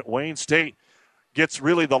opponent. Wayne State gets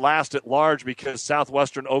really the last at large because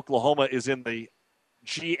Southwestern Oklahoma is in the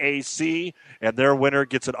GAC, and their winner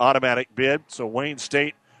gets an automatic bid. So Wayne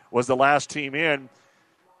State was the last team in,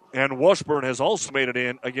 and Washburn has also made it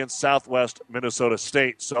in against Southwest Minnesota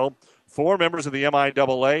State. So 4 members of the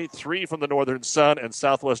MIAA, 3 from the Northern Sun, and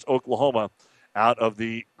Southwest Oklahoma out of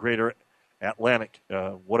the Greater Atlantic,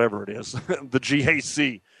 whatever it is, the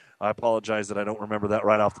GAC. I apologize that I don't remember that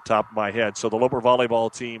right off the top of my head. So the Loper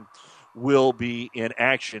volleyball team will be in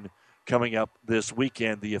action coming up this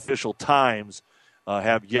weekend. The official times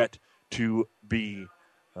have yet to be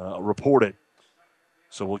reported.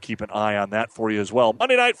 So we'll keep an eye on that for you as well.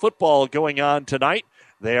 Monday Night Football going on tonight.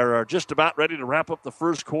 They are just about ready to wrap up the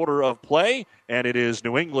first quarter of play, and it is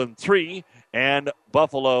New England 3 and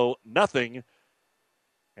Buffalo 0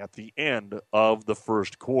 at the end of the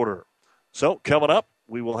first quarter. So coming up,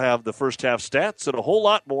 we will have the first half stats and a whole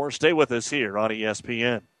lot more. Stay with us here on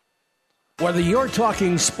ESPN. Whether you're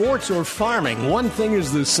talking sports or farming, one thing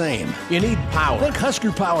is the same. You need power. Think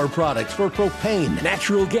Husker Power products for propane,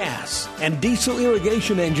 natural gas, and diesel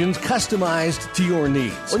irrigation engines customized to your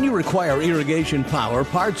needs. When you require irrigation power,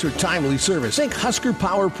 parts, or timely service, think Husker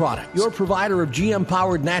Power products, your provider of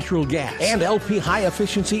GM-powered natural gas and LP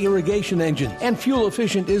high-efficiency irrigation engines and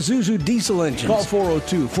fuel-efficient Isuzu diesel engines. Call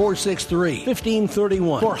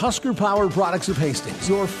 402-463-1531 for Husker Power products of Hastings,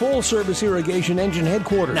 your full-service irrigation engine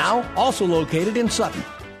headquarters. Now, also located in Sutton.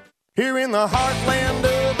 Here in the heartland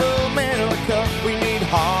of America, we need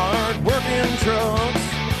hard-working trucks.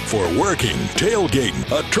 For working, tailgating,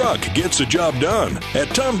 a truck gets the job done.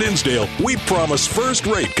 At Tom Dinsdale, we promise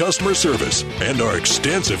first-rate customer service, and our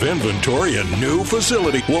extensive inventory and new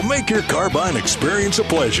facility will make your car buying experience a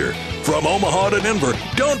pleasure. From Omaha to Denver,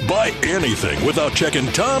 don't buy anything without checking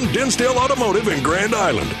Tom Dinsdale Automotive in Grand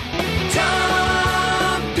Island.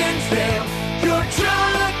 Tom Dinsdale, your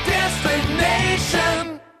truck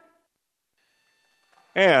destination.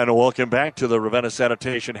 And welcome back to the Ravenna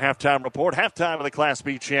Sanitation Halftime Report. Halftime of the Class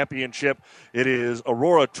B Championship. It is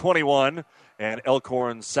Aurora 21 and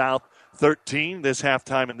Elkhorn South 13. This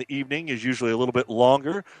halftime in the evening is usually a little bit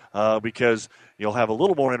longer because you'll have a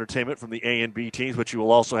little more entertainment from the A and B teams, but you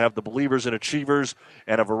will also have the Believers and Achievers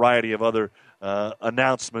and a variety of other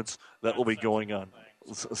announcements that will be going on.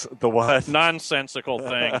 The what? Nonsensical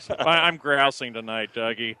things. I'm grousing tonight,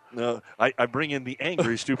 Dougie. No, I bring in the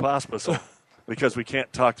angry Stu Pospisil because we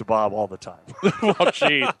can't talk to Bob all the time. Well,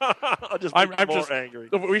 gee. I'm just angry.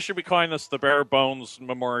 We should be calling this the Bare Bones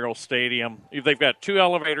Memorial Stadium. They've got 2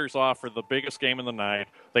 elevators off for the biggest game of the night.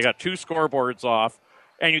 They got 2 scoreboards off,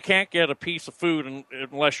 and you can't get a piece of food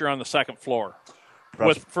unless you're on the second floor.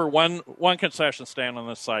 For one concession stand on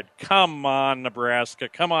this side. Come on, Nebraska.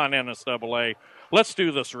 Come on, NSAA. Let's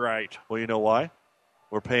do this right. Well, you know why?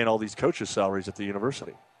 We're paying all these coaches' salaries at the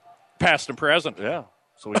university. Past and present. Yeah.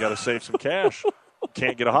 So we got to save some cash.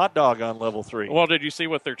 Can't get a hot dog on level 3. Well, did you see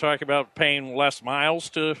what they're talking about, paying Les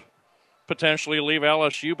Miles to potentially leave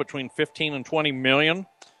LSU between $15 and $20 million?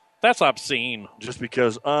 That's obscene. Just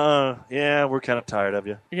because, we're kind of tired of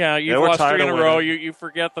you. Yeah, you've lost 3 in a row. You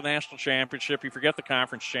forget the national championship. You forget the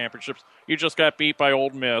conference championships. You just got beat by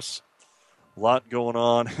Ole Miss. A lot going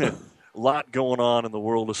on. A lot going on in the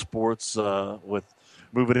world of sports with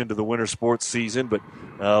moving into the winter sports season. But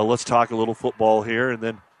let's talk a little football here. And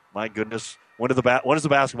then, my goodness, when does the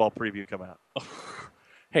basketball preview come out?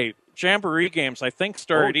 Hey, Jamboree games, I think,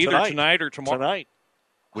 start either tonight or tomorrow. Tonight.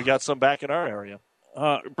 We got some back in our area.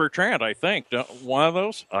 Bertrand, I think. One of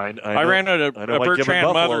those? I ran into a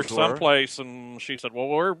Bertrand mother someplace, and she said, well,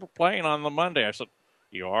 we're playing on the Monday. I said,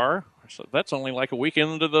 you are? I said, that's only like a week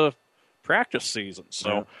into the practice season.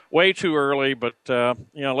 So way too early, but,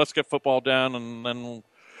 let's get football done, and then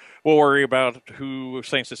we'll worry about who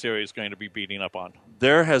St. Cecilia is going to be beating up on.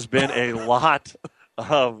 There has been a lot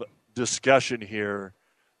of discussion here,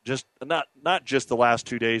 just not just the last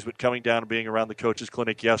 2 days, but coming down and being around the coaches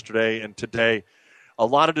clinic yesterday and today. A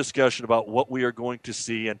lot of discussion about what we are going to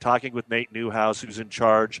see, and talking with Nate Newhouse, who's in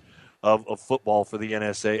charge of football for the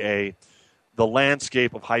NSAA, the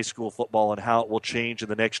landscape of high school football and how it will change in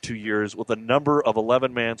the next 2 years with a number of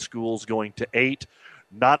 11-man schools going to 8.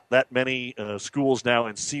 Not that many schools now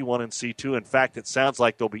in C1 and C2. In fact, it sounds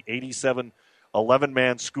like there'll be 87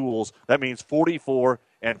 11-man schools. That means 44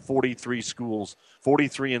 and 43 schools,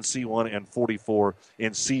 43 in C1 and 44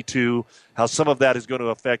 in C2. How some of that is going to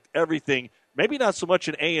affect everything, maybe not so much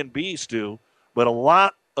in A and B, Stu, but a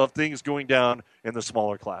lot of things going down in the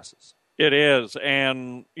smaller classes. It is.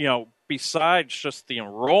 And, besides just the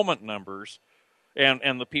enrollment numbers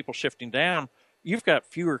and the people shifting down, you've got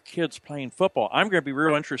fewer kids playing football. I'm going to be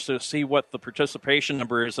real interested to see what the participation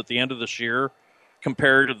number is at the end of this year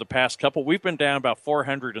compared to the past couple. We've been down about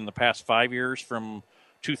 400 in the past 5 years from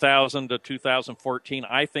 2000 to 2014.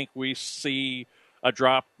 I think we see a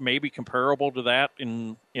drop maybe comparable to that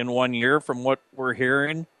in 1 year from what we're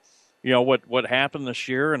hearing, what happened this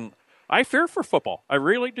year. And I fear for football. I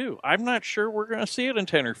really do. I'm not sure we're going to see it in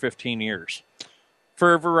 10 or 15 years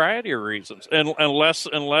for a variety of reasons, and unless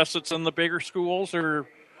it's in the bigger schools there's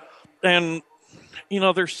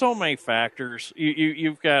so many factors.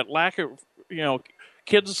 You've got lack of,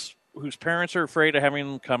 kids whose parents are afraid of having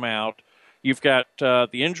them come out. You've got the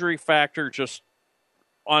injury factor just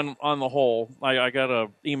on the whole. I got an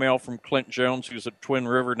email from Clint Jones, who's at Twin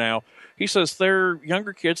River now. He says their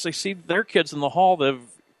younger kids, they see their kids in the hall that have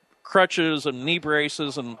crutches and knee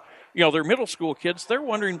braces, and they're middle school kids. They're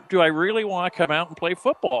wondering, do I really want to come out and play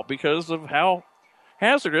football because of how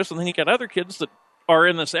hazardous? And then you got other kids that are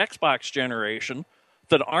in this Xbox generation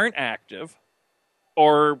that aren't active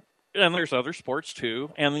or and there's other sports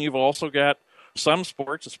too. And then you've also got some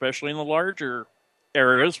sports, especially in the larger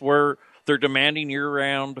areas, where they're demanding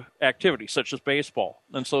year-round activity, such as baseball.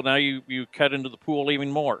 And so now you cut into the pool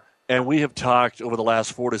even more. And we have talked over the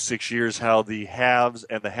last 4 to 6 years how the haves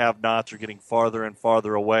and the have-nots are getting farther and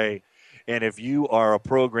farther away. And if you are a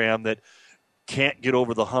program that can't get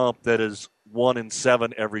over the hump that is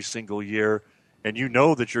 1-7 every single year, and you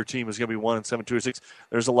know that your team is going to be 1-7, 2-6,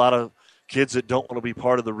 there's a lot of kids that don't want to be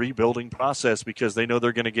part of the rebuilding process because they know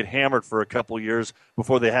they're going to get hammered for a couple of years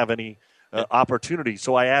before they have any opportunity.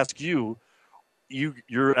 So I ask you,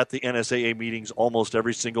 you're at the NSAA meetings, almost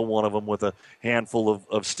every single one of them, with a handful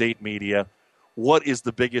of state media. What is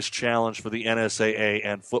the biggest challenge for the NSAA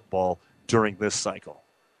and football during this cycle?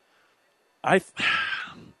 I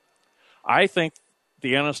think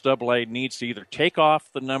the NSAA needs to either take off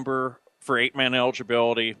the number for 8-man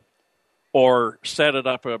eligibility or set it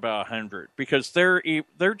up at about 100, because they're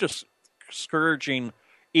just discouraging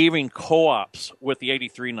even co-ops with the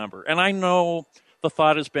 83 number. And I know the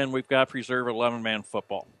thought has been we've got to preserve 11-man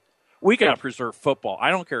football. We got to preserve football.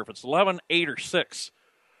 I don't care if it's 11, 8, or 6.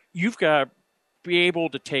 You've got to be able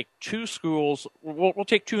to take two schools. We'll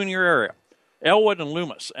take two in your area, Elwood and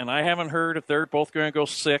Loomis. And I haven't heard if they're both going to go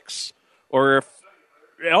 6 or if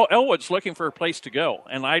Elwood's looking for a place to go.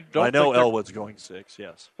 And I know Elwood's going 6,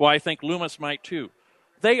 yes. Well, I think Loomis might too.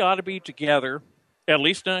 They ought to be together, at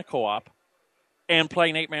least in a co-op, and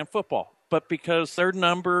playing 8-man football. But because their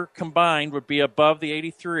number combined would be above the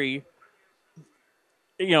 83,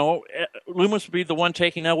 Loomis would be the one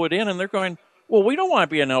taking Elwood in, and they're going, well, we don't want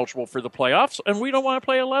to be ineligible for the playoffs, and we don't want to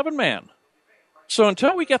play 11-man. So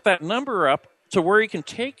until we get that number up to where you can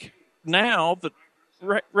take now,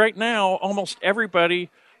 right now, almost everybody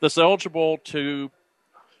that's eligible to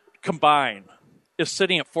combine is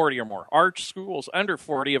sitting at 40 or more. Our schools under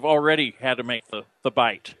 40 have already had to make the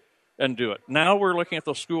bite and do it. Now we're looking at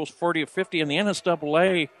those schools 40 or 50, and the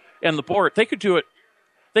NSAA and the board, they could do it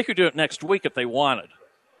next week if they wanted.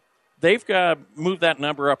 They've got to move that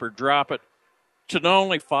number up or drop it to not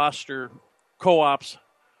only foster co-ops,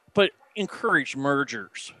 but encourage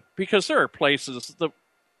mergers, because there are places that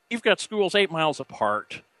you've got schools 8 miles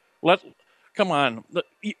apart. Come on,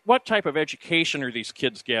 what type of education are these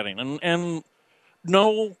kids getting? And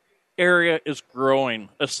no area is growing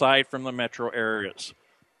aside from the metro areas.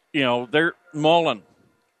 They're Mullen.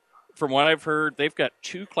 From what I've heard, they've got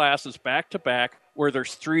 2 classes back-to-back where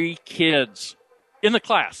there's 3 kids in the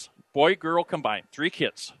class, boy, girl combined, 3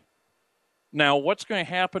 kids. Now, what's going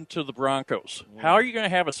to happen to the Broncos? How are you going to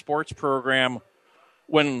have a sports program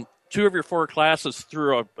when 2 of your 4 classes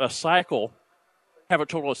through a cycle have a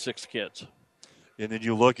total of 6 kids? And then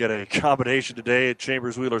you look at a combination today at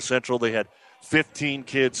Chambers Wheeler Central. They had 15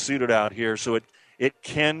 kids suited out here, so it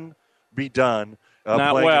can be done.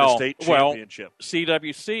 Playing in a state championship.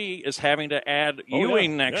 CWC is having to add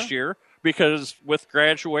Ewing next year because with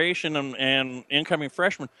graduation and incoming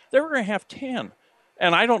freshmen, they were going to have 10.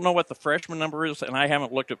 And I don't know what the freshman number is, and I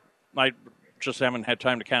just haven't had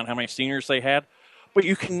time to count how many seniors they had. But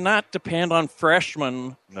you cannot depend on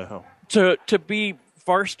freshmen to be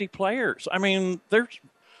varsity players. I mean, they're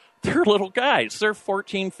little guys. They're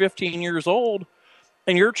 14, 15 years old,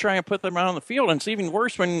 and you're trying to put them out on the field. And it's even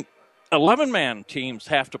worse when 11-man teams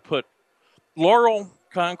have to put Laurel,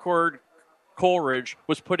 Concord, Coleridge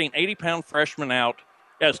was putting 80-pound freshmen out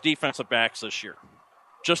as defensive backs this year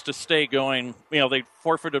just to stay going. They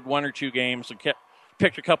forfeited 1 or 2 games and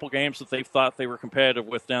picked a couple games that they thought they were competitive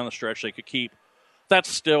with down the stretch they could keep. That's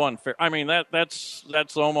still unfair. I mean, that's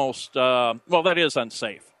almost that is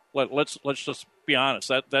unsafe. Let's just be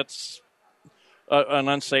honest. That's an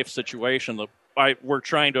unsafe situation that we're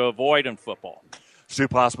trying to avoid in football. Stu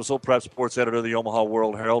Pospisil, Prep Sports Editor of the Omaha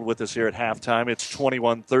World Herald, with us here at halftime. It's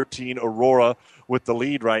 21-13 Aurora with the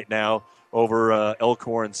lead right now over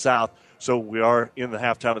Elkhorn South. So we are in the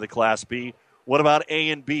halftime of the Class B. What about A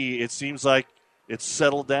and B? It seems like it's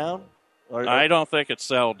settled down? I don't think it's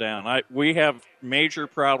settled down. We have major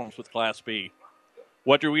problems with Class B.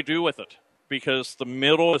 What do we do with it? Because the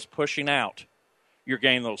middle is pushing out. You're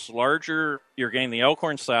getting those you're getting the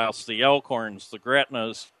Elkhorn Souths, the Elkhorns, the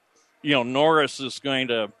Gretnas. Norris is going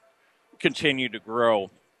to continue to grow.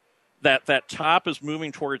 That top is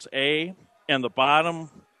moving towards A, and the bottom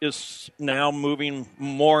is now moving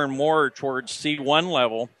more and more towards C1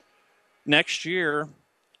 level. Next year,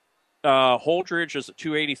 Holdridge is at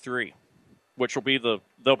 283, which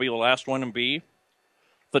they'll be the last one in B.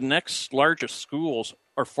 The next largest schools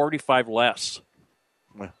are 45 less,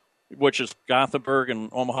 which is Gothenburg and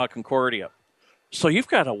Omaha Concordia. So you've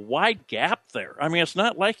got a wide gap there. I mean, it's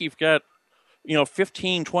not like you've got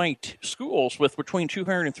 15, 20 schools with between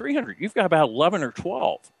 200 and 300. You've got about 11 or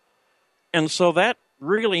 12. And so that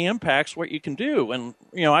really impacts what you can do. And,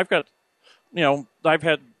 I've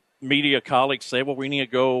had media colleagues say, well, we need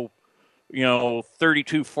to go,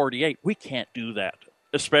 32-48. We can't do that,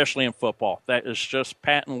 especially in football. That is just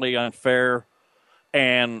patently unfair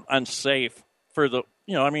and unsafe for the,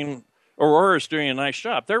 Aurora's doing a nice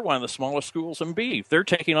job. They're one of the smallest schools in B. They're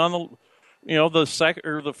taking on the second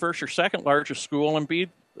or the first or second largest school in B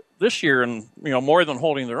this year, and more than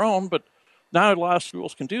holding their own. But not a lot of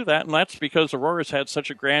schools can do that, and that's because Aurora's had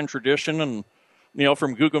such a grand tradition. And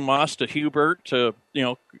from Guggenmoss to Hubert to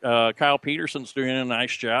Kyle Peterson's doing a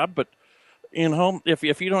nice job. But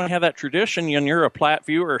if you don't have that tradition, and you're a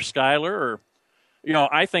Platteview or a Schuyler or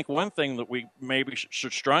I think one thing that we maybe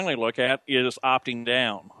should strongly look at is opting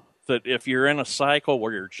down. That if you're in a cycle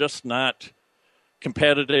where you're just not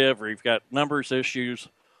competitive or you've got numbers issues,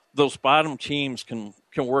 those bottom teams can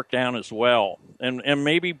work down as well. And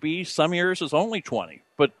maybe B some years is only 20,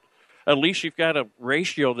 but at least you've got a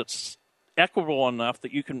ratio that's equitable enough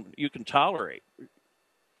that you can tolerate.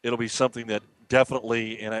 It'll be something that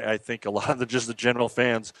definitely, and I think a lot of the general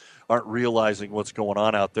fans aren't realizing what's going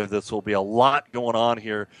on out there. This will be a lot going on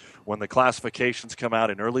here when the classifications come out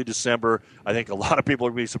in early December. I think a lot of people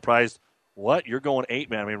are going to be surprised. What? You're going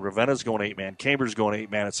 8-man. I mean, Ravenna's going 8-man. Cambridge's going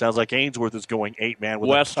 8-man. It sounds like Ainsworth is going 8-man with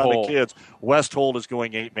a ton of kids. Westhold is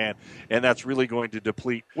going 8-man, and that's really going to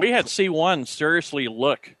deplete. We had C1 seriously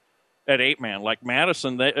look at 8-man. Like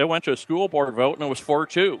Madison, they went to a school board vote, and it was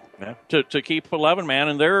 4-2 to keep 11-man,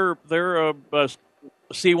 and they're a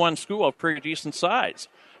C1 school of pretty decent size.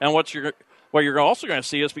 And what you're also going to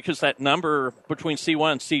see is because that number between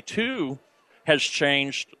C1 and C2 has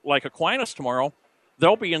changed, like Aquinas tomorrow,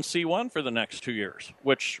 they'll be in C1 for the next 2 years,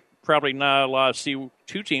 which probably not a lot of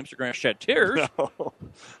C2 teams are going to shed tears.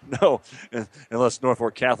 No, unless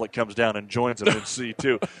Norfolk Catholic comes down and joins them in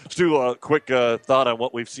C2. Stu, a quick thought on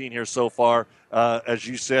what we've seen here so far. As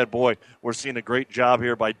you said, boy, we're seeing a great job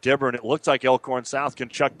here by Dibber, and it looks like Elkhorn South can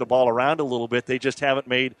chuck the ball around a little bit. They just haven't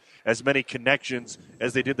made as many connections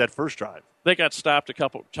as they did that first drive. They got stopped a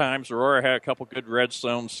couple times. Aurora had a couple good red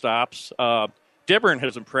zone stops. Dibburn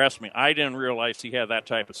has impressed me. I didn't realize he had that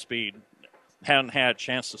type of speed. Hadn't had a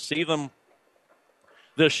chance to see them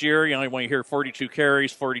this year. When you hear 42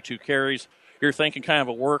 carries, you're thinking kind of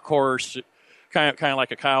a workhorse, kind of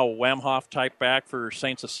like a Kyle Wemhoff type back for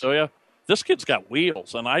St. Cecilia. This kid's got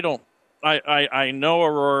wheels, and I know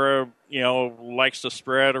Aurora, likes to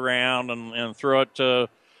spread around and throw it to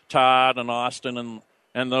Todd and Austin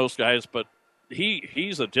and those guys, but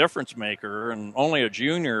he's a difference maker and only a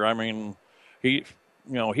junior. I mean,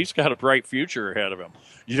 he's got a bright future ahead of him.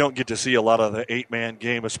 You don't get to see a lot of the 8-man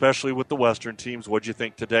game, especially with the Western teams. What'd you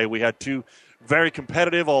think today? We had two very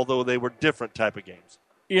competitive, although they were different type of games.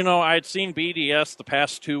 I'd seen BDS the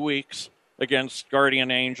past 2 weeks against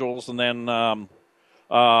Guardian Angels, and then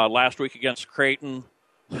last week against Creighton.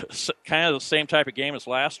 Kind of the same type of game as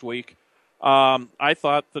last week. I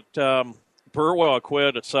thought that Burwell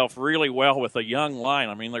acquitted itself really well with a young line.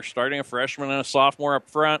 I mean, they're starting a freshman and a sophomore up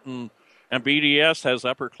front, and BDS has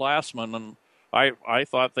upperclassmen, and I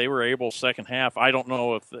thought they were able second half. I don't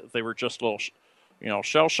know if they were just a little,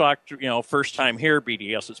 shell-shocked, first time here.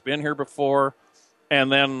 BDS has been here before. And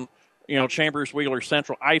then, Chambers Wheeler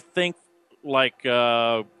Central, I think, like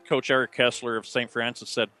Coach Eric Kessler of St. Francis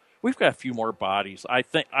said, we've got a few more bodies. I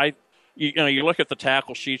think you look at the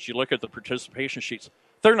tackle sheets, you look at the participation sheets,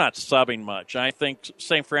 they're not subbing much. I think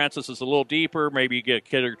St. Francis is a little deeper. Maybe you get a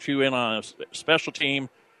kid or two in on a special team.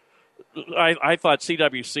 I thought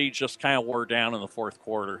CWC just kind of wore down in the fourth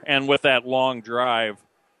quarter. And with that long drive,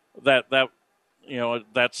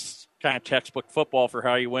 that's kind of textbook football for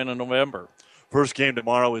how you win in November. First game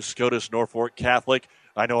tomorrow is SCOTUS Norfolk Catholic.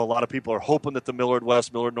 I know a lot of people are hoping that the Millard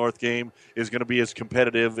West, Millard North game is going to be as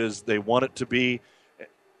competitive as they want it to be.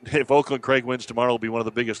 If Oakland Craig wins tomorrow, it'll be one of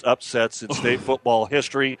the biggest upsets in state football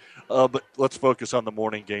history. But let's focus on the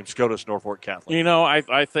morning game, SCOTUS Norfolk Catholic.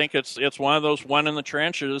 I think it's one of those one in the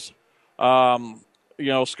trenches.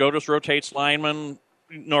 SCOTUS rotates linemen.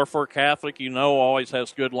 Norfolk Catholic, always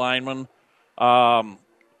has good linemen.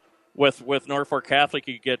 With Norfolk Catholic,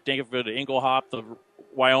 you get David Engelhop, the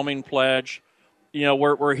Wyoming pledge.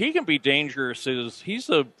 Where he can be dangerous is he's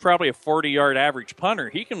probably a 40-yard average punter.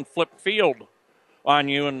 He can flip field on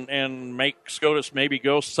you and make SCOTUS maybe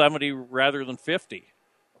go 70 rather than 50.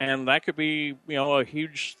 And that could be, a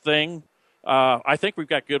huge thing. I think we've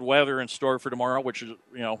got good weather in store for tomorrow, which is,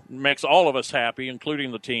 makes all of us happy,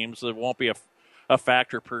 including the teams. It won't be a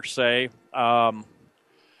factor per se. I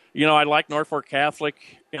like Norfolk Catholic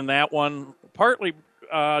in that one. Partly,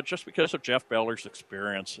 just because of Jeff Beller's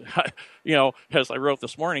experience. As I wrote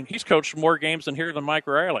this morning, he's coached more games in here than Mike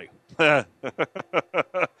Riley.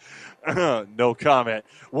 No comment.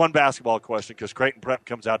 One basketball question, because Creighton Prep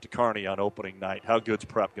comes out to Kearney on opening night. How good's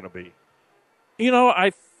Prep going to be?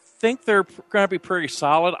 I think they're going to be pretty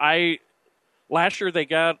solid. Last year they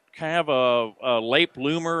got kind of a late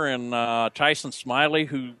bloomer in Tyson Smiley,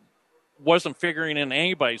 who wasn't figuring in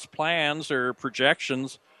anybody's plans or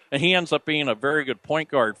projections, and he ends up being a very good point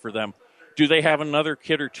guard for them. Do they have another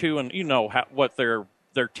kid or two? And what their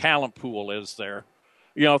talent pool is there.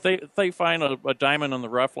 If they find a diamond in the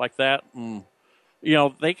rough like that, and,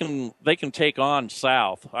 they can take on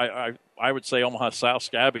South. I would say Omaha South's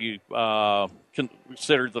got to be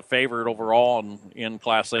considered the favorite overall in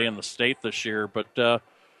Class A in the state this year. But,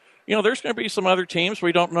 there's going to be some other teams.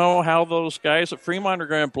 We don't know how those guys at Fremont are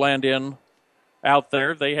going to blend in out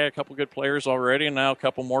there. They had a couple good players already, and now a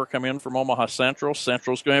couple more come in from Omaha Central.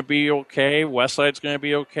 Central's going to be okay. Westside's going to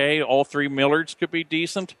be okay. All three Millards could be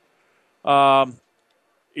decent. I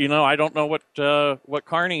don't know what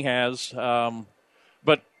Kearney has.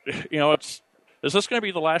 But, is this going to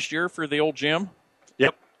be the last year for the old gym?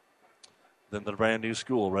 Yep. Then the brand new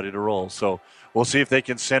school ready to roll. So we'll see if they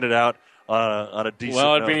can send it out on a decent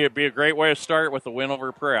Well, note. it'd be a great way to start with a win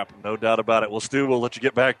over Prep. No doubt about it. Well, Stu, we'll let you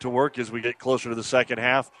get back to work as we get closer to the second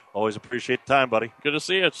half. Always appreciate the time, buddy. Good to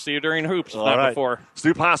see you. See you during hoops, All not right. before.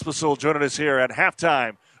 Stu Pospisil joining us here at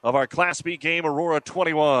halftime of our Class B game, Aurora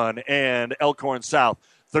 21 and Elkhorn South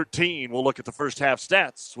 13. We'll look at the first half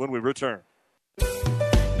stats when we return.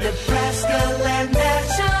 Nebraska Land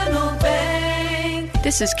National Bank.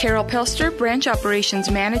 This is Carol Pelster, Branch Operations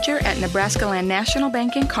Manager at Nebraska Land National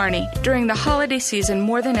Bank in Kearney. During the holiday season,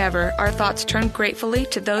 more than ever, our thoughts turn gratefully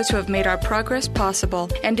to those who have made our progress possible.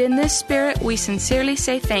 And in this spirit, we sincerely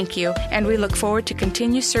say thank you, and we look forward to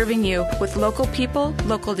continue serving you with local people,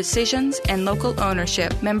 local decisions, and local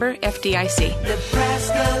ownership. Member FDIC.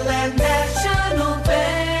 Nebraska Land National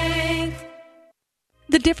Bank.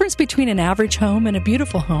 The difference between an average home and a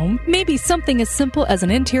beautiful home may be something as simple as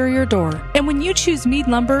an interior door. And when you choose Mead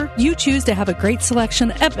Lumber, you choose to have a great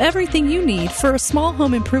selection of everything you need for a small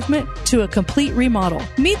home improvement to a complete remodel.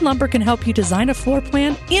 Mead Lumber can help you design a floor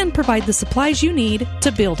plan and provide the supplies you need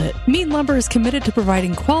to build it. Mead Lumber is committed to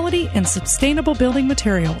providing quality and sustainable building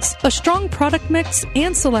materials, a strong product mix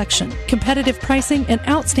and selection, competitive pricing and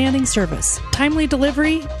outstanding service, timely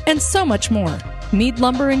delivery, and so much more. Mead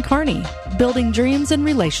Lumber in Kearney, building dreams and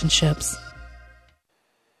relationships.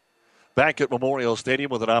 Back at Memorial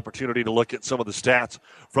Stadium with an opportunity to look at some of the stats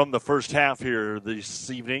from the first half here this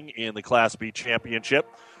evening in the Class B championship.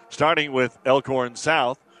 Starting with Elkhorn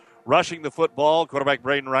South. Rushing the football, quarterback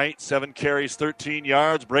Braden Wright, 7 carries, 13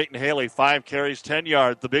 yards. Brayton Haley, 5 carries, 10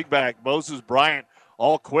 yards. The big back, Moses Bryant,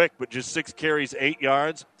 all quick, but just 6 carries, 8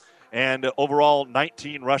 yards. And overall,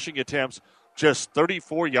 19 rushing attempts, just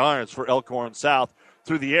 34 yards for Elkhorn South.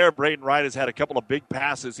 Through the air, Braden Wright has had a couple of big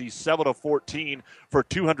passes. He's 7 of 14 for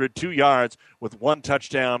 202 yards with 1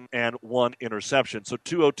 touchdown and 1 interception. So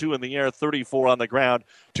 202 in the air, 34 on the ground,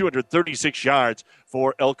 236 yards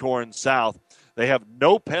for Elkhorn South. They have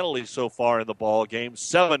no penalties so far in the ball game,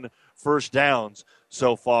 7 first downs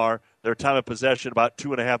so far. Their time of possession about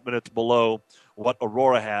 2.5 minutes below what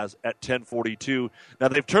Aurora has at 10:42. Now,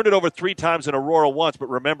 they've turned it over 3 times in Aurora once, but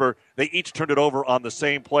remember, they each turned it over on the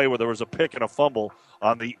same play where there was a pick and a fumble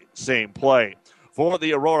on the same play. For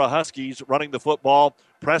the Aurora Huskies, running the football,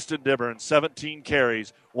 Preston Dibburn, 17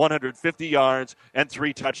 carries, 150 yards, and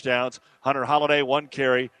 3 touchdowns. Hunter Holliday, 1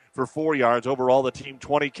 carry for 4 yards. Overall, the team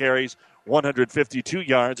 20 carries, 152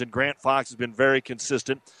 yards, and Grant Fox has been very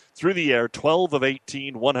consistent through the air, 12 of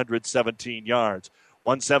 18, 117 yards.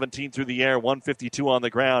 117 through the air, 152 on the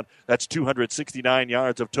ground. That's 269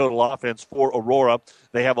 yards of total offense for Aurora.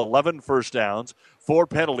 They have 11 first downs, 4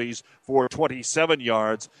 penalties for 27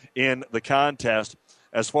 yards in the contest.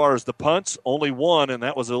 As far as the punts, only 1, and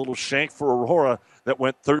that was a little shank for Aurora that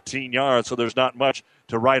went 13 yards, so there's not much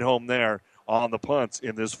to write home there on the punts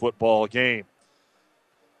in this football game.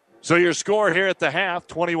 So your score here at the half,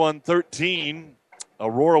 21-13.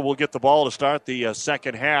 Aurora will get the ball to start the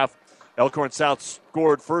second half. Elkhorn South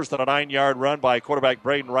scored first on a 9-yard run by quarterback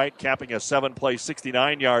Braden Wright, capping a 7-play,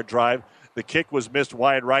 69-yard drive. The kick was missed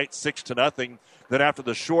wide right, 6-0. Then after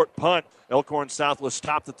the short punt, Elkhorn South was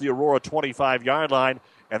stopped at the Aurora 25-yard line,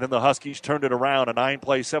 and then the Huskies turned it around. A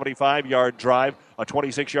 9-play, 75-yard drive, a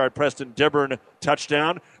 26-yard Preston Dibburn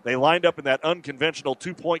touchdown. They lined up in that unconventional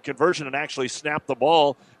 2-point conversion and actually snapped the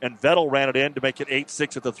ball, and Vettel ran it in to make it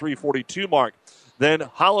 8-6 at the 3:42 mark. Then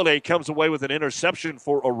Holiday comes away with an interception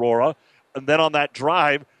for Aurora. And then on that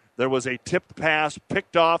drive, there was a tipped pass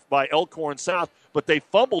picked off by Elkhorn South, but they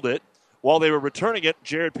fumbled it. While they were returning it,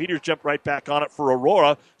 Jared Peters jumped right back on it for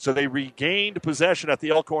Aurora, so they regained possession at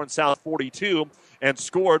the Elkhorn South 42 and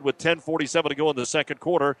scored with 10:47 to go in the second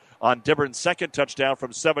quarter on Diburn's second touchdown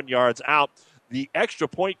from 7 yards out. The extra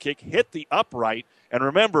point kick hit the upright, and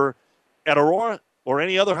remember, at Aurora or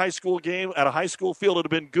any other high school game at a high school field, it would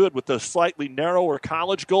have been good with the slightly narrower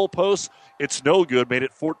college goalposts. It's no good, made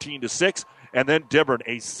it 14-6, and then Diburn,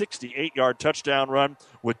 a 68-yard touchdown run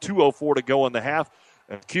with 2:04 to go in the half.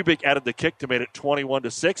 Kubik added the kick to make it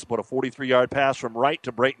 21-6, but a 43-yard pass from Wright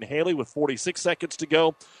to Brayton Haley with 46 seconds to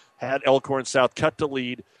go had Elkhorn South cut the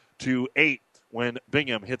lead to 8 when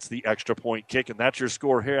Bingham hits the extra point kick, and that's your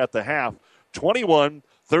score here at the half.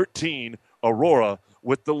 21-13, Aurora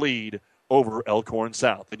with the lead over Elkhorn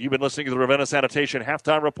South. And you've been listening to the Ravenna Sanitation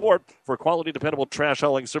Halftime Report. For quality, dependable trash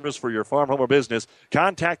hauling service for your farm, home, or business,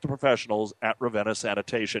 contact the professionals at Ravenna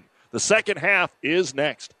Sanitation. The second half is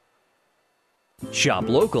next. Shop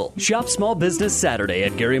local. Shop small business Saturday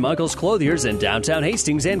at Gary Michaels Clothiers in downtown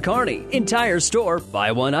Hastings and Kearney. Entire store,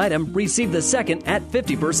 buy one item, receive the second at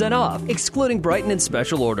 50% off, excluding Brighton and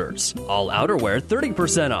special orders. All outerwear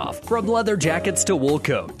 30% off, from leather jackets to wool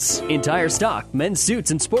coats. Entire stock, men's suits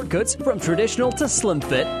and sport coats from traditional to slim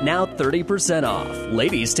fit, now 30% off.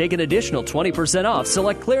 Ladies take an additional 20% off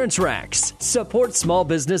select clearance racks. Support Small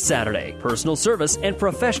Business Saturday. Personal service and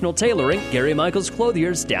professional tailoring, Gary Michaels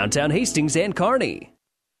Clothiers, downtown Hastings and Kearney.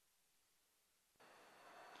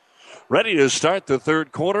 Ready to start the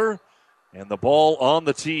third quarter, and the ball on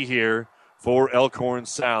the tee here for Elkhorn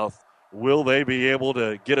South. Will they be able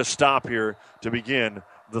to get a stop here to begin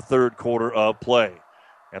the third quarter of play?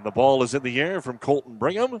 And the ball is in the air from Colton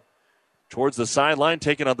Brigham towards the sideline,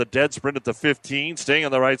 taking on the dead sprint at the 15, staying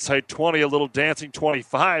on the right side 20, a little dancing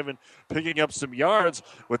 25, and picking up some yards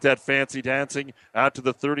with that fancy dancing out to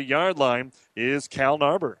the 30-yard line is Cal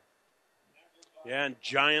Narber. Yeah, and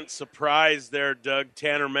giant surprise there, Doug.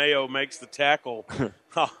 Tanner Mayo makes the tackle.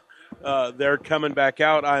 They're coming back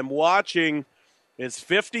out. I'm watching. It's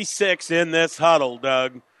 56 in this huddle,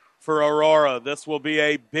 Doug, for Aurora. This will be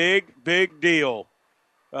a big, big deal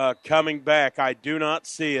coming back. I do not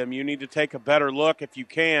see him. You need to take a better look if you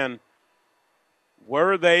can.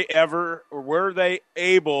 Were they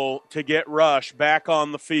able to get Rush back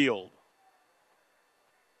on the field?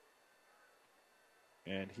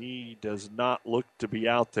 And he does not look to be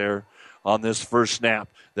out there on this first snap.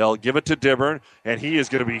 They'll give it to Diburn, and he is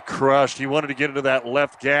going to be crushed. He wanted to get into that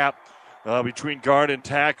left gap between guard and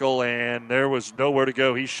tackle, and there was nowhere to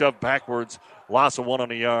go. He shoved backwards, loss of 1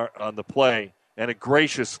 on the play, and a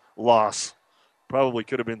gracious loss. Probably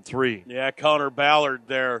could have been 3. Yeah, Connor Ballard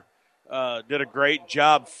there did a great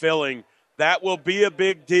job filling. That will be a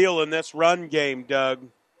big deal in this run game, Doug,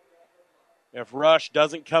 if Rush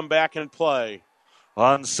doesn't come back and play.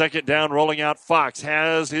 On second down, rolling out, Fox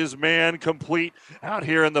has his man complete out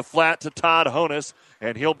here in the flat to Todd Honus,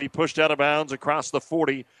 and he'll be pushed out of bounds across the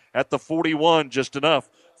 40 at the 41, just enough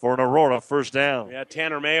for an Aurora first down. Yeah,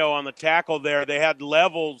 Tanner Mayo on the tackle there. They had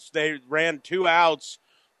levels. They ran 2 outs,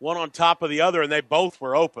 one on top of the other, and they both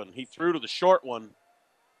were open. He threw to the short one.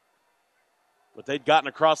 But they'd gotten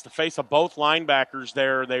across the face of both linebackers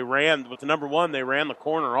there. They ran, with the number 1, they ran the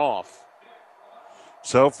corner off.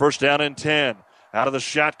 So first down and 10. Out of the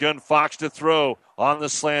shotgun, Fox to throw. On the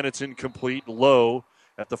slant, it's incomplete. Low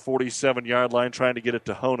at the 47-yard line, trying to get it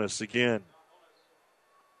to Honus again.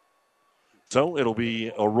 So it'll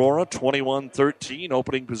be Aurora 21-13,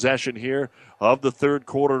 opening possession here of the third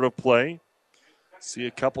quarter of play. See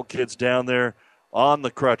a couple kids down there on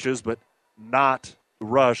the crutches, but not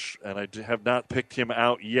Rush, and I have not picked him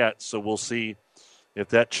out yet, so we'll see if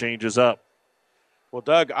that changes up. Well,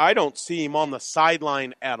 Doug, I don't see him on the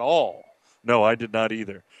sideline at all. No, I did not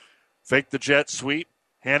either. Fake the jet sweep.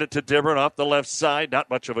 Hand it to Diburn off the left side. Not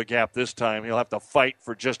much of a gap this time. He'll have to fight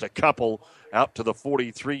for just a couple out to the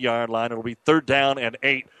 43-yard line. It'll be 3rd down and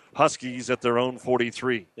 8. Huskies at their own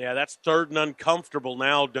 43. Yeah, that's 3rd and uncomfortable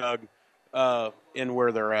now, Doug, in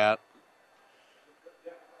where they're at.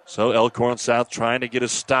 So Elkhorn South trying to get a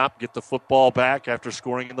stop, get the football back after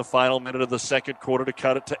scoring in the final minute of the second quarter to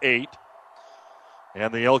cut it to 8.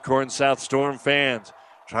 And the Elkhorn South Storm fans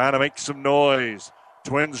trying to make some noise.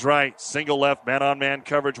 Twins right, single left, man-on-man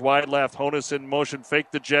coverage, wide left. Honus in motion, fake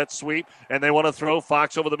the jet sweep, and they want to throw.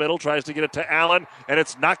 Fox over the middle, tries to get it to Allen, and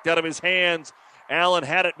it's knocked out of his hands. Allen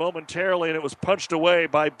had it momentarily, and it was punched away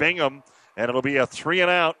by Bingham, and it'll be a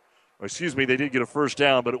 3-and-out. They did get a first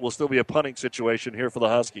down, but it will still be a punting situation here for the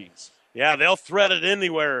Huskies. Yeah, they'll thread it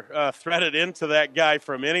anywhere, thread it into that guy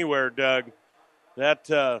from anywhere, Doug.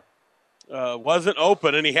 That wasn't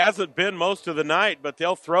open, and he hasn't been most of the night, but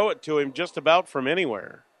they'll throw it to him just about from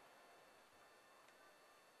anywhere.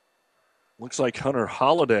 Looks like Hunter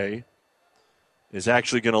Holiday is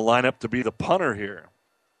actually going to line up to be the punter here.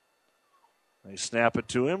 They snap it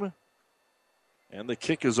to him, and the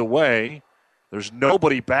kick is away. There's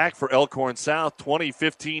nobody back for Elkhorn South.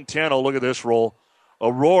 20-15-10. Oh, look at this roll.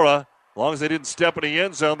 Aurora, as long as they didn't step in the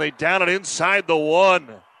end zone, they down it inside the 1.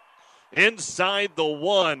 Inside the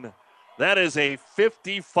 1. That is a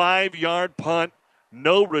 55-yard punt,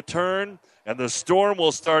 no return, and the Storm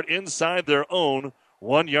will start inside their own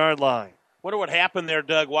 1-yard line. Wonder what happened there,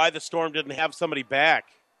 Doug, why the Storm didn't have somebody back.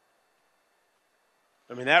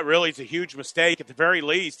 I mean, that really is a huge mistake. At the very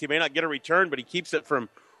least, he may not get a return, but he keeps it from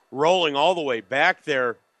rolling all the way back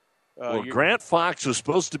there. Grant Fox was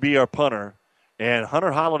supposed to be our punter, and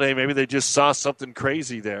Hunter Holiday, maybe they just saw something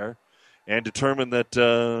crazy there and determined that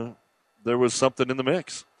there was something in the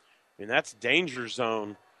mix. I mean, that's danger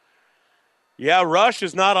zone. Yeah, Rush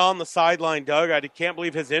is not on the sideline, Doug. I can't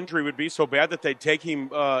believe his injury would be so bad that they'd take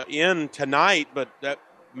him in tonight, but that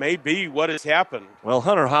may be what has happened. Well,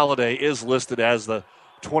 Hunter Holiday is listed as the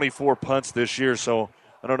 24 punts this year, so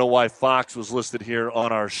I don't know why Fox was listed here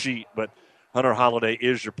on our sheet, but Hunter Holiday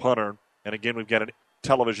is your punter. And again, we've got a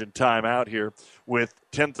television timeout here with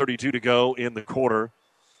 10:32 to go in the quarter.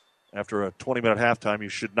 After a 20-minute halftime, you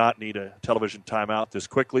should not need a television timeout this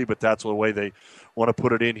quickly, but that's the way they want to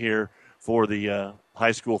put it in here for the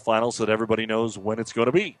high school finals so that everybody knows when it's going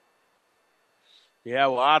to be. Yeah,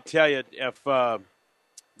 well, I'll tell you, if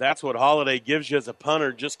that's what Holiday gives you as a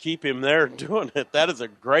punter, just keep him there doing it. That is a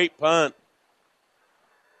great punt.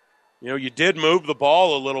 You know, you did move the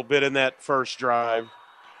ball a little bit in that first drive.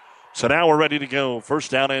 So now we're ready to go.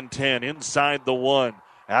 First down and 10, inside the 1.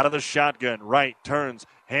 Out of the shotgun, right, turns,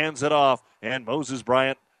 hands it off, and Moses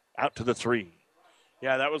Bryant out to the 3.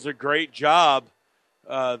 Yeah, that was a great job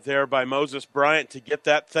there by Moses Bryant to get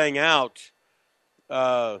that thing out.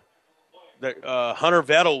 Hunter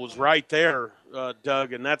Vettel was right there,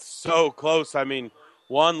 Doug, and that's so close. I mean,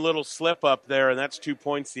 one little slip up there, and that's 2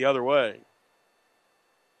 points the other way.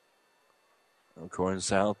 Elkhorn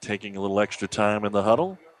South taking a little extra time in the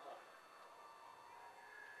huddle.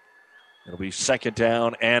 It'll be second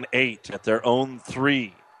down and 8 at their own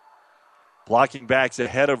 3. Blocking backs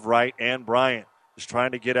ahead of Wright and Bryant. Just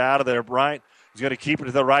trying to get out of there. Bryant is going to keep it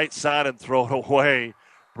to the right side and throw it away.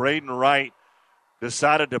 Braden Wright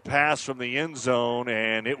decided to pass from the end zone,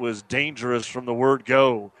 and it was dangerous from the word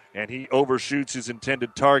go, and he overshoots his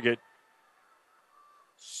intended target.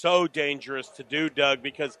 So dangerous to do, Doug,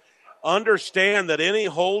 because understand that any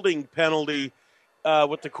holding penalty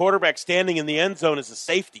with the quarterback standing in the end zone is a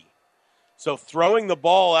safety. So throwing the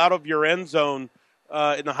ball out of your end zone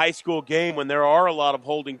in the high school game when there are a lot of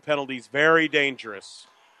holding penalties, very dangerous.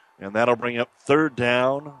 And that'll bring up third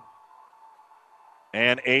down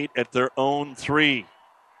and 8 at their own 3.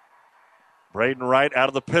 Braden Wright out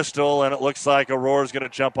of the pistol, and it looks like Aurora's going to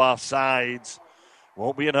jump off sides.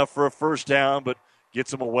 Won't be enough for a first down, but gets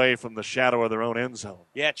them away from the shadow of their own end zone.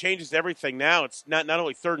 Yeah, it changes everything now. It's not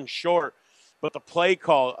only third and short, but the play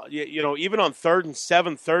call, you know, even on 3rd and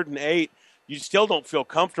 7, 3rd and 8, you still don't feel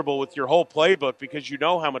comfortable with your whole playbook because you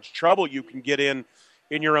know how much trouble you can get in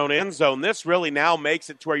your own end zone. This really now makes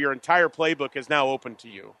it to where your entire playbook is now open to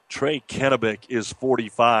you. Trey Kennebec is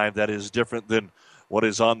 45. That is different than what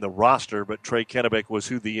is on the roster, but Trey Kennebec was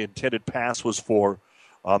who the intended pass was for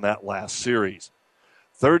on that last series.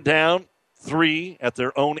 Third down, 3 at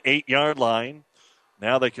their own 8-yard line.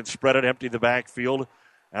 Now they can spread it, empty the backfield.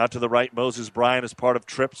 Out to the right, Moses Bryant is part of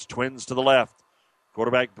trips, twins to the left.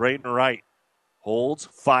 Quarterback Braden Wright holds,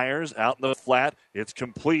 fires out in the flat. It's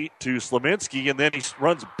complete to Slominski, and then he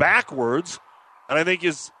runs backwards, and I think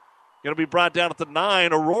is going to be brought down at the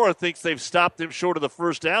 9. Aurora thinks they've stopped him short of the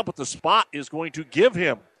first down, but the spot is going to give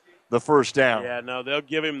him the first down. Yeah, no, they'll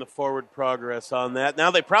give him the forward progress on that. Now,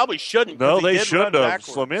 they probably shouldn't. No, they shouldn't have.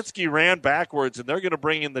 Slominski ran backwards, and they're going to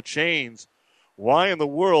bring in the chains. Why in the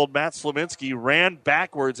world Matt Slominski ran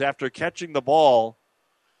backwards after catching the ball?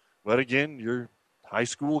 But again, you're high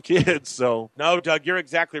school kids, so. No, Doug, you're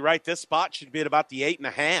exactly right. This spot should be at about the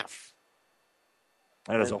 8.5.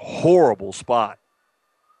 That is a horrible spot.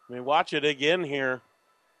 I mean, watch it again here.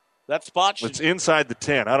 That spot should. It's inside the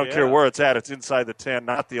 10. I don't care where it's at. It's inside the 10,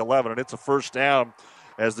 not the 11. And it's a first down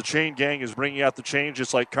as the chain gang is bringing out the chain,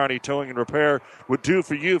 just like Kearney Towing and Repair would do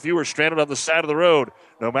for you if you were stranded on the side of the road.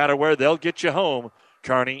 No matter where, they'll get you home.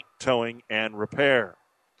 Kearney Towing and Repair.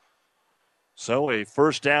 So a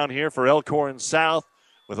first down here for Elkhorn South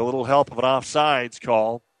with a little help of an offsides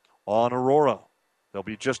call on Aurora. They'll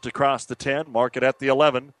be just across the 10, mark it at the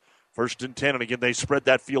 11. First and 10, and again, they spread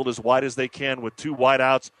that field as wide as they can with 2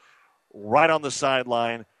 wideouts right on the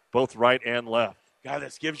sideline, both right and left. God,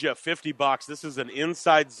 this gives you a 50 box. This is an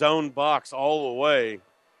inside zone box all the way.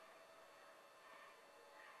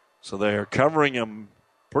 So they're covering him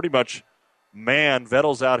pretty much man.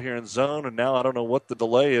 Vettel's out here in zone, and now I don't know what the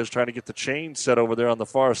delay is, trying to get the chain set over there on the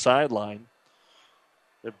far sideline.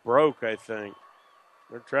 It broke, I think.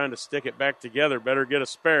 They're trying to stick it back together. Better get a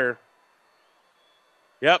spare.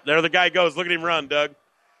 Yep, there the guy goes. Look at him run, Doug.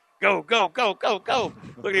 Go, go, go, go, go.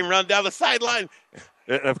 Look at him run down the sideline.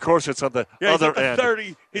 And of course, it's on the He's other at the end.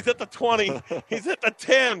 30. He's at the 20. He's at the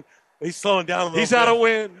 10. He's slowing down a little He's bit. out of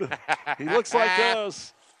wind. He looks like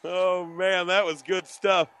us. Oh, man, that was good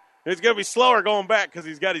stuff. He's going to be slower going back because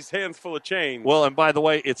he's got his hands full of chains. Well, and by the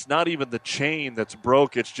way, it's not even the chain that's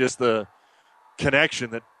broke. It's just the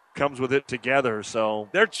connection that comes with it together. So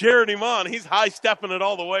they're cheering him on. He's high-stepping it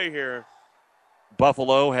all the way here.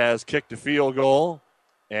 Buffalo has kicked a field goal,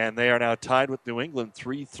 and they are now tied with New England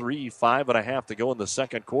 3-3, 5.5 to go in the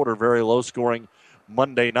second quarter. Very low-scoring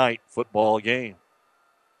Monday night football game.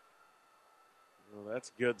 Well,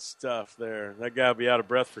 that's good stuff there. That guy will be out of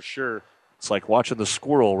breath for sure. It's like watching the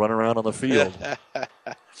squirrel run around on the field.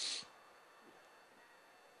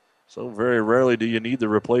 So very rarely do you need the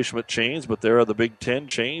replacement chains, but there are the Big Ten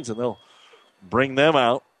chains, and they'll bring them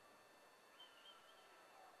out.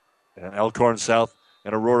 And Elkhorn South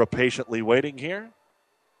and Aurora patiently waiting here.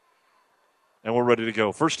 And we're ready to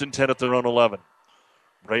go. 1st and 10 at their own 11.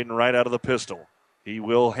 Braden Wright out of the pistol. He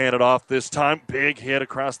will hand it off this time. Big hit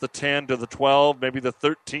across the 10 to the 12, maybe the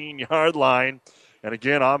 13-yard line. And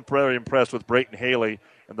again, I'm very impressed with Brayton Haley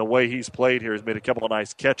and the way he's played here. He's made a couple of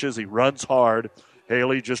nice catches. He runs hard.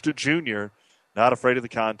 Haley, just a junior, not afraid of the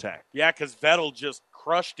contact. Yeah, because Vettel just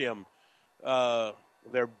crushed him.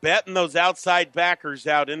 They're betting those outside backers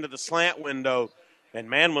out into the slant window. And,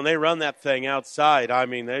 man, when they run that thing outside, I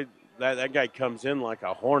mean, that guy comes in like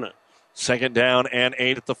a hornet. 2nd down and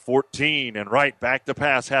 8 at the 14. And Wright back to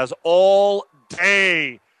pass, has all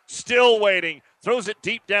day. Still waiting. Throws it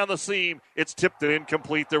deep down the seam. It's tipped and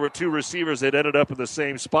incomplete. There were 2 receivers that ended up in the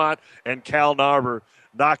same spot, and Cal Narber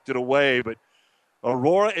knocked it away. But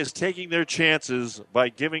Aurora is taking their chances by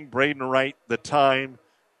giving Braden Wright the time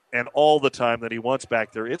and all the time that he wants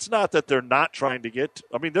back there. It's not that they're not trying to get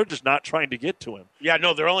 – they're just not trying to get to him. Yeah,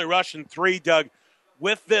 no, they're only rushing 3, Doug.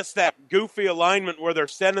 With that goofy alignment where they're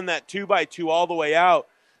sending that 2x2 all the way out,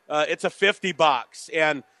 it's a 50 box.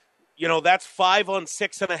 And, that's 5 on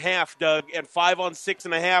 6.5, Doug. And 5 on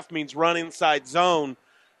 6.5 means run inside zone.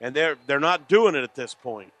 And they're not doing it at this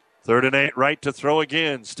point. 3rd and 8, Wright to throw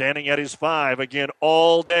again, standing at his 5, again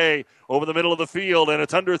all day over the middle of the field, and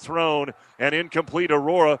it's underthrown and incomplete.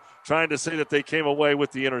 Aurora trying to say that they came away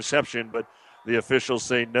with the interception, but the officials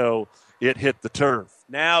say no, it hit the turf.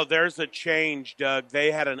 Now there's a change, Doug.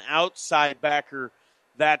 They had an outside backer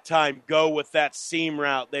that time go with that seam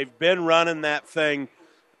route. They've been running that thing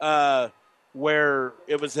where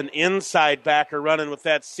it was an inside backer running with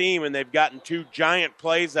that seam, and they've gotten 2 giant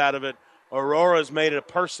plays out of it. Aurora's made a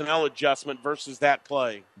personnel adjustment versus that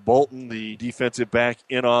play. Bolton, the defensive back,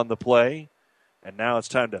 in on the play. And now it's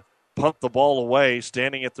time to punt the ball away,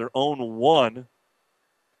 standing at their own 1.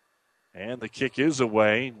 And the kick is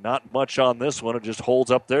away. Not much on this one. It just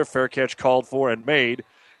holds up there. Fair catch called for and made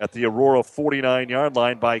at the Aurora 49-yard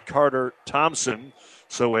line by Carter Thompson.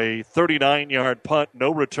 So a 39-yard punt,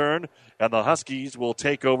 no return. And the Huskies will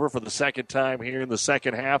take over for the second time here in the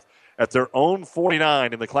second half at their own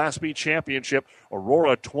 49 in the Class B championship.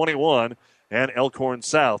 Aurora 21 and Elkhorn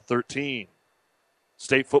South 13.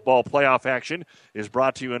 State football playoff action is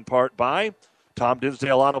brought to you in part by Tom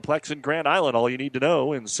Dinsdale Autoplex in Grand Island. All you need to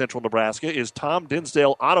know in central Nebraska is Tom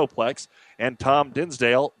Dinsdale Autoplex and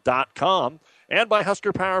TomDinsdale.com. And by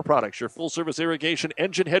Husker Power Products, your full-service irrigation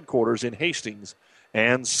engine headquarters in Hastings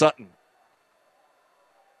and Sutton.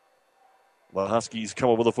 The Huskies come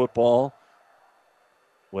up with a football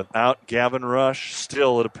without Gavin Rush,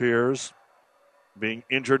 still it appears, being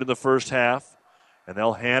injured in the first half. And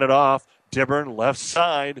they'll hand it off. Dibburn, left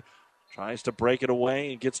side, tries to break it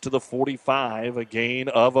away and gets to the 45, a gain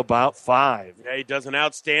of about 5. Yeah, he does an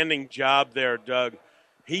outstanding job there, Doug.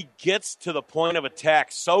 He gets to the point of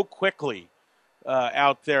attack so quickly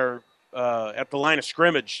out there at the line of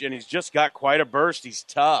scrimmage, and he's just got quite a burst. He's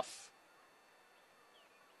tough.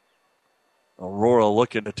 Aurora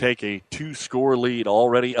looking to take a 2-score lead,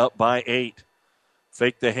 already up by 8.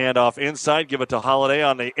 Fake the handoff inside, give it to Holiday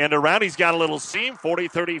on the end around. He's got a little seam,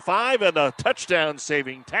 40-35, and the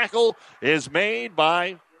touchdown-saving tackle is made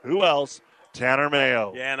by, who else? Tanner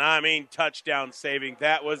Mayo. Yeah, and touchdown-saving.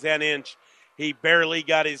 That was an inch. He barely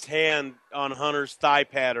got his hand on Hunter's thigh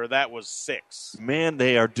pad, or that was 6. Man,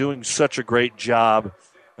 they are doing such a great job.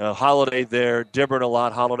 Holiday there, Dibburn a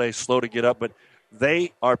lot. Holiday slow to get up, but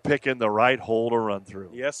They are picking the right hole to run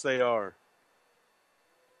through. Yes, they are.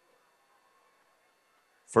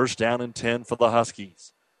 First down and 10 for the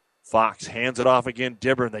Huskies. Fox hands it off again.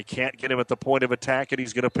 Dibburn, they can't get him at the point of attack, and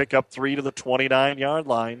he's going to pick up 3 to the 29-yard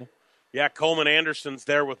line. Yeah, Coleman Anderson's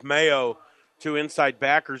there with Mayo. 2 inside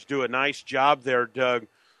backers do a nice job there, Doug.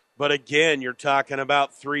 But again, you're talking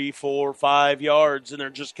about 3, 4, 5 yards, and they're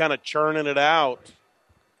just kind of churning it out.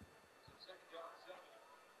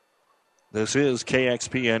 This is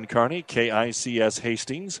KXPN Kearney, KICS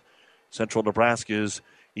Hastings, Central Nebraska's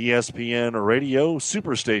ESPN Radio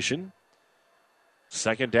Superstation.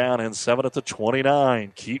 Second down and 7 at the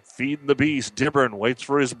 29. Keep feeding the beast. Dibburn waits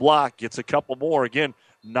for his block, gets a couple more. Again,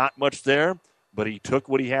 not much there, but he took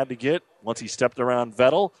what he had to get once he stepped around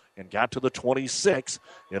Vettel and got to the 26.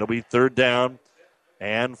 It'll be third down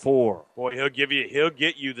and 4. Boy, he'll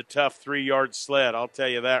get you the tough 3-yard sled. I'll tell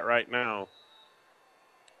you that right now.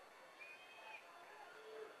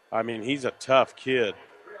 I mean, he's a tough kid.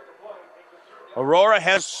 Aurora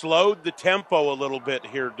has slowed the tempo a little bit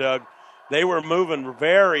here, Doug. They were moving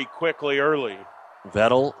very quickly early.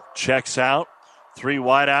 Vettel checks out. 3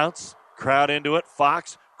 wideouts. Crowd into it.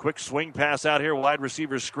 Fox, quick swing pass out here. Wide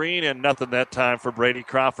receiver screen, and nothing that time for Brady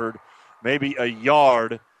Crawford. Maybe a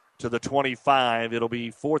yard to the 25. It'll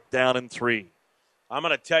be 4th down and 3. I'm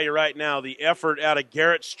going to tell you right now, the effort out of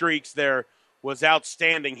Garrett Streaks there was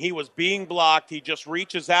outstanding. He was being blocked. He just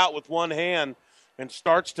reaches out with one hand and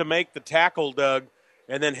starts to make the tackle, Doug,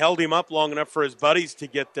 and then held him up long enough for his buddies to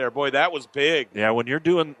get there. Boy, that was big. Yeah, when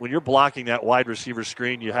you're blocking that wide receiver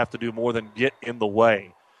screen, you have to do more than get in the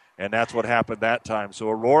way, and that's what happened that time. So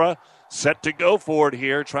Aurora set to go for it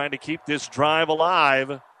here, trying to keep this drive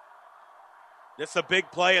alive. This is a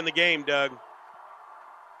big play in the game, Doug.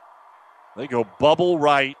 They go bubble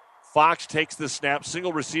right. Fox takes the snap,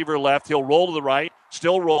 single receiver left. He'll roll to the right,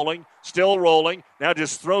 still rolling. Now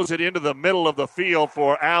just throws it into the middle of the field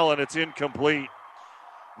for Allen. It's incomplete.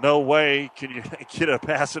 No way can you get a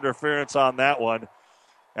pass interference on that one.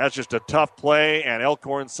 That's just a tough play, and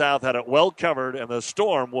Elkhorn South had it well covered, and the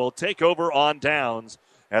Storm will take over on downs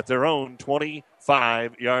at their own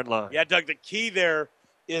 25-yard line. Yeah, Doug, the key there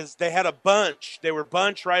is they had a bunch. They were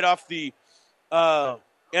bunched right off the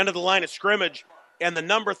end of the line of scrimmage, and the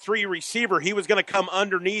number 3 receiver, he was going to come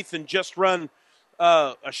underneath and just run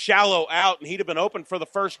a shallow out, and he'd have been open for the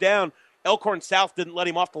first down. Elkhorn South didn't let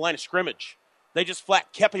him off the line of scrimmage. They just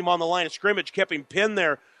flat kept him on the line of scrimmage, kept him pinned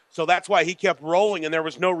there, so that's why he kept rolling, and there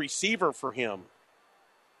was no receiver for him.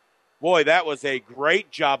 Boy, that was a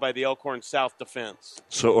great job by the Elkhorn South defense.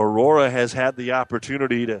 So Aurora has had the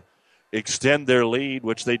opportunity to extend their lead,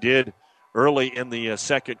 which they did early in the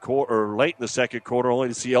second quarter, or late in the second quarter, only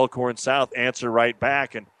to see Elkhorn South answer right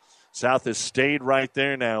back, and South has stayed right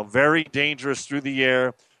there now. Very dangerous through the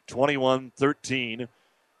air, 21-13.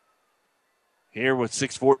 Here with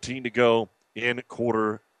 6:14 to go in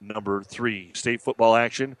quarter number 3. State football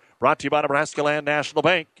action brought to you by Nebraska Land National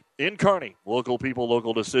Bank in Kearney. Local people,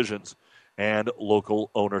 local decisions, and local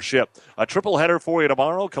ownership. A triple header for you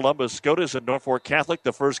tomorrow. Columbus Scotus and Norfolk Catholic,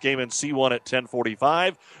 the first game in C1 at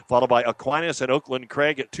 10:45, followed by Aquinas and Oakland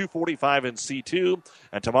Craig at 2:45 in C2,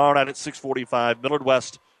 and tomorrow night at 6:45, Millard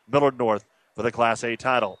West, Millard North for the Class A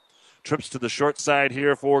title. Trips to the short side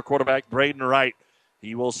here for quarterback Braden Wright.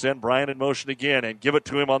 He will send Bryant in motion again and give it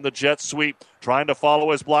to him on the jet sweep, trying to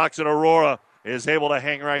follow his blocks, and Aurora is able to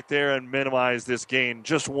hang right there and minimize this gain.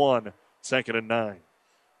 Just 1, 2nd and 9.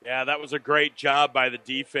 Yeah, that was a great job by the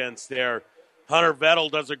defense there. Hunter Vettel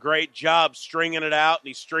does a great job stringing it out, and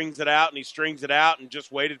he strings it out, and he strings it out, and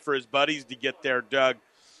just waited for his buddies to get there, Doug.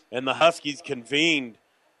 And the Huskies convened.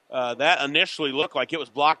 That initially looked like it was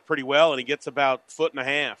blocked pretty well, and he gets about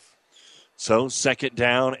 1.5 feet. So 2nd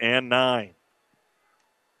down and 9.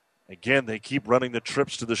 Again, they keep running the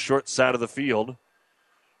trips to the short side of the field.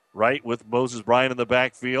 Right with Moses Bryant in the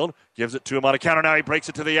backfield. Gives it to him on a counter. Now he breaks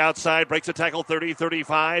it to the outside. Breaks a tackle 30,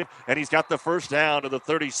 35. And he's got the first down to the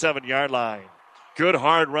 37-yard line. Good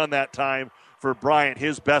hard run that time for Bryant.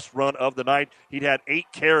 His best run of the night. He'd had 8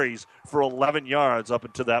 carries for 11 yards up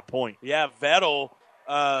until that point. Yeah, Vettel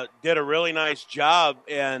did a really nice job.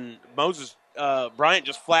 And Moses Bryant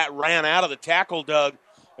just flat ran out of the tackle, Doug,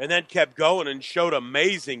 and then kept going and showed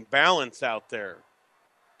amazing balance out there.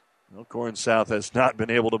 Elkhorn South has not been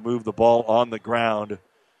able to move the ball on the ground.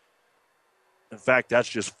 In fact, that's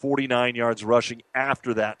just 49 yards rushing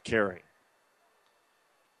after that carry.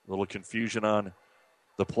 A little confusion on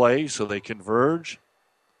the play, so they converge.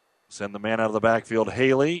 Send the man out of the backfield,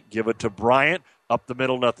 Haley. Give it to Bryant. Up the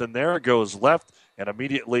middle, nothing there. Goes left and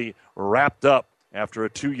immediately wrapped up after a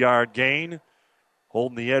 2-yard gain.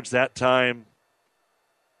 Holding the edge that time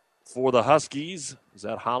for the Huskies. Is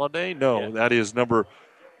that Holiday? No, that is number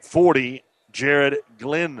 40, Jared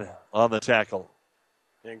Glenn on the tackle.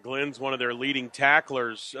 And Glenn's one of their leading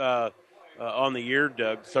tacklers on the year,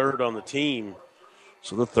 Doug, third on the team.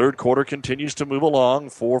 So the third quarter continues to move along.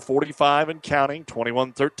 4:45 and counting.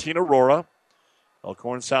 21-13 Aurora.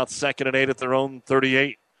 Elkhorn South second and 8 at their own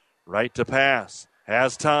 38. Right to pass.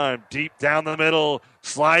 Has time. Deep down the middle.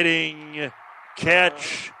 Sliding.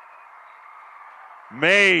 Catch.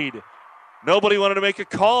 Made. Nobody wanted to make a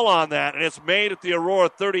call on that, and it's made at the Aurora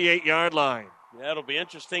 38-yard line. Yeah, it'll be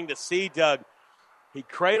interesting to see, Doug. He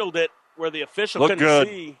cradled it where the official Looked couldn't good.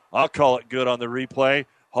 see. I'll call it good on the replay.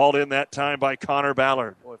 Hauled in that time by Connor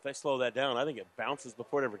Ballard. Boy, if they slow that down, I think it bounces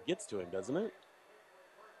before it ever gets to him, doesn't it?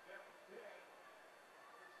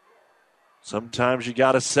 Sometimes you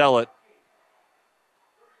got to sell it.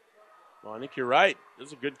 Well, I think you're right. This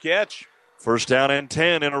is a good catch. First down and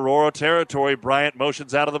 10 in Aurora territory. Bryant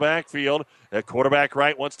motions out of the backfield. At quarterback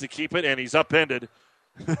right wants to keep it, and he's upended.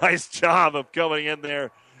 Nice job of coming in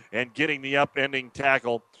there and getting the upending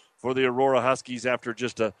tackle for the Aurora Huskies after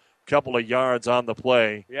just a couple of yards on the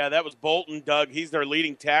play. Yeah, that was Bolton, Doug. He's their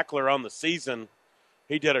leading tackler on the season.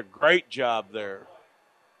 He did a great job there.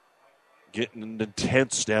 Getting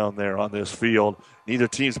intense down there on this field. Neither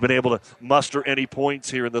team's been able to muster any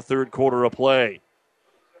points here in the third quarter of play.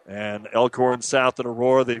 And Elkhorn South and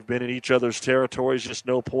Aurora, they've been in each other's territories, just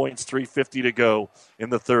no points, 3:50 to go in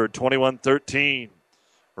the third. 21-13.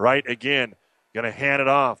 Right again, going to hand it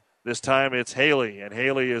off. This time it's Haley, and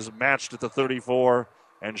Haley is matched at the 34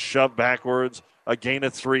 and shoved backwards. A gain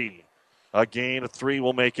of 3. A gain of 3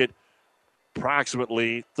 will make it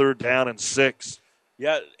approximately third down and 6.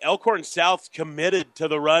 Yeah, Elkhorn South's committed to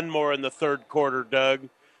the run more in the third quarter, Doug,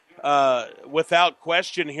 without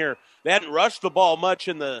question here. They hadn't rushed the ball much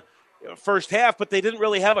in the first half, but they didn't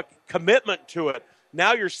really have a commitment to it.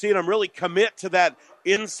 Now you're seeing them really commit to that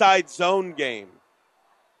inside zone game.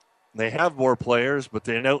 They have more players, but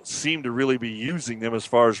they don't seem to really be using them as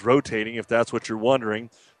far as rotating, if that's what you're wondering.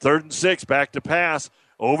 3rd and 6, back to pass.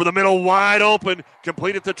 Over the middle, wide open,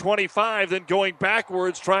 complete at the 25, then going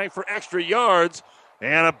backwards, trying for extra yards.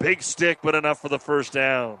 And a big stick, but enough for the first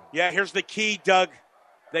down. Yeah, here's the key, Doug.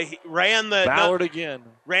 They ran Ballard again.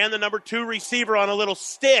 Ran the number 2 receiver on a little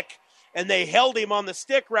stick, and they held him on the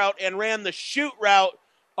stick route and ran the shoot route.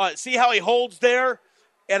 See how he holds there?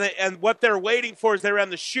 And what they're waiting for is they ran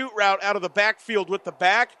the shoot route out of the backfield with the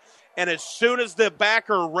back, and as soon as the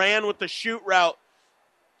backer ran with the shoot route,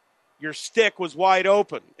 your stick was wide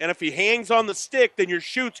open. And if he hangs on the stick, then your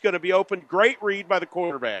shoot's going to be open. Great read by the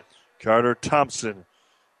quarterback. Carter Thompson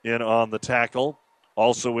in on the tackle.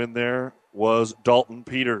 Also in there was Dalton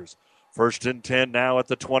Peters. 1st and 10 now at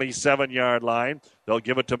the 27-yard line. They'll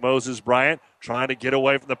give it to Moses Bryant, trying to get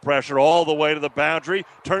away from the pressure all the way to the boundary.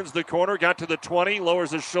 Turns the corner, got to the 20,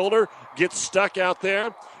 lowers his shoulder, gets stuck out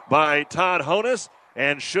there by Todd Honus,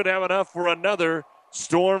 and should have enough for another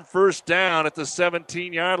Storm first down at the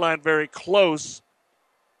 17-yard line, very close.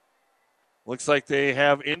 Looks like they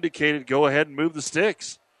have indicated go ahead and move the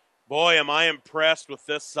sticks. Boy, am I impressed with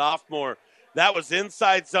this sophomore. That was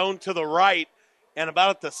inside zone to the right, and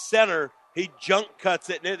about at the center, he junk cuts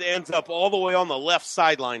it, and it ends up all the way on the left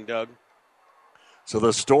sideline, Doug. So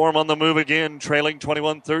the Storm on the move again, trailing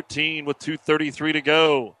 21-13 with 2:33 to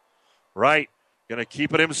go. Wright going to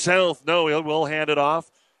keep it himself. No, he will hand it off.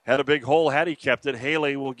 Had a big hole had he kept it.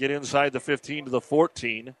 Haley will get inside the 15 to the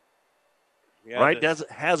 14. Yeah, Wright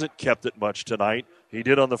hasn't kept it much tonight. He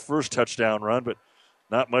did on the first touchdown run, but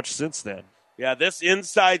not much since then. Yeah, this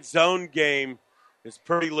inside zone game is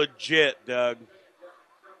pretty legit, Doug.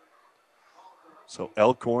 So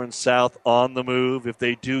Elkhorn South on the move. If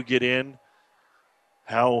they do get in,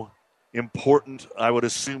 how important I would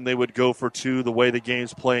assume they would go for 2 the way the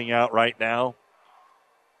game's playing out right now.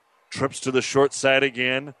 Trips to the short side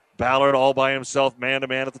again. Ballard all by himself,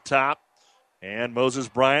 man-to-man at the top. And Moses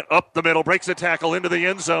Bryant up the middle, breaks a tackle into the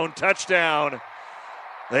end zone. Touchdown.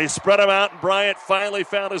 They spread him out, and Bryant finally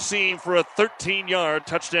found a seam for a 13-yard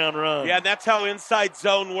touchdown run. Yeah, that's how inside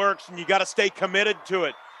zone works, and you got to stay committed to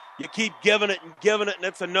it. You keep giving it, and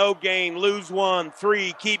it's a no gain. Lose 1,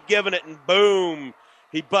 3, keep giving it, and boom.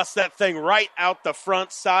 He busts that thing right out the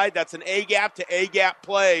front side. That's an A-gap to A-gap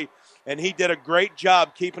play, and he did a great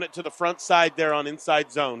job keeping it to the front side there on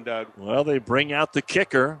inside zone, Doug. Well, they bring out the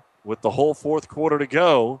kicker with the whole fourth quarter to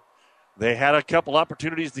go. They had a couple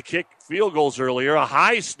opportunities to kick field goals earlier. A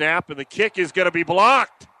high snap, and the kick is going to be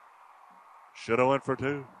blocked. Should have went for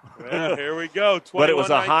 2. Well, here we go, 21-19. But it was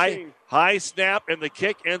a high snap, and the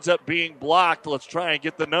kick ends up being blocked. Let's try and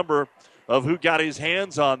get the number of who got his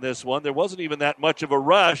hands on this one. There wasn't even that much of a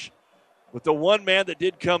rush. with the one man that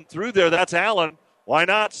did come through there. That's Allen. Why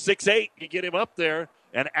not? 6'8". You get him up there,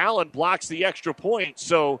 and Allen blocks the extra point.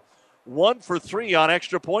 So 1 for 3 on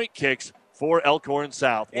extra point kicks for Elkhorn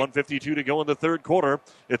South. 1:52 to go in the third quarter.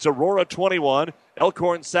 It's Aurora 21,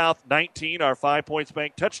 Elkhorn South 19. Our 5 Points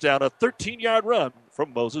Bank touchdown, a 13-yard run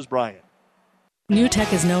from Moses Bryant. New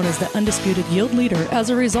Tech is known as the undisputed yield leader as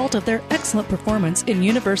a result of their excellent performance in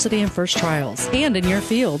university and first trials and in your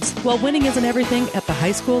fields. While winning isn't everything at the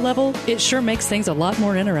high school level, it sure makes things a lot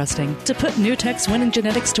more interesting. To put New Tech's winning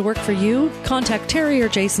genetics to work for you, contact Terry or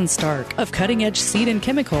Jason Stark of Cutting Edge Seed and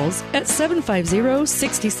Chemicals at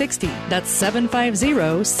 750-6060. That's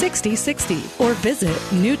 750-6060. Or visit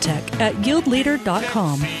newtech at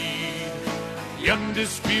yieldleader.com. The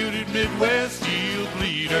undisputed Midwest yield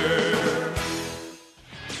leader.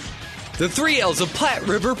 The 3 L's of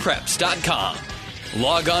PlatteRiverPreps.com.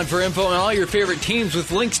 Log on for info on all your favorite teams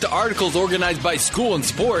with links to articles organized by school and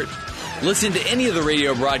sport. Listen to any of the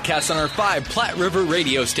radio broadcasts on our 5 Platte River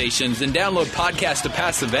radio stations and download podcasts to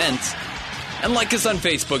past events. And like us on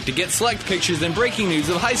Facebook to get select pictures and breaking news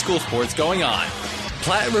of high school sports going on.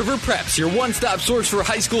 Platte River Preps, your one-stop source for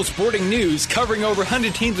high school sporting news, covering over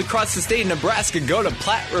 100 teams across the state of Nebraska. Go to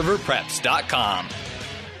PlatteRiverPreps.com.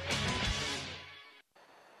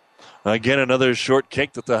 Again, another short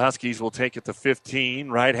kick that the Huskies will take at the 15,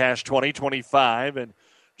 right hash 20-25, and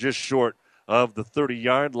just short of the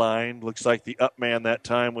 30-yard line. Looks like the up man that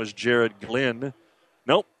time was Jared Glenn.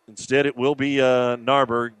 Nope, instead it will be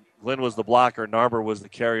Narber. Glenn was the blocker. Narber was the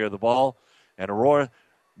carrier of the ball. And Aurora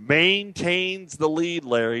maintains the lead,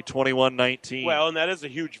 Larry, 21-19. Well, and that is a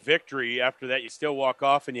huge victory. After that, you still walk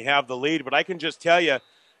off and you have the lead. But I can just tell you,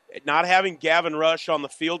 not having Gavin Rush on the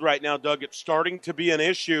field right now, Doug, it's starting to be an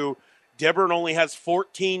issue. Dearborn only has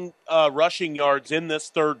 14 rushing yards in this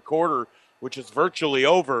third quarter, which is virtually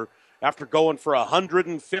over after going for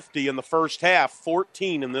 150 in the first half,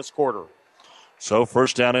 14 in this quarter. So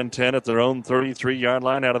first down and 10 at their own 33-yard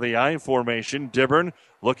line out of the I formation. Dearborn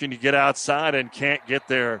looking to get outside and can't get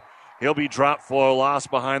there. He'll be dropped for a loss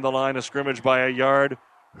behind the line of scrimmage by a yard.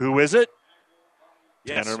 Who is it?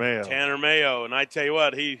 Yes, Tanner Mayo. Tanner Mayo. And I tell you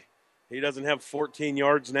what, he doesn't have 14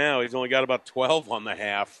 yards now. He's only got about 12 on the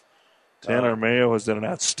half. Tanner Mayo has done an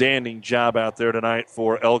outstanding job out there tonight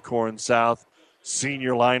for Elkhorn South.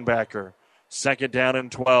 Senior linebacker. Second down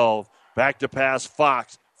and 12. Back to pass.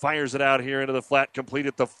 Fox fires it out here into the flat, complete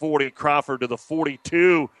at the 40. Crawford to the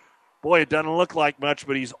 42. Boy, it doesn't look like much,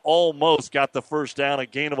 but he's almost got the first down, a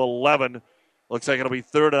gain of 11. Looks like it'll be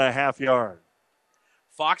 3.5 yards.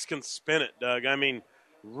 Fox can spin it, Doug. I mean,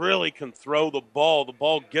 really can throw the ball. The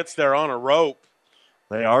ball gets there on a rope.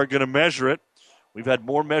 They are going to measure it. We've had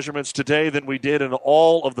more measurements today than we did in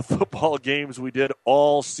all of the football games we did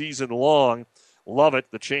all season long. Love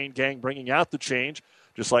it. The Chain Gang bringing out the change,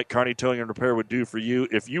 just like Kearney Towing and Repair would do for you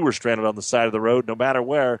if you were stranded on the side of the road. No matter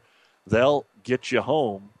where, they'll get you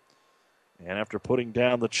home. And after putting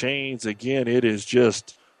down the chains, again, it is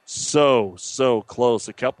just so close.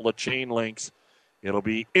 A couple of chain links. It'll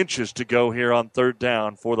be inches to go here on third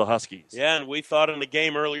down for the Huskies. Yeah, and we thought in the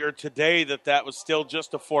game earlier today that was still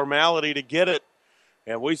just a formality to get it.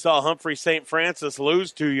 And we saw Humphrey St. Francis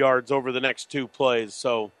lose 2 yards over the next 2 plays.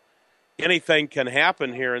 So anything can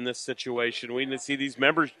happen here in this situation. We need to see these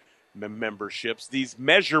memberships. These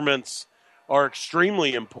measurements are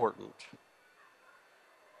extremely important.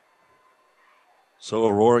 So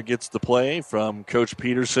Aurora gets the play from Coach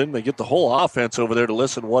Peterson. They get the whole offense over there to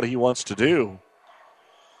listen what he wants to do.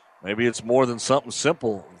 Maybe it's more than something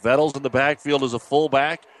simple. Vettles in the backfield as a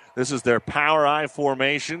fullback. This is their power I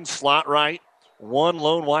formation, slot right. One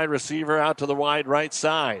lone wide receiver out to the wide right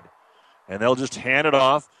side. And they'll just hand it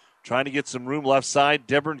off, trying to get some room left side.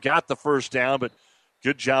 Dearborn got the first down, but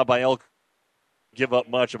good job by Elk. Give up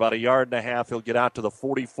much, about 1.5 yards. He'll get out to the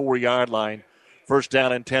 44-yard line. First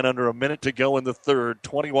down and 10, under a minute to go in the third.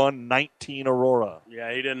 21-19 Aurora.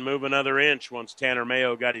 Yeah, he didn't move another inch once Tanner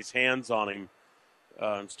Mayo got his hands on him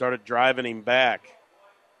and started driving him back.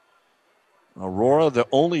 Aurora, the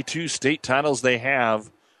only 2 state titles they have,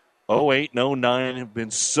 08 and 09, have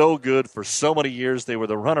been so good for so many years. They were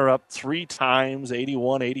the runner-up 3 times,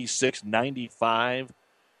 81, 86, 95.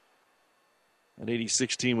 And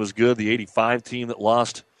 86 team was good. The 85 team that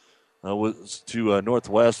lost was to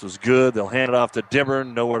Northwest was good. They'll hand it off to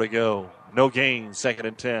Dearborn. Nowhere to go. No gain. 2nd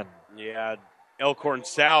and 10. Yeah, Elkhorn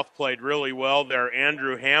South played really well there.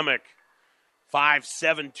 Andrew Hammock,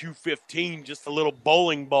 5'7", 215, just a little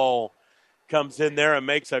bowling ball, comes in there and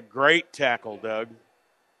makes a great tackle, Doug.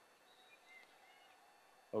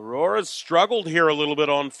 Aurora's struggled here a little bit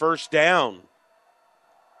on first down.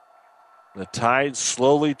 The tide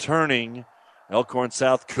slowly turning Elkhorn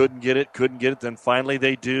South couldn't get it. Then finally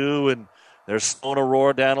they do, and they're slowing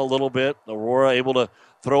Aurora down a little bit. Aurora able to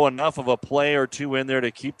throw enough of a play or two in there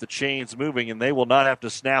to keep the chains moving, and they will not have to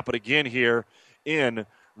snap it again here in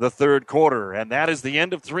the third quarter. And that is the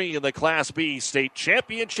end of 3 in the Class B state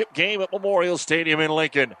championship game at Memorial Stadium in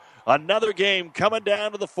Lincoln. Another game coming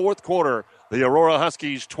down to the fourth quarter. The Aurora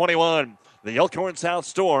Huskies 21, the Elkhorn South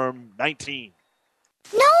Storm 19.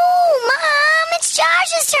 No, Mom, it's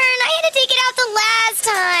Josh's turn. I had to take it out the last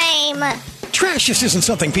time. Trash just isn't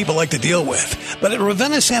something people like to deal with. But at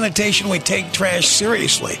Ravenna Sanitation, we take trash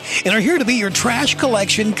seriously and are here to be your trash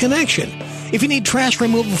collection connection. If you need trash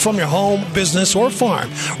removal from your home, business, or farm,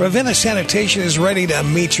 Ravenna Sanitation is ready to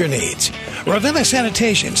meet your needs. Ravenna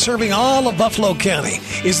Sanitation, serving all of Buffalo County,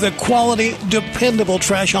 is the quality, dependable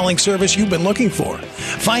trash hauling service you've been looking for.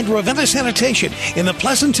 Find Ravenna Sanitation in the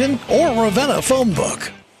Pleasanton or Ravenna phone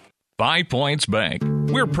book. 5 Points Bank.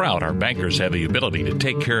 We're proud our bankers have the ability to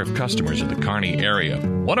take care of customers in the Kearney area.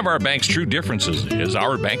 One of our bank's true differences is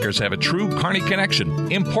our bankers have a true Kearney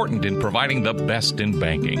connection, important in providing the best in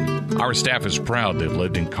banking. Our staff is proud they've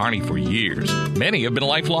lived in Kearney for years. Many have been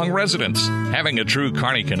lifelong residents. Having a true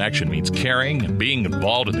Kearney connection means caring and being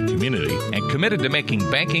involved in the community and committed to making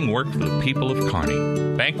banking work for the people of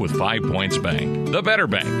Kearney. Bank with 5 Points Bank. The better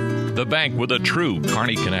bank. The bank with a true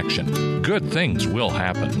Kearney connection. Good things will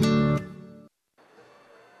happen.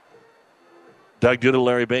 Doug Doodle,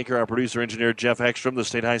 Larry Baker, our producer-engineer Jeff Ekstrom. The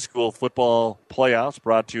state high school football playoffs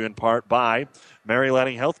brought to you in part by Mary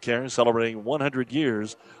Lanning Healthcare, celebrating 100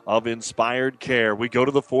 years of inspired care. We go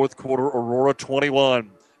to the fourth quarter. Aurora 21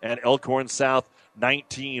 and Elkhorn South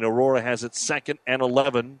 19. Aurora has its 2nd and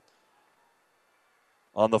 11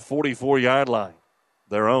 on the 44-yard line,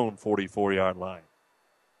 their own 44-yard line.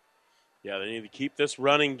 Yeah, they need to keep this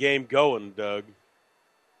running game going, Doug.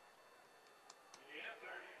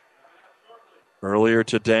 Earlier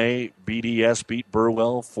today, BDS beat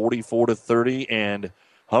Burwell 44-30, and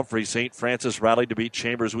Humphrey St. Francis rallied to beat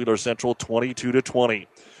Chambers Wheeler Central 22-20.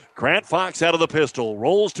 Grant Fox out of the pistol,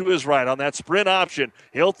 rolls to his right on that sprint option.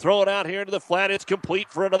 He'll throw it out here into the flat. It's complete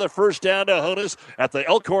for another first down to Honus at the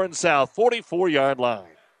Elkhorn South 44-yard line.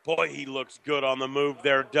 Boy, he looks good on the move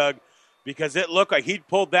there, Doug, because it looked like he'd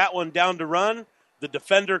pulled that one down to run. The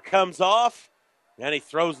defender comes off, and he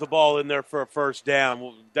throws the ball in there for a first down.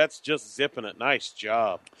 Well, that's just zipping it. Nice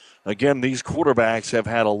job. Again, these quarterbacks have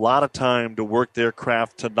had a lot of time to work their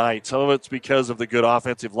craft tonight. Some of it's because of the good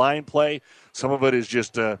offensive line play. Some of it is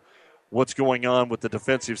just what's going on with the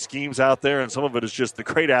defensive schemes out there, and some of it is just the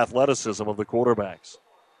great athleticism of the quarterbacks.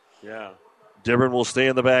 Yeah. Dibburn will stay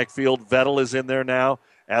in the backfield. Vettel is in there now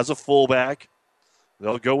as a fullback.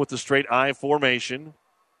 They'll go with the straight I formation.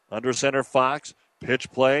 Under center, Fox.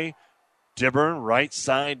 Pitch play. Dibburn, right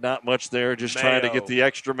side, not much there. Just Mayo trying to get the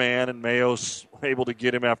extra man, and Mayo's able to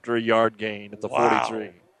get him after a yard gain at the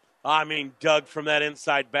 43. I mean, Doug, from that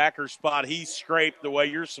inside backer spot, he scraped the way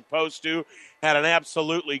you're supposed to. Had an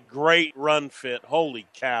absolutely great run fit. Holy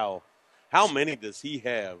cow. How many does he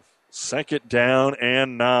have? 2nd down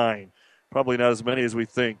and 9. Probably not as many as we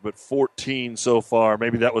think, but 14 so far.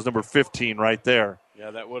 Maybe that was number 15 right there.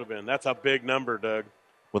 Yeah, that would have been. That's a big number, Doug.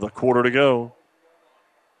 With a quarter to go.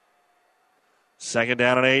 2nd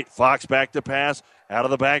down and 8. Fox back to pass. Out of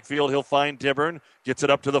the backfield, he'll find Dibburn. Gets it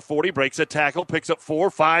up to the 40. Breaks a tackle. Picks up 4.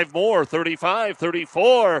 5 more. 35,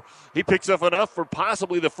 34. He picks up enough for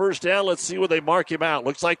possibly the first down. Let's see where they mark him out.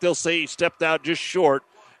 Looks like they'll say he stepped out just short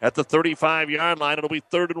at the 35-yard line. It'll be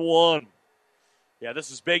 3rd and 1. Yeah, this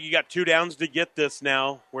is big. You got 2 downs to get this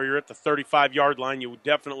now. Where you're at the 35-yard line, you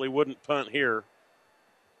definitely wouldn't punt here.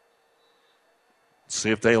 See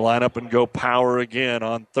if they line up and go power again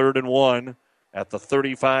on 3rd and 1. At the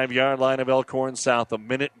 35-yard line of Elkhorn South. A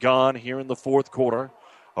minute gone here in the fourth quarter.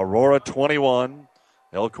 Aurora 21,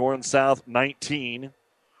 Elkhorn South 19.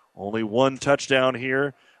 Only 1 touchdown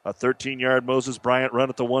here. A 13-yard Moses Bryant run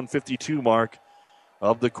at the 152 mark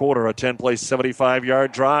of the quarter. A 10-play,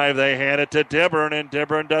 75-yard drive. They hand it to Dibburn, and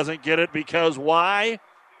Dibburn doesn't get it because why?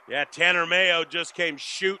 Yeah, Tanner Mayo just came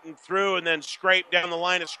shooting through and then scraped down the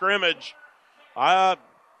line of scrimmage. I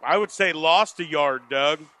would say lost a yard,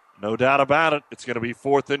 Doug. No doubt about it. It's going to be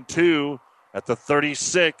 4th and 2 at the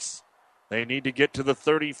 36. They need to get to the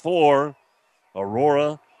 34.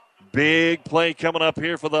 Aurora, big play coming up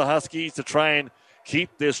here for the Huskies to try and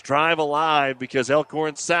keep this drive alive because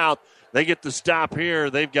Elkhorn South, they get the stop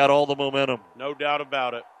here. They've got all the momentum. No doubt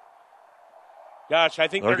about it. Gosh, I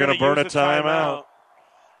think they're going to burn a timeout.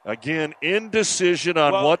 Again, indecision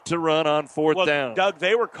on what to run on 4th down. Doug,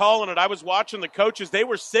 they were calling it. I was watching the coaches. They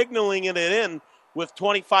were signaling it in with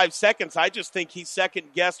 25 seconds. I just think he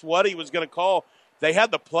second-guessed what he was going to call. They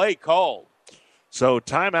had the play called. So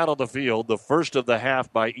timeout on the field, the first of the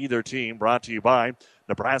half by either team, brought to you by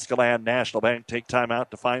Nebraska Land National Bank. Take time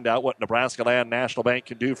out to find out what Nebraska Land National Bank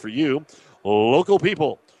can do for you. Local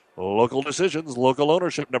people, local decisions, local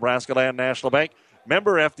ownership. Nebraska Land National Bank,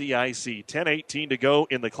 member FDIC. 10:18 to go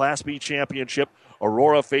in the Class B championship.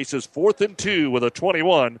 Aurora faces 4th and 2 with a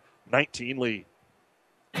 21-19 lead.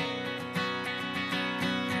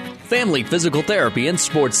 Family Physical Therapy and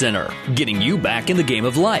Sports Center, getting you back in the game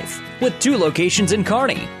of life. With 2 locations in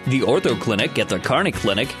Kearney, the Ortho Clinic at the Kearney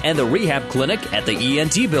Clinic and the Rehab Clinic at the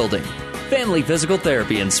ENT Building. Family Physical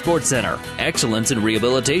Therapy and Sports Center, excellence in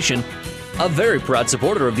rehabilitation. A very proud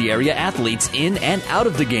supporter of the area athletes in and out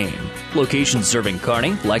of the game. Locations serving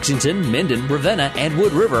Kearney, Lexington, Minden, Ravenna, and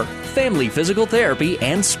Wood River. Family Physical Therapy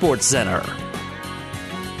and Sports Center.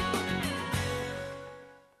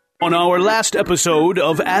 On our last episode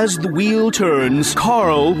of As the Wheel Turns,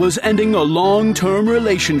 Carl was ending a long-term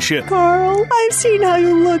relationship. Carl, I've seen how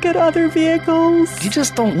you look at other vehicles. You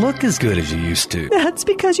just don't look as good as you used to. That's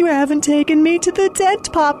because you haven't taken me to the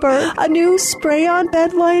Dent Popper. A new spray-on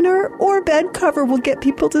bed liner or bed cover will get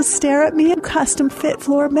people to stare at me, and custom-fit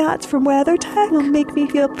floor mats from WeatherTech will make me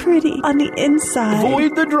feel pretty on the inside.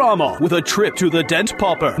 Avoid the drama with a trip to the Dent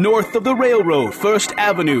Popper, north of the railroad, 1st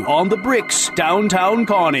Avenue, on the Bricks, downtown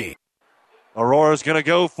Kearney. Aurora's going to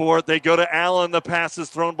go for it. They go to Allen. The pass is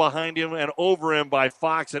thrown behind him and over him by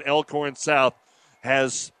Fox, and Elkhorn South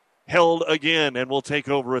has held again and will take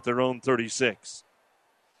over at their own 36.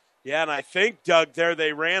 Yeah, and I think, Doug, there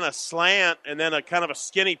they ran a slant and then a kind of a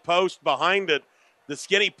skinny post behind it. The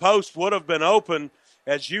skinny post would have been open.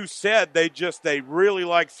 As you said, they really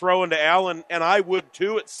like throwing to Allen, and I would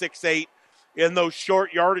too at 6'8" in those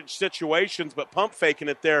short yardage situations, but pump faking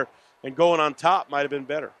it there and going on top might have been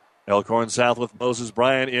better. Elkhorn South with Moses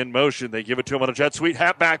Bryant in motion. They give it to him on a jet sweep.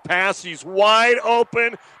 Halfback pass. He's wide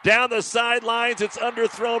open down the sidelines. It's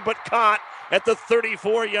underthrown but caught at the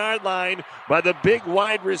 34-yard line by the big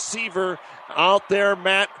wide receiver out there,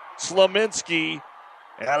 Matt Slominski.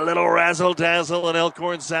 A little razzle-dazzle, and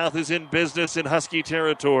Elkhorn South is in business in Husky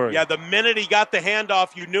territory. Yeah, the minute he got the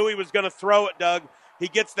handoff, you knew he was going to throw it, Doug. He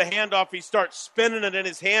gets the handoff. He starts spinning it in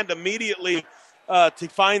his hand immediately to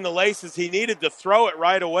find the laces. He needed to throw it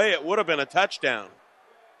right away. It would have been a touchdown.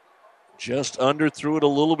 Just underthrew it a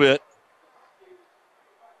little bit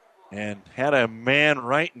and had a man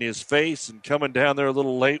right in his face, and coming down there a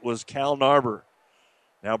little late was Cal Narber.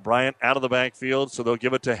 Now Bryant out of the backfield, so they'll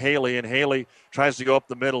give it to Haley, and Haley tries to go up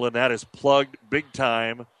the middle, and that is plugged big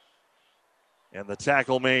time. And the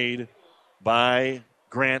tackle made by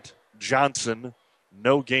Grant Johnson.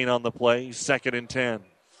 No gain on the play, 2nd and 10.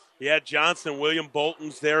 Yeah, Johnson, William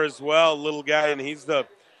Bolton's there as well, little guy, and he's the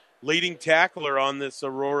leading tackler on this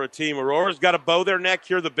Aurora team. Aurora's got to bow their neck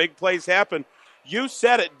here. The big plays happen. You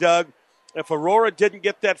said it, Doug. If Aurora didn't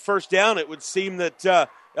get that first down, it would seem that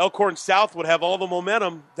Elkhorn South would have all the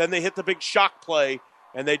momentum. Then they hit the big shock play,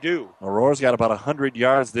 and they do. Aurora's got about 100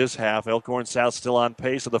 yards this half. Elkhorn South still on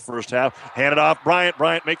pace of the first half. Handed off Bryant.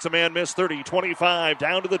 Bryant makes a man miss. 30, 25,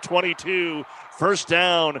 down to the 22. First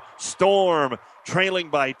down, Storm. Trailing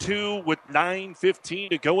by 2 with 9:15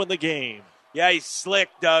 to go in the game. Yeah, he's slick,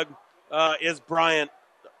 Doug, is Bryant.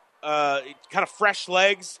 Kind of fresh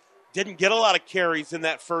legs. Didn't get a lot of carries in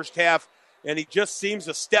that first half, and he just seems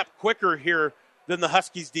a step quicker here than the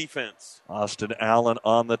Huskies' defense. Austin Allen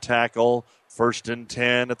on the tackle. 1st and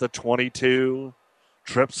 10 at the 22.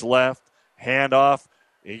 Trips left. Handoff.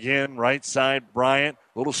 Again, right side, Bryant.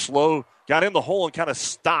 A little slow. Got in the hole and kind of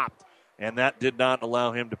stopped, and that did not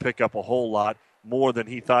allow him to pick up a whole lot more than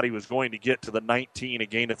he thought he was going to get to the 19, a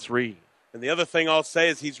gain of 3. And the other thing I'll say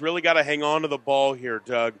is he's really got to hang on to the ball here,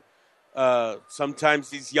 Doug. Sometimes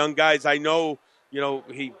these young guys, I know,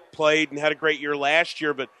 he played and had a great year last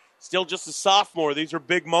year, but still just a sophomore. These are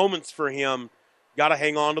big moments for him. Got to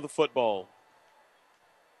hang on to the football.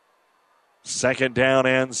 2nd down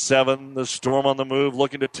and 7. The Storm on the move,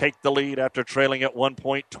 looking to take the lead after trailing at 1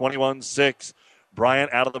 point, 21-6.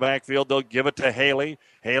 Bryant out of the backfield. They'll give it to Haley.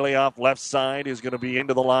 Haley off left side is going to be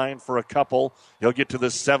into the line for a couple. He'll get to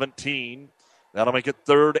the 17. That'll make it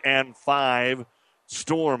 3rd and 5.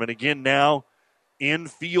 Storm, and again now in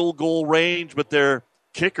field goal range, but their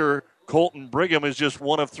kicker, Colton Brigham, is just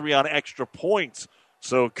 1 of 3 on extra points.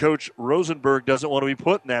 So Coach Rosenberg doesn't want to be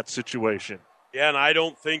put in that situation. Yeah, and I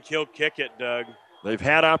don't think he'll kick it, Doug. They've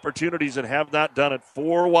had opportunities and have not done it.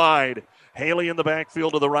 4 wide. Haley in the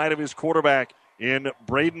backfield to the right of his quarterback in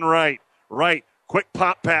Braden Wright. Wright, quick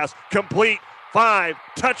pop pass, complete. 5,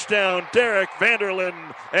 touchdown, Derek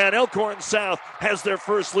Vanderlyn. And Elkhorn South has their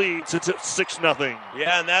first lead since it's 6-0.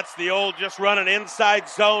 Yeah, and that's the old just run an inside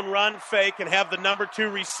zone run fake and have the number 2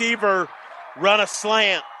 receiver run a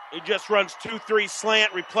slant. He just runs 2-3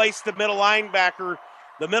 slant, replace the middle linebacker.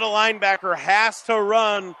 The middle linebacker has to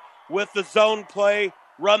run with the zone play,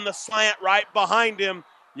 run the slant right behind him.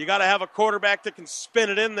 You got to have a quarterback that can spin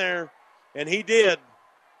it in there, and he did.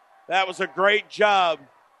 That was a great job.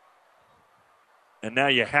 And now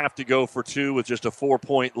you have to go for 2 with just a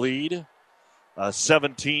 4-point lead. A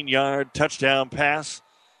 17-yard touchdown pass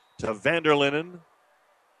to Vanderlinden.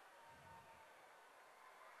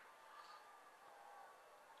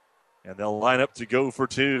 And they'll line up to go for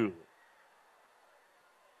 2.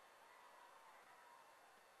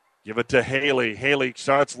 Give it to Haley. Haley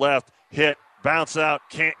starts left, hit, bounce out,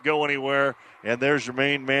 can't go anywhere. And there's your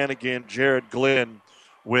main man again, Jared Glenn,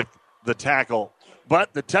 with the tackle.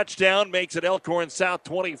 But the touchdown makes it Elkhorn South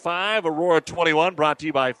 25, Aurora 21, brought to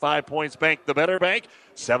you by 5 Points Bank, the better bank.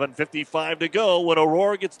 7:55 to go when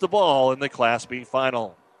Aurora gets the ball in the Class B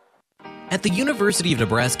final. At the University of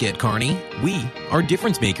Nebraska at Kearney, we are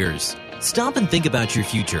difference makers. Stop and think about your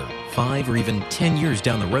future, 5 or even 10 years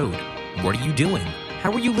down the road. What are you doing?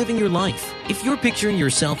 How are you living your life? If you're picturing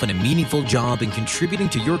yourself in a meaningful job and contributing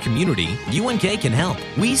to your community, UNK can help.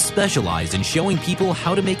 We specialize in showing people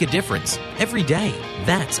how to make a difference every day.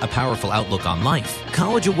 That's a powerful outlook on life.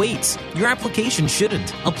 College awaits. Your application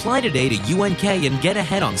shouldn't. Apply today to UNK and get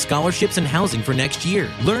ahead on scholarships and housing for next year.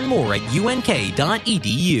 Learn more at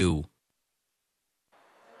unk.edu.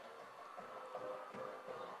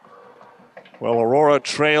 Well, Aurora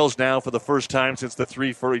trails now for the first time since the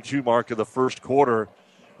 3:42 mark of the first quarter.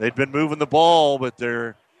 They've been moving the ball, but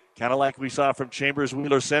they're kind of like we saw from Chambers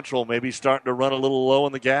Wheeler Central, maybe starting to run a little low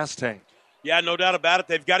in the gas tank. Yeah, no doubt about it.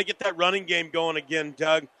 They've got to get that running game going again,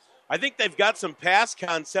 Doug. I think they've got some pass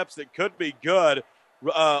concepts that could be good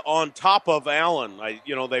on top of Allen.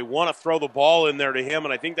 They want to throw the ball in there to him,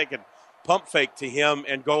 and I think they could pump fake to him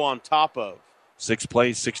and go on top of.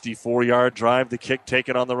 6-play, 64-yard drive. The kick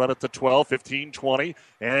taken on the run at the 12, 15, 20,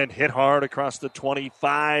 and hit hard across the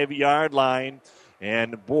 25-yard line.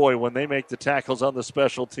 And, boy, when they make the tackles on the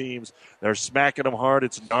special teams, they're smacking them hard.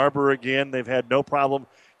 It's Narber again. They've had no problem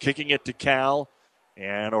kicking it to Cal.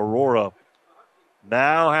 And Aurora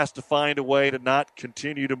now has to find a way to not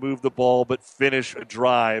continue to move the ball but finish a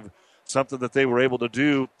drive, something that they were able to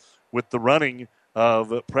do with the running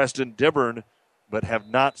of Preston Dibburn, but have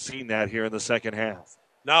not seen that here in the second half.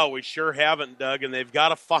 No, we sure haven't, Doug, and they've got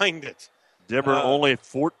to find it. Dibburn only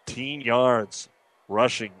 14 yards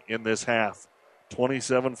rushing in this half.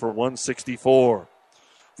 27 for 164.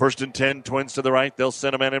 1st and 10, Twins to the right. They'll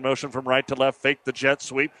send a man in motion from right to left. Fake the jet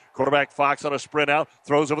sweep. Quarterback Fox on a sprint out.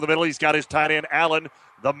 Throws over the middle. He's got his tight end, Allen,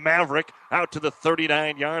 the Maverick, out to the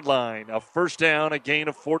 39-yard line. A first down, a gain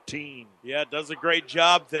of 14. Yeah, does a great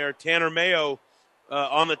job there. Tanner Mayo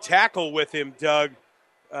on the tackle with him, Doug.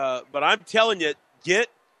 But I'm telling you, get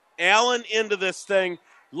Allen into this thing.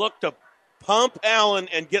 Look to pump Allen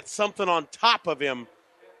and get something on top of him.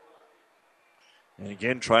 And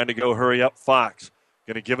again, trying to go hurry up Fox.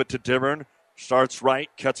 Going to give it to Dibburn. Starts right,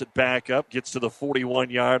 cuts it back up, gets to the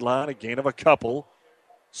 41-yard line, a gain of a couple.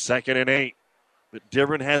 2nd and 8. But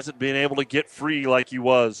Dibburn hasn't been able to get free like he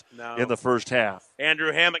was in the first half.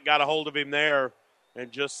 Andrew Hammett got a hold of him there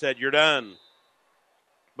and just said, "You're done."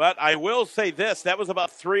 But I will say this, that was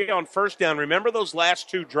about 3 on first down. Remember those last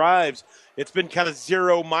 2 drives? It's been kind of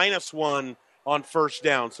 0-1 on first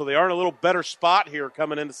down. So they are in a little better spot here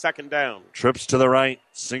coming into second down. Trips to the right,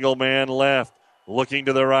 single man left, looking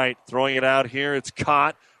to the right, throwing it out here. It's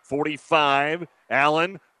caught, 45.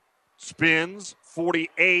 Allen spins,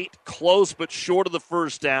 48, close but short of the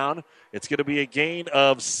first down. It's going to be a gain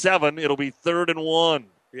of 7. It'll be 3rd and 1.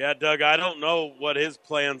 Yeah, Doug, I don't know what his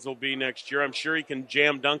plans will be next year. I'm sure he can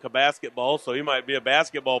jam dunk a basketball, so he might be a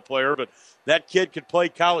basketball player, but that kid could play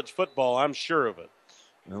college football, I'm sure of it.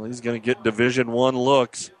 Well, he's going to get Division I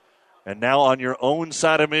looks. And now on your own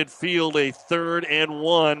side of midfield, a 3rd and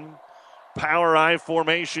 1. Power I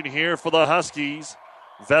formation here for the Huskies.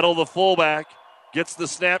 Vettel, the fullback, gets the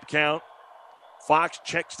snap count. Fox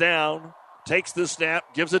checks down, takes the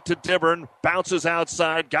snap, gives it to Dibburn, bounces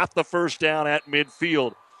outside, got the first down at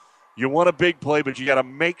midfield. You want a big play, but you got to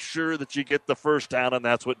make sure that you get the first down, and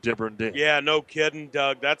that's what Dibburn did. Yeah, no kidding,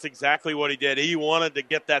 Doug. That's exactly what he did. He wanted to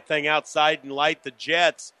get that thing outside and light the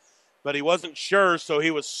Jets, but he wasn't sure, so he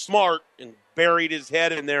was smart and buried his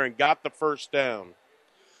head in there and got the first down.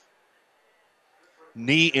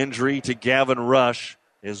 Knee injury to Gavin Rush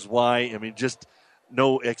is why, just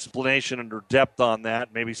no explanation or depth on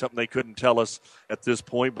that. Maybe something they couldn't tell us at this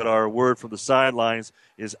point, but our word from the sidelines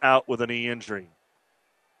is out with a knee injury.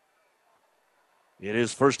 It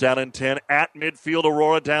is first down and 10 at midfield.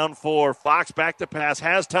 Aurora down 4. Fox back to pass.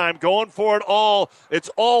 Has time. Going for it all. It's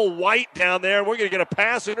all white down there. We're going to get a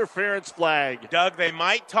pass interference flag. Doug, they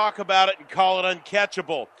might talk about it and call it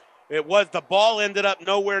uncatchable. The ball ended up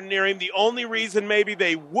nowhere near him. The only reason maybe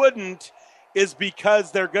they wouldn't is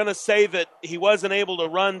because they're going to say that he wasn't able to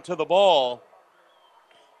run to the ball.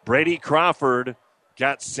 Brady Crawford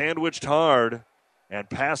got sandwiched hard. And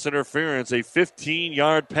pass interference, a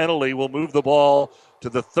 15-yard penalty will move the ball to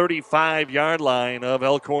the 35-yard line of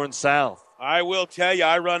Elkhorn South. I will tell you,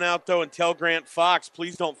 I run out, though, and tell Grant Fox,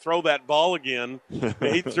 please don't throw that ball again.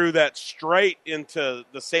 He threw that straight into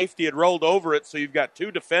the safety, had rolled over it, so you've got 2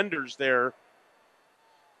 defenders there.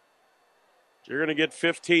 You're going to get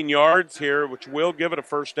 15 yards here, which will give it a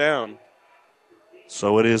first down.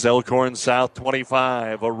 So it is Elkhorn South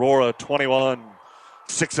 25, Aurora 21.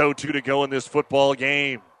 6:02 to go in this football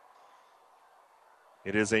game.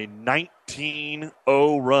 It is a 19-0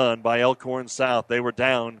 run by Elkhorn South. They were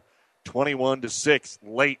down 21-6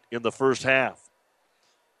 late in the first half.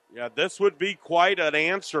 Yeah, this would be quite an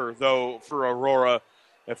answer, though, for Aurora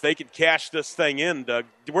if they could cash this thing in, Doug.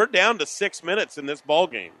 We're down to 6 minutes in this ball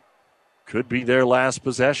game. Could be their last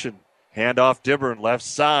possession. Handoff Dibburn, left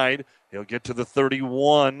side. He'll get to the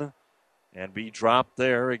 31. And be dropped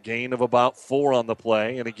there, a gain of about 4 on the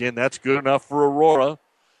play. And again, that's good enough for Aurora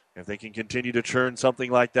if they can continue to churn something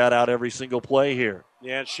like that out every single play here.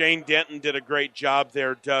 Yeah, Shane Denton did a great job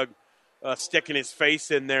there, Doug, sticking his face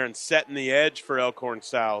in there and setting the edge for Elkhorn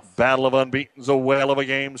South. Battle of Unbeaten's a whale of a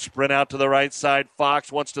game. Sprint out to the right side.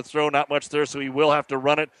 Fox wants to throw, not much there, so he will have to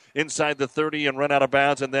run it inside the 30 and run out of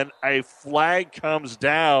bounds. And then a flag comes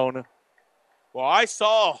down. Well, I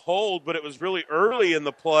saw a hold, but it was really early in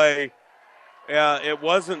the play. It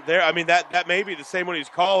wasn't there. I mean, that may be the same one he's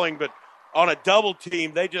calling, but on a double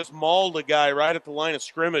team, they just mauled a guy right at the line of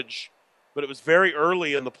scrimmage. But it was very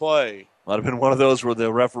early in the play. Might have been one of those where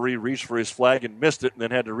the referee reached for his flag and missed it and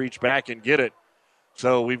then had to reach back and get it.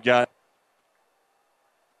 So we've got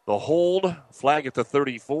the hold, flag at the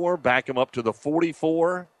 34, back him up to the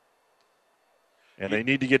 44. And they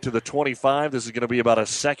need to get to the 25. This is going to be about a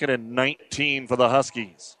 2nd and 19 for the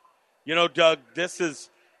Huskies. You know, Doug, this is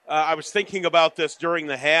I was thinking about this during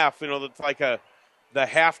the half. You know, it's like the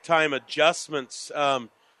halftime adjustments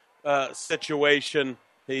situation.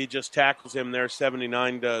 He just tackles him there.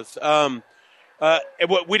 79 does.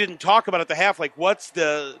 What we didn't talk about at the half, like what's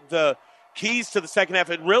the keys to the second half?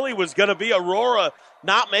 It really was going to be Aurora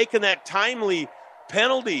not making that timely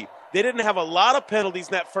penalty. They didn't have a lot of penalties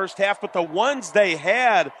in that first half, but the ones they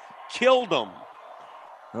had killed them.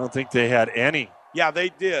 I don't think they had any. Yeah, they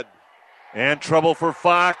did. And trouble for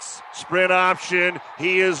Fox. Sprint option.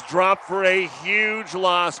 He is dropped for a huge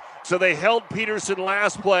loss. So they held Peterson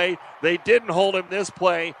last play. They didn't hold him this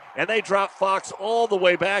play. And they dropped Fox all the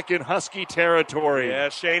way back in Husky territory. Yeah,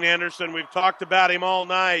 Shane Anderson, we've talked about him all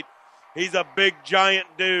night. He's a big, giant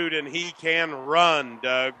dude, and he can run,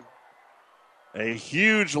 Doug. A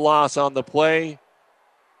huge loss on the play.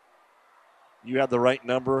 You had the right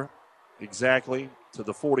number exactly to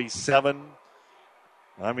the 47.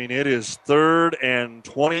 I mean, it is 3rd and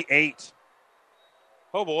 28.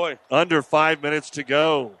 Oh, boy. Under 5 minutes to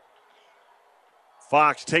go.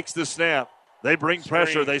 Fox takes the snap. They bring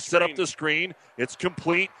pressure. They set up the screen. It's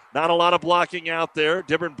complete. Not a lot of blocking out there.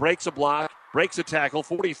 Dibburn breaks a block, breaks a tackle.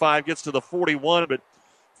 45 gets to the 41, but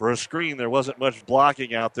for a screen, there wasn't much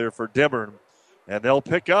blocking out there for Dibburn. And they'll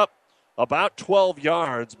pick up about 12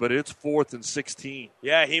 yards, but it's 4th and 16.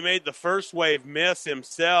 Yeah, he made the first wave miss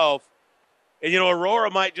himself. And, you know,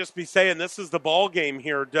 Aurora might just be saying this is the ball game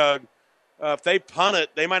here, Doug. If they punt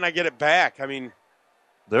it, they might not get it back. I mean,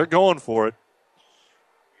 they're going for it.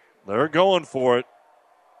 They're going for it.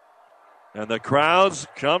 And the crowds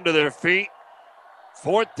come to their feet.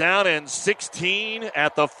 4th down and 16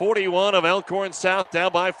 at the 41 of Elkhorn South,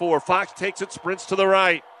 down by 4. Fox takes it, sprints to the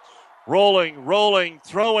right. Rolling,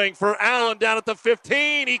 throwing for Allen down at the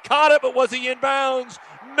 15. He caught it, but was he in bounds?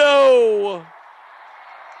 No.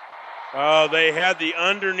 Oh, they had the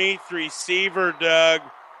underneath receiver, Doug.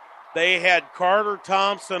 They had Carter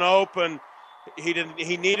Thompson open.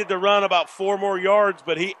 He needed to run about 4 more yards,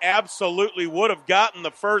 but he absolutely would have gotten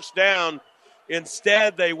the first down.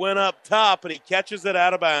 Instead, they went up top, and he catches it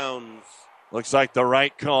out of bounds. Looks like the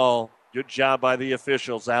right call. Good job by the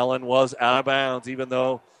officials. Allen was out of bounds, even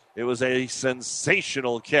though it was a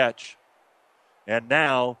sensational catch. And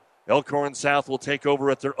now Elkhorn South will take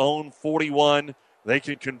over at their own 41. They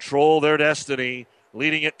can control their destiny,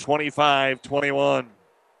 leading at 25-21.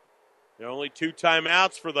 There are only 2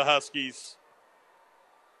 timeouts for the Huskies.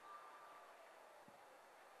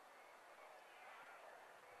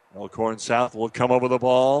 Elkhorn South will come over the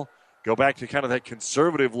ball, go back to kind of that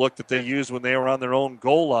conservative look that they used when they were on their own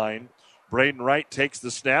goal line. Braden Wright takes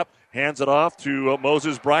the snap, hands it off to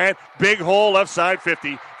Moses Bryant. Big hole, left side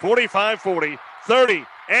 50, 45-40, 30.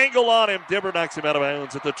 Angle on him. Dibburn knocks him out of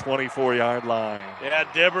bounds at the 24-yard line. Yeah,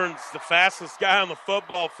 Dibburn's the fastest guy on the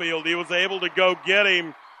football field. He was able to go get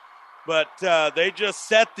him, but they just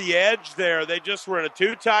set the edge there. They just were in a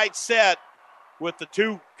too-tight set with the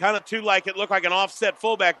two like it looked like an offset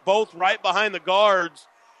fullback, both right behind the guards,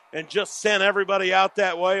 and just sent everybody out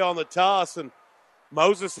that way on the toss. And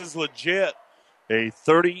Moses is legit. A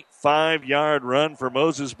 35-yard run for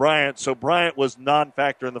Moses Bryant. So Bryant was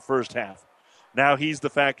non-factor in the first half. Now he's the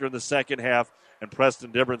factor in the second half, and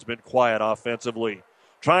Preston Dibburn's been quiet offensively.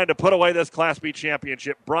 Trying to put away this Class B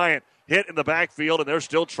championship. Bryant hit in the backfield, and they're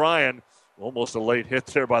still trying. Almost a late hit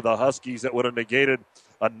there by the Huskies that would have negated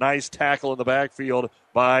a nice tackle in the backfield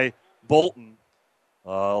by Bolton.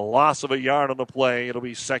 Loss of a yard on the play. It'll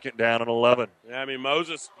be second down and 11. Yeah, I mean,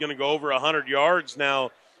 Moses is going to go over 100 yards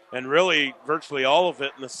now, and really virtually all of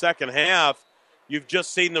it in the second half. You've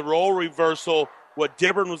just seen the role reversal. What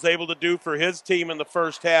Dibburn was able to do for his team in the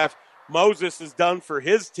first half, Moses has done for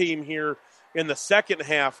his team here in the second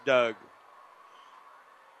half, Doug.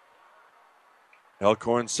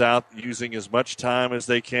 Elkhorn South using as much time as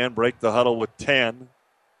they can, break the huddle with 10.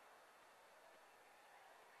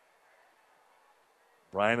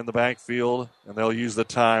 Brian in the backfield, and they'll use the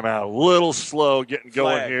timeout. A little slow getting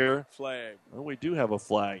going here. Flag. Well, we do have a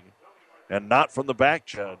flag, and not from the back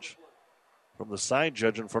judge. From the side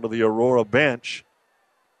judge in front of the Aurora bench.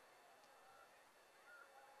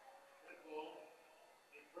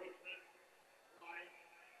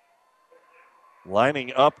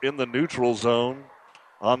 Lining up in the neutral zone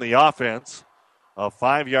on the offense. A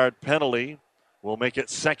 5-yard penalty will make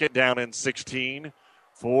it second down and 16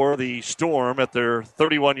 for the Storm at their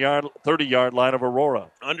 30-yard line of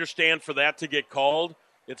Aurora. Understand, for that to get called,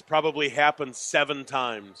 it's probably happened 7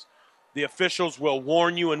 times. The officials will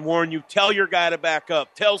warn you and warn you. Tell your guy to back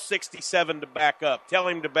up. Tell 67 to back up. Tell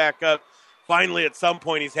him to back up. Finally, at some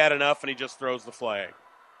point, he's had enough, and he just throws the flag.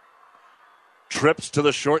 Trips to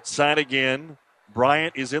the short side again.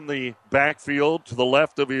 Bryant is in the backfield to the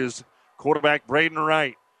left of his quarterback, Braden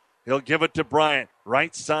Wright. He'll give it to Bryant.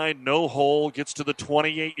 Right side, no hole. Gets to the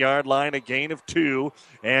 28-yard line, a gain of 2.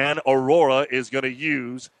 And Aurora is going to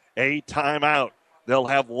use a timeout. They'll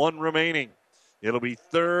have 1 remaining. It'll be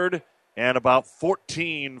third and about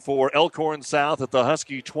 14 for Elkhorn South at the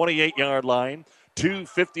Husky 28-yard line.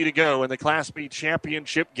 2:50 to go in the Class B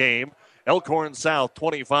championship game. Elkhorn South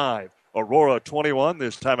 25, Aurora 21.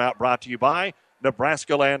 This timeout brought to you by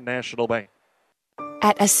Nebraska Land National Bank.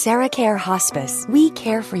 At AseraCare Hospice, we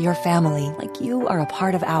care for your family like you are a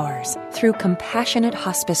part of ours. Through compassionate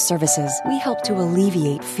hospice services, we help to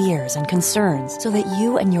alleviate fears and concerns so that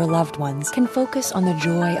you and your loved ones can focus on the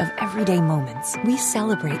joy of everyday moments. We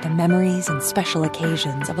celebrate the memories and special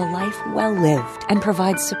occasions of a life well lived and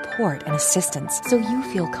provide support and assistance so you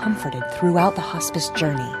feel comforted throughout the hospice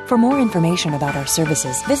journey. For more information about our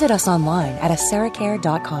services, visit us online at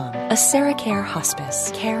aseracare.com. AseraCare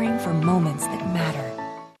Hospice, caring for moments that matter.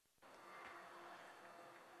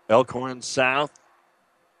 Elkhorn South,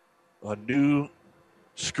 a new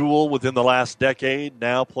school within the last decade,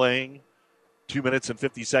 now playing 2 minutes and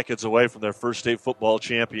 50 seconds away from their first state football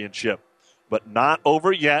championship. But not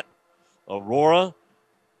over yet. Aurora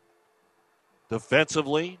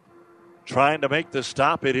defensively trying to make the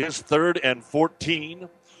stop. It is 3rd and 14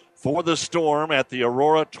 for the Storm at the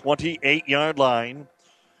Aurora 28-yard line.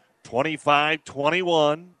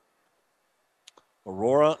 25-21.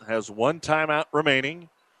 Aurora has 1 timeout remaining.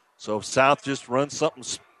 So if South just runs something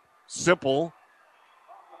simple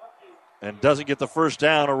and doesn't get the first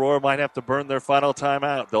down, Aurora might have to burn their final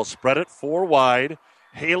timeout. They'll spread it 4 wide.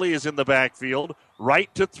 Haley is in the backfield.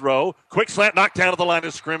 Right to throw. Quick slant, knocked down at the line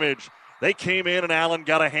of scrimmage. They came in and Allen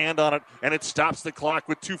got a hand on it, and it stops the clock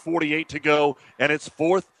with 2:48 to go, and it's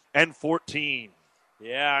 4th and 14.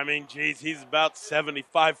 Yeah, I mean, geez, he's about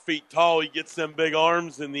 75 feet tall. He gets them big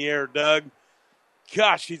arms in the air, Doug.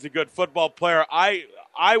 Gosh, he's a good football player.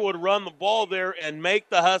 I would run the ball there and make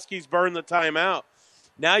the Huskies burn the timeout.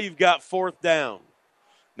 Now you've got 4th down.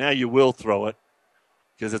 Now you will throw it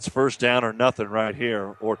because it's first down or nothing right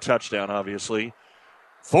here, or touchdown, obviously.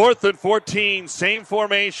 4th and 14, same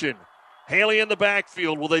formation. Haley in the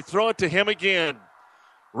backfield. Will they throw it to him again?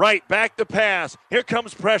 Right, back to pass. Here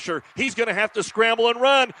comes pressure. He's going to have to scramble and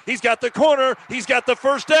run. He's got the corner. He's got the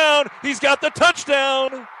first down. He's got the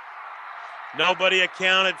touchdown. Nobody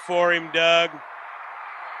accounted for him, Doug.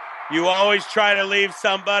 You always try to leave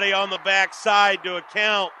somebody on the backside to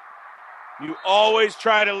account. You always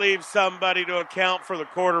try to leave somebody to account for the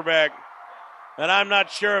quarterback. And I'm not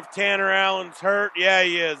sure if Tanner Allen's hurt. Yeah,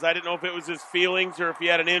 he is. I didn't know if it was his feelings or if he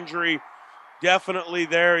had an injury. Definitely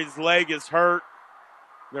there. His leg is hurt.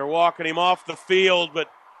 They're walking him off the field, but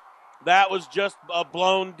that was just a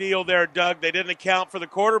blown deal there, Doug. They didn't account for the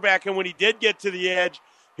quarterback, and when he did get to the edge,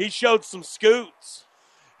 he showed some scoots.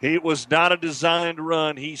 It was not a designed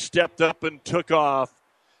run. He stepped up and took off,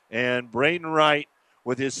 and Braden Wright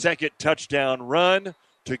with his second touchdown run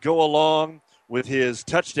to go along with his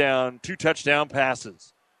touchdown, 2 touchdown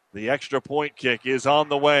passes. The extra point kick is on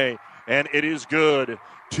the way, and it is good.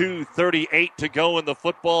 2:38 to go in the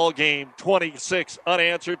football game. 26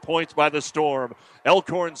 unanswered points by the Storm.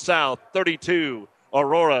 Elkhorn South 32,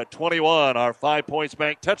 Aurora 21. Our 5 Points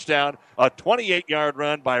Bank touchdown, a 28-yard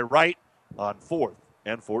run by Wright on 4th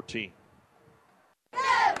and 14.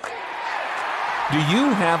 Do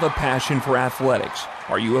you have a passion for athletics?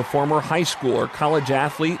 Are you a former high school or college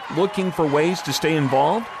athlete looking for ways to stay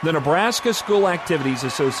involved? The Nebraska School Activities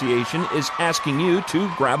Association is asking you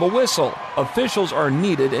to grab a whistle. Officials are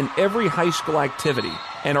needed in every high school activity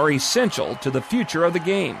and are essential to the future of the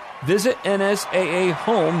game. Visit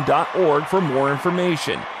nsaahome.org for more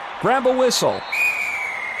information. Grab a whistle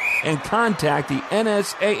and contact the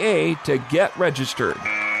NSAA to get registered.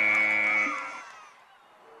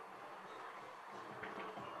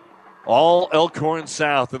 All Elkhorn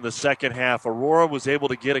South in the second half. Aurora was able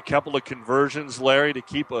to get a couple of conversions, Larry, to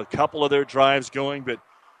keep a couple of their drives going, but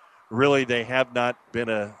really they have not been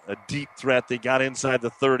a deep threat. They got inside the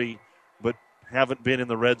 30, but haven't been in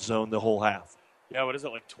the red zone the whole half. Yeah, what is it,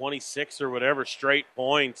 like 26 or whatever straight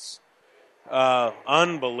points?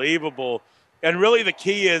 Unbelievable. And really the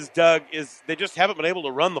key is, Doug, is they just haven't been able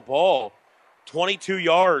to run the ball. 22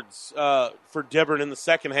 yards for Dibburn in the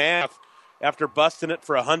second half, after busting it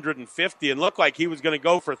for 150 and looked like he was going to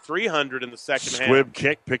go for 300 in the second half. Squib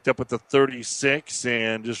kick picked up at the 36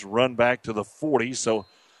 and just run back to the 40. So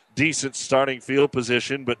decent starting field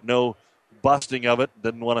position, but no busting of it.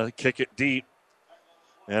 Didn't want to kick it deep.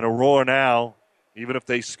 And Aurora now, even if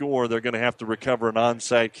they score, they're going to have to recover an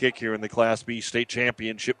onside kick here in the Class B state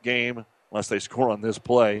championship game. Unless they score on this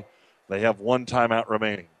play, they have 1 timeout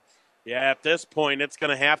remaining. Yeah, at this point, it's going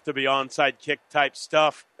to have to be onside kick type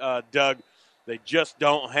stuff, Doug. They just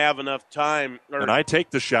don't have enough time. And I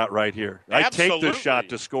take the shot right here. Absolutely. I take the shot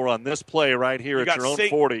to score on this play right here at your own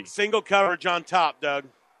 40. Single coverage on top, Doug.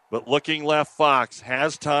 But looking left, Fox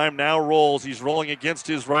has time, now rolls. He's rolling against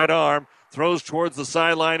his right arm, throws towards the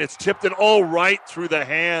sideline. It's tipped and right through the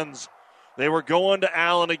hands. They were going to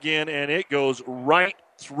Allen again, and it goes right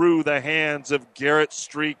through the hands of Garrett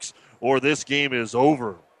Streaks, or this game is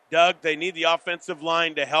over. Doug, they need the offensive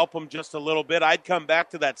line to help them just a little bit. I'd come back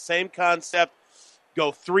to that same concept.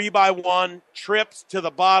 Go 3-by-1, trips to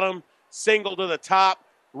the bottom, single to the top,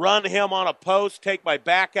 run him on a post, take my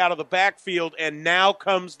back out of the backfield, and now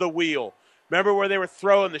comes the wheel. Remember where they were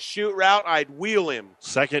throwing the shoot route? I'd wheel him.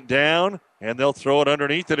 Second down, and they'll throw it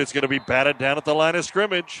underneath, and it's going to be batted down at the line of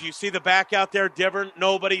scrimmage. You see the back out there, Dibburn?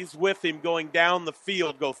 Nobody's with him going down the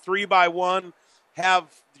field. Go 3-by-1, have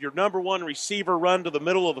your number one receiver run to the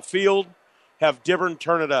middle of the field, have Dibburn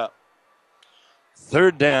turn it up.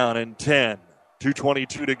 Third down and 10.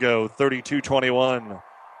 2:22 to go, 32-21.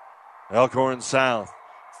 Elkhorn South.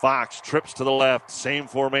 Fox trips to the left, same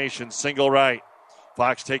formation, single right.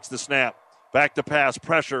 Fox takes the snap, back to pass,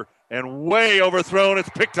 pressure, and way overthrown. It's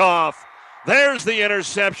picked off. There's the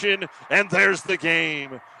interception, and there's the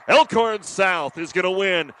game. Elkhorn South is going to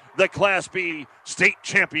win the Class B state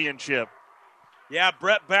championship. Yeah,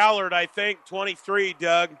 Brett Ballard, I think, 23,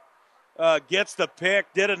 Doug, gets the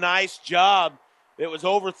pick, did a nice job. It was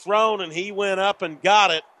overthrown, and he went up and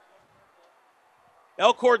got it.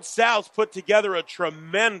 Elkhorn South put together a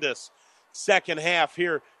tremendous second half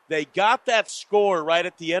here. They got that score right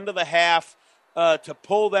at the end of the half to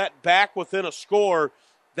pull that back within a score.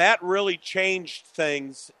 That really changed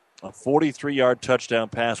things. A 43-yard touchdown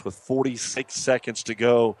pass with 46 seconds to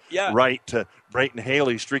go. Yeah. Right to Brayton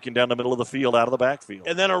Haley streaking down the middle of the field out of the backfield.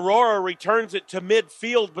 And then Aurora returns it to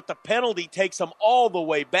midfield, but the penalty takes them all the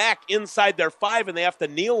way back inside their 5, and they have to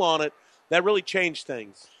kneel on it. That really changed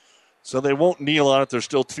things. So they won't kneel on it. There's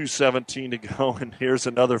still 2:17 to go, and here's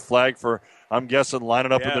another flag for, I'm guessing,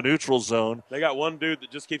 lining up in the neutral zone. They got one dude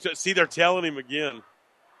that just keeps – see, they're telling him again.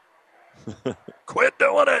 Quit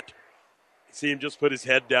doing it. See him just put his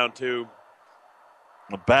head down, too.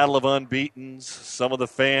 A battle of unbeatens. Some of the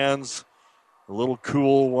fans, a little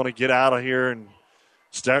cool, want to get out of here and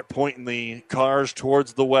start pointing the cars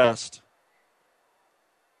towards the west,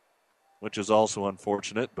 which is also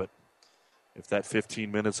unfortunate. But if that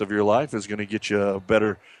 15 minutes of your life is going to get you a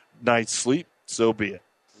better night's sleep, so be it.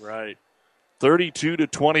 Right.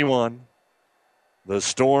 32-21. The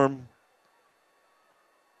Storm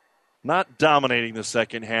not dominating the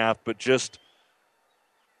second half, but just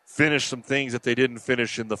finished some things that they didn't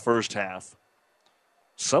finish in the first half.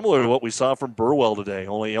 Similar to what we saw from Burwell today,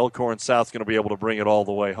 only Elkhorn South's going to be able to bring it all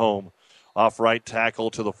the way home. Off right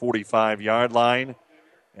tackle to the 45-yard line,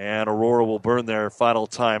 and Aurora will burn their final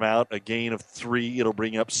timeout. A gain of 3. It'll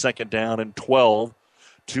bring up 2nd down and 12.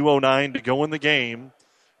 2:09 to go in the game.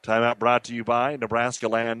 Timeout brought to you by Nebraska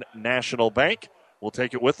Land National Bank. We'll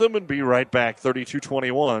take it with them and be right back.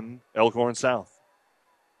 32-21, Elkhorn South.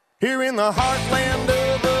 Here in the heartland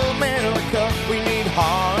of America, we need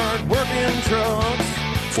hard-working trucks.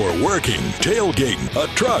 For working, tailgating, a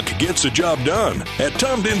truck gets the job done. At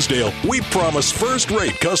Tom Dinsdale, we promise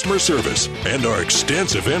first-rate customer service, and our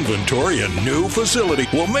extensive inventory and new facility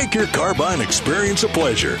will make your car buying experience a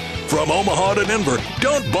pleasure. From Omaha to Denver,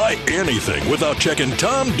 don't buy anything without checking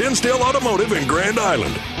Tom Dinsdale Automotive in Grand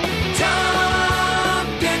Island. Tom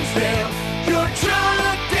Dinsdale, your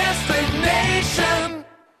truck destination.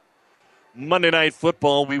 Monday Night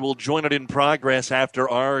Football, we will join it in progress after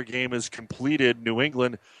our game is completed. New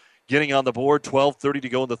England getting on the board, 12:30 to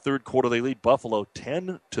go in the third quarter. They lead Buffalo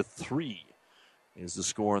 10-3 is the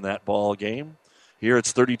score in that ball game. Here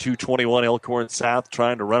it's 32-21, Elkhorn South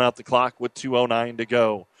trying to run out the clock with 2:09 to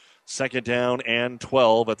go. 2nd down and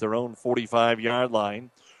 12 at their own 45-yard line.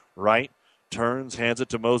 Right, turns, hands it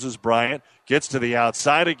to Moses Bryant, gets to the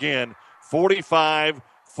outside again. 45,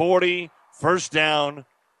 40, first down.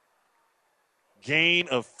 Gain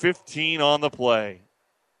of 15 on the play.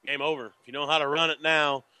 Game over. If you know how to run it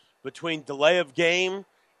now, between delay of game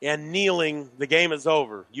and kneeling, the game is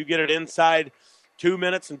over. You get it inside 2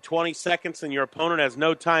 minutes and 20 seconds and your opponent has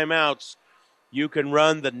no timeouts. You can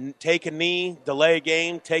run the take a knee, delay a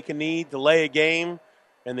game, take a knee, delay a game,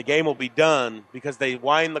 and the game will be done because they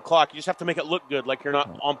wind the clock. You just have to make it look good like you're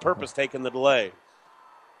not on purpose taking the delay.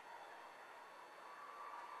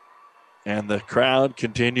 And the crowd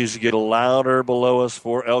continues to get louder below us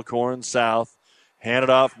for Elkhorn South.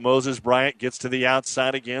 Handed off, Moses Bryant gets to the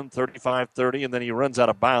outside again, 35-30, and then he runs out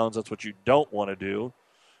of bounds. That's what you don't want to do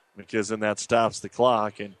because then that stops the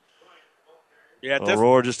clock. And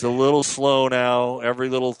Aurora just a little slow now. Every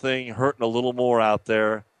little thing hurting a little more out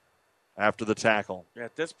there after the tackle. Yeah,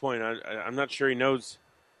 at this point, I'm not sure he knows.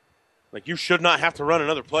 Like, you should not have to run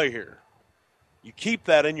another play here. You keep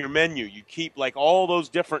that in your menu. You keep, like, all those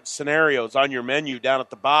different scenarios on your menu down at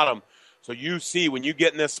the bottom. So you see when you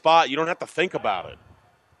get in this spot, you don't have to think about it.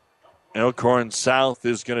 Elkhorn South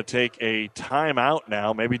is going to take a timeout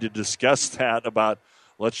now, maybe to discuss that about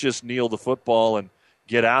let's just kneel the football and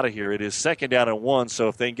get out of here. It is 2nd down and 1, so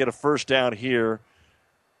if they can get a first down here,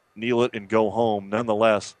 kneel it and go home.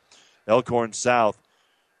 Nonetheless, Elkhorn South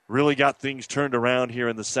really got things turned around here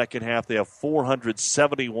in the second half. They have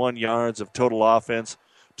 471 yards of total offense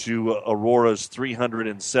to Aurora's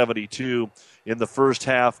 372. In the first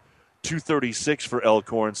half, 236 for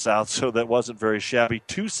Elkhorn South, so that wasn't very shabby.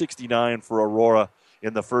 269 for Aurora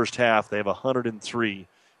in the first half. They have 103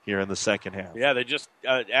 here in the second half. Yeah, they just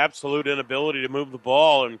absolute inability to move the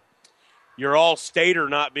ball, and your all-stater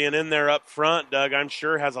not being in there up front, Doug, I'm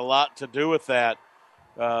sure has a lot to do with that.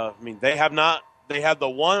 They had the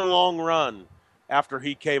one long run after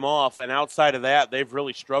he came off, and outside of that, they've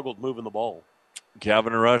really struggled moving the ball.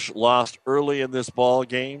 Gavin Rush lost early in this ball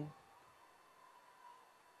game.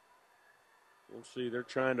 Let's see,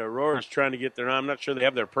 Aurora's trying to get there. I'm not sure they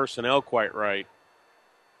have their personnel quite right.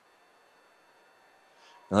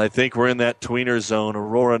 And I think we're in that tweener zone.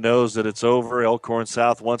 Aurora knows that it's over. Elkhorn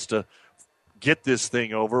South wants to get this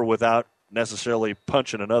thing over without necessarily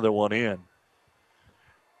punching another one in. In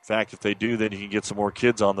fact, if they do, then you can get some more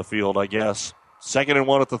kids on the field, I guess. 2nd and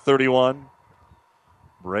 1 at the 31.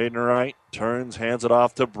 Braden Wright turns, hands it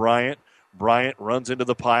off to Bryant. Bryant runs into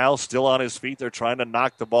the pile, still on his feet. They're trying to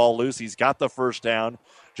knock the ball loose. He's got the first down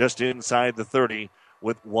just inside the 30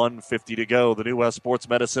 with 1:50 to go. The New West Sports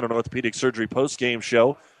Medicine and Orthopedic Surgery postgame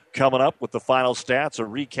show coming up with the final stats, a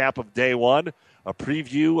recap of day 1, a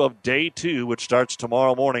preview of day 2, which starts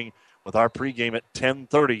tomorrow morning with our pregame at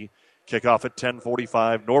 10:30. Kickoff at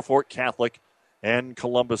 10:45. Norfolk Catholic and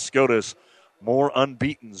Columbus Scotus. More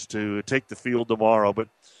unbeatens to take the field tomorrow. But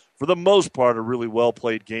for the most part, a really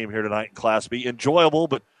well-played game here tonight in Class B. Enjoyable,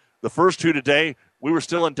 but the first two today, we were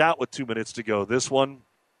still in doubt with 2 minutes to go. This one,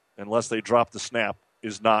 unless they drop the snap,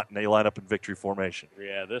 is not, and they line up in victory formation.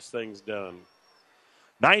 Yeah, this thing's done.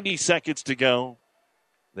 90 seconds to go.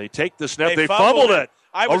 They take the snap. They fumbled it.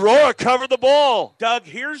 Aurora covered the ball. Doug,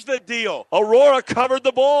 here's the deal. Aurora covered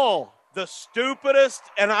the ball. the stupidest,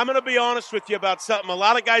 and I'm going to be honest with you about something. A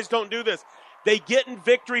lot of guys don't do this. They get in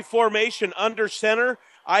victory formation under center.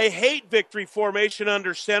 I hate victory formation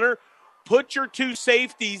under center. Put your two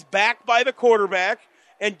safeties back by the quarterback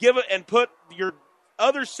and put your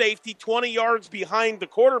other safety 20 yards behind the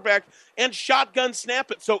quarterback and shotgun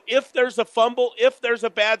snap it. So if there's a fumble, if there's a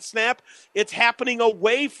bad snap, it's happening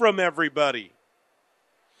away from everybody.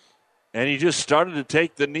 And he just started to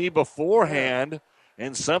take the knee beforehand,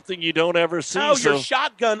 and something you don't ever see. Now your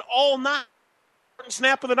shotgun all night.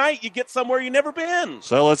 Snap of the night, you get somewhere you've never been.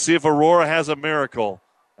 So let's see if Aurora has a miracle.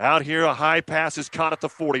 Out here, a high pass is caught at the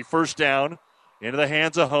 40. First down into the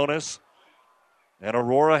hands of Honus. And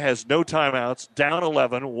Aurora has no timeouts. Down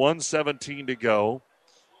 11, 1:17 to go.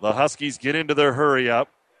 The Huskies get into their hurry up.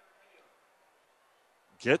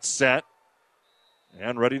 Get set.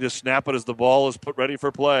 And ready to snap it as the ball is put ready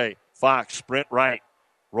for play. Fox, sprint right.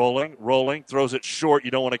 Rolling, throws it short.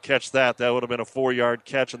 You don't want to catch that. That would have been a 4-yard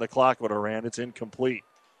catch, and the clock would have ran. It's incomplete.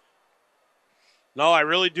 No, I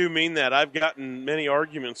really do mean that. I've gotten many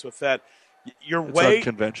arguments with that. It's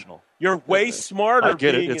unconventional. You're way smarter. I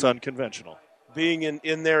get it. It's unconventional. Being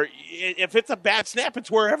in there. If it's a bad snap, it's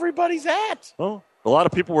where everybody's at. Well, a lot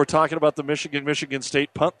of people were talking about the Michigan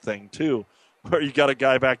State punt thing, too, where you got a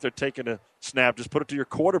guy back there taking a snap. Just put it to your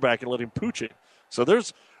quarterback and let him pooch it. So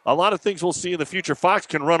there's a lot of things we'll see in the future. Fox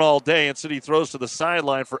can run all day. Instead, he throws to the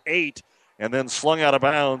sideline for 8 and then slung out of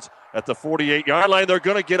bounds at the 48-yard line. They're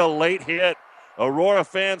going to get a late hit. Aurora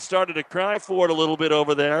fans started to cry for it a little bit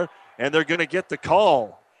over there, and they're going to get the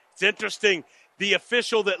call. It's interesting. The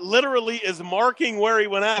official that literally is marking where he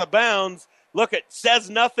went out of bounds, look, it says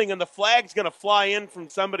nothing, and the flag's going to fly in from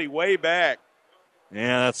somebody way back.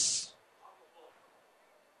 Yeah,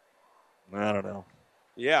 I don't know.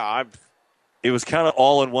 Yeah, It was kind of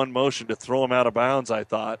all in one motion to throw him out of bounds, I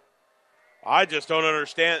thought. I just don't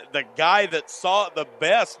understand. The guy that saw it the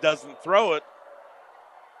best doesn't throw it.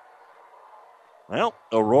 Well,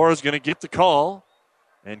 Aurora's going to get the call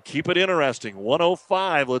and keep it interesting.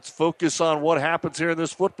 1:05. Let's focus on what happens here in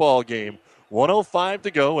this football game. 1:05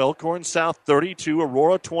 to go. Elkhorn South 32,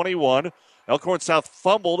 Aurora 21. Elkhorn South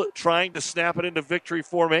fumbled trying to snap it into victory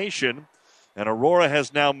formation, and Aurora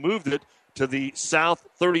has now moved it to the South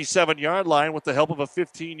 37-yard line with the help of a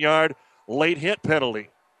 15-yard late hit penalty.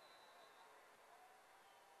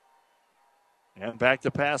 And back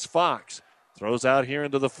to pass Fox. Throws out here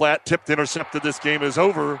into the flat, tipped, intercepted. This game is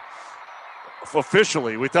over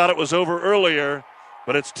officially. We thought it was over earlier,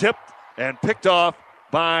 but it's tipped and picked off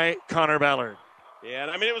by Connor Ballard. Yeah,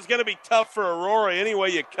 and I mean, it was going to be tough for Aurora any way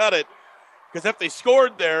you cut it, because if they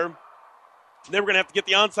scored there, they were going to have to get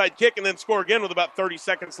the onside kick and then score again with about 30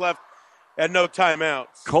 seconds left and no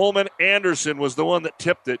timeouts. Coleman Anderson was the one that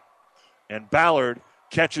tipped it, and Ballard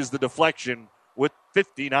catches the deflection with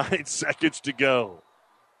 59 seconds to go.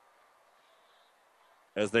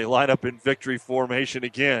 As they line up in victory formation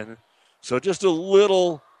again. So just a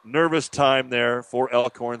little nervous time there for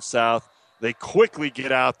Elkhorn South. They quickly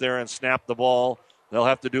get out there and snap the ball. They'll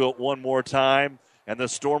have to do it one more time, and the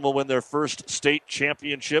Storm will win their first state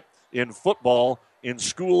championship in football in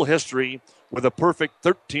school history with a perfect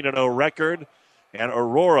 13-0 record, and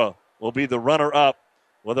Aurora will be the runner-up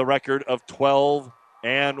with a record of 12-1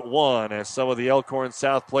 as some of the Elkhorn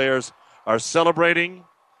South players are celebrating.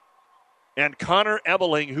 And Connor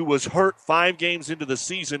Ebeling, who was hurt 5 games into the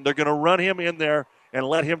season, they're going to run him in there and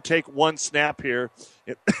let him take one snap here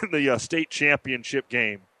in the state championship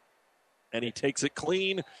game. And he takes it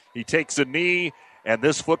clean. He takes a knee, and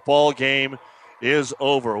this football game is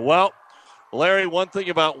over. Well, Larry, one thing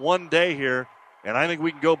about one day here, and I think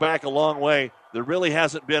we can go back a long way, there really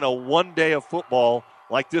hasn't been a one day of football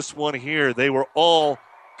like this one here. They were all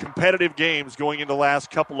competitive games going into the last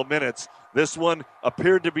couple of minutes. This one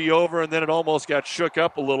appeared to be over, and then it almost got shook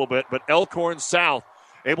up a little bit. But Elkhorn South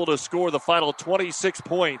able to score the final 26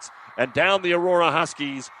 points and down the Aurora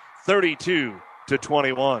Huskies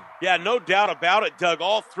 32-21. Yeah, no doubt about it, Doug.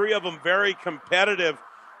 All three of them very competitive.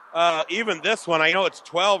 Even this one, I know it's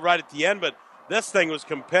 12 right at the end, but this thing was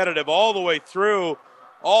competitive all the way through.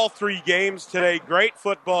 All 3 games today, great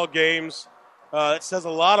football games. It says a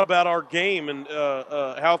lot about our game and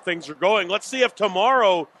how things are going. Let's see if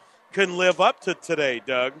tomorrow can live up to today,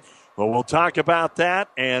 Doug. Well, we'll talk about that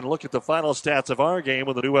and look at the final stats of our game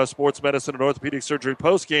when the New West Sports Medicine and Orthopedic Surgery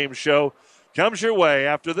postgame show comes your way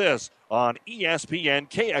after this on ESPN,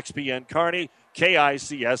 KXPN Kearney,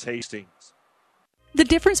 KICS Hastings. The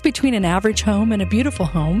difference between an average home and a beautiful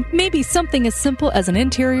home may be something as simple as an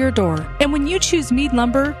interior door. And when you choose Mead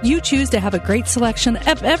Lumber, you choose to have a great selection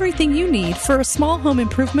of everything you need for a small home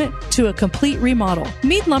improvement to a complete remodel.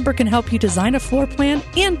 Mead Lumber can help you design a floor plan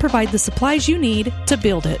and provide the supplies you need to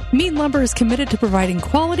build it. Mead Lumber is committed to providing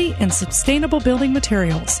quality and sustainable building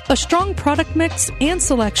materials, a strong product mix and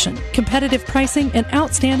selection, competitive pricing and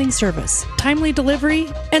outstanding service, timely delivery,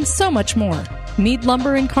 and so much more. Mead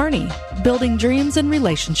Lumber in Kearney, building dreams and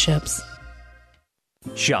relationships.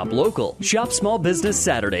 Shop local. Shop Small Business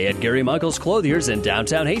Saturday at Gary Michaels Clothiers in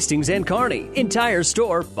downtown Hastings and Kearney. Entire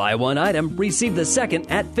store, buy one item, receive the second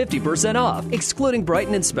at 50% off, excluding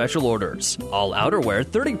Brighton and special orders. All outerwear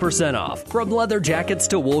 30% off, from leather jackets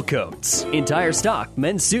to wool coats. Entire stock,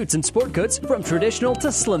 men's suits and sport coats from traditional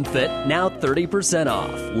to slim fit, now 30% off.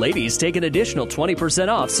 Ladies take an additional 20%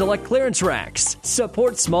 off select clearance racks.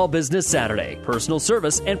 Support Small Business Saturday. Personal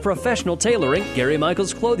service and professional tailoring, Gary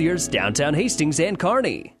Michaels Clothiers, downtown Hastings and Kearney.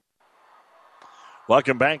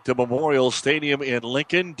 Welcome back to Memorial Stadium in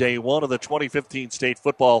Lincoln. Day one of the 2015 State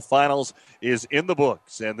Football Finals is in the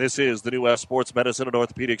books, and this is the New West Sports Medicine and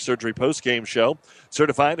Orthopedic Surgery postgame show.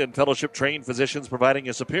 Certified and fellowship-trained physicians providing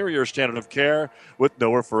a superior standard of care with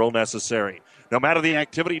no referral necessary. No matter the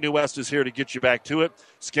activity, New West is here to get you back to it.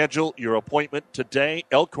 Schedule your appointment today.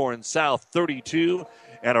 Elkhorn South 32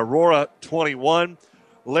 and Aurora 21.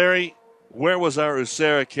 Larry, where was our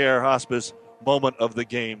Userra Care Hospice moment of the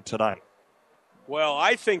game tonight? Well,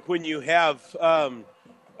 I think when you have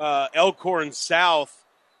Elkhorn South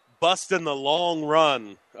busting the long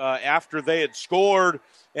run after they had scored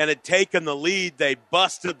and had taken the lead, they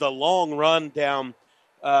busted the long run down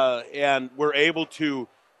and were able to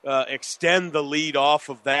extend the lead off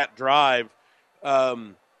of that drive.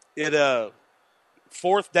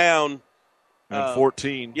 Fourth down. And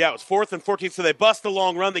 14. Yeah, it was 4th and 14. So they bust the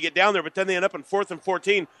long run. They get down there, but then they end up in 4th and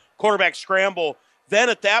 14. Quarterback scramble. Then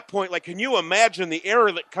at that point, can you imagine the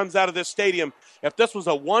error that comes out of this stadium if this was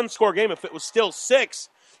a one-score game, if it was still 6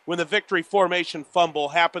 when the victory formation fumble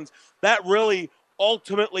happens? That really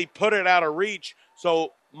ultimately put it out of reach.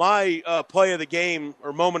 So my play of the game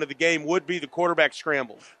or moment of the game would be the quarterback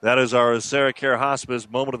scramble. That is our Userra Care Hospice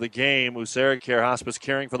moment of the game. Userra Care Hospice,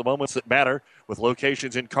 caring for the moments that matter, with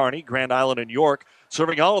locations in Kearney, Grand Island, and York,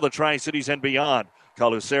 serving all of the Tri-Cities and beyond.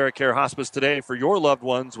 Call Userra Care Hospice today for your loved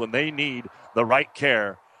ones when they need the right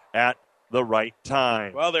care at the right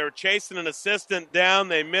time. Well, they were chasing an assistant down.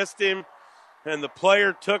 They missed him, and the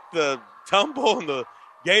player took the tumble, and the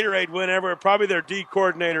Gatorade went everywhere. Probably their D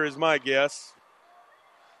coordinator is my guess.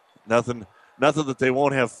 Nothing that they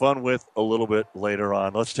won't have fun with a little bit later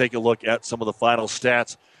on. Let's take a look at some of the final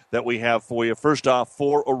stats that we have for you. First off,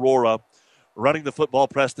 for Aurora, running the football,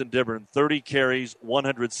 Preston Dibburn, 30 carries,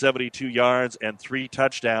 172 yards, and 3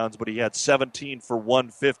 touchdowns, but he had 17 for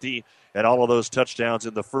 150, and all of those touchdowns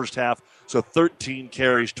in the first half. So 13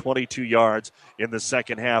 carries, 22 yards in the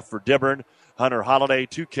second half for Dibburn. Hunter Holiday,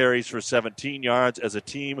 2 carries for 17 yards as a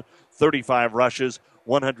team, 35 rushes,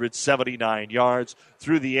 179 yards.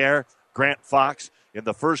 Through the air, Grant Fox in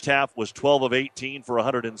the first half was 12 of 18 for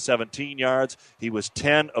 117 yards. He was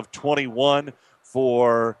 10 of 21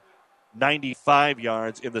 for 95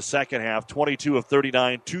 yards in the second half, 22 of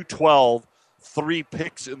 39, 212, 3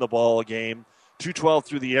 picks in the ball game, 212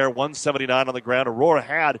 through the air, 179 on the ground. Aurora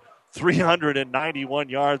had 391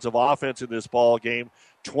 yards of offense in this ball game,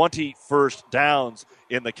 20 first downs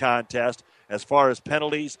in the contest. As far as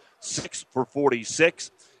penalties, 6 for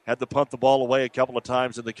 46. Had to punt the ball away a couple of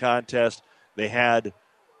times in the contest. They had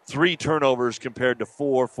 3 turnovers compared to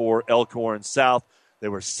 4 for Elkhorn South. They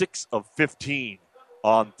were 6 of 15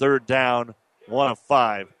 on third down, 1 of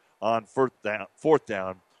 5 on fourth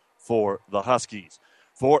down for the Huskies.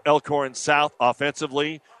 For Elkhorn South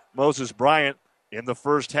offensively, Moses Bryant in the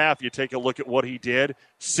first half, you take a look at what he did.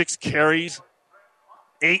 6 carries,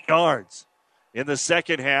 8 yards. In the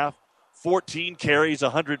second half, 14 carries,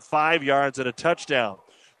 105 yards, and a touchdown.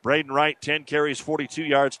 Braden Wright, 10 carries, 42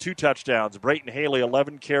 yards, 2 touchdowns. Brayton Haley,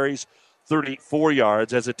 11 carries, 34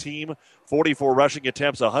 yards. As a team, 44 rushing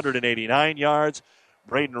attempts, 189 yards.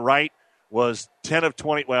 Braden Wright was 10 of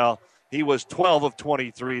 20. Well, he was 12 of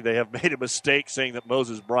 23. They have made a mistake saying that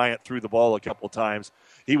Moses Bryant threw the ball a couple of times.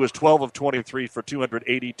 He was 12 of 23 for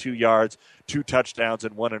 282 yards, 2 touchdowns,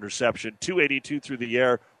 and 1 interception. 282 through the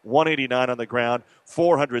air, 189 on the ground,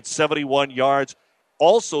 471 yards,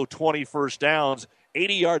 also 20 first downs,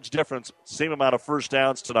 80 yards difference, same amount of first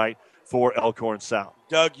downs tonight for Elkhorn South.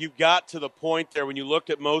 Doug, you got to the point there when you looked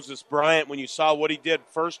at Moses Bryant, when you saw what he did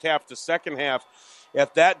first half to second half.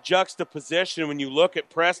 If that juxtaposition, when you look at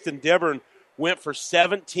Preston Dibburn, went for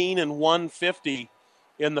 17 and 150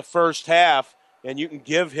 in the first half, And you can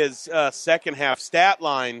give his second half stat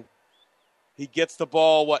line. He gets the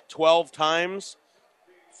ball, 12 times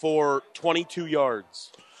for 22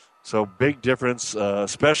 yards. So big difference,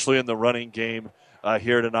 especially in the running game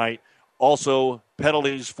here tonight. Also,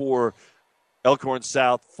 penalties for Elkhorn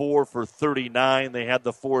South, 4 for 39. They had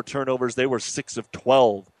the 4 turnovers. They were 6 of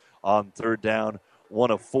 12 on third down,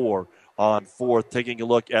 1 of 4 on fourth. Taking a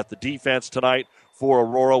look at the defense tonight for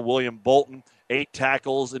Aurora, William Bolton, 8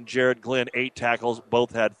 tackles, and Jared Glenn, 8 tackles.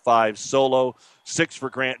 Both had 5 solo. 6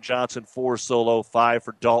 for Grant Johnson, 4 solo, 5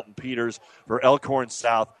 for Dalton Peters. For Elkhorn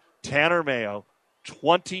South, Tanner Mayo,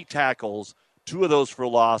 20 tackles, 2 of those for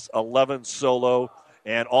loss, 11 solo.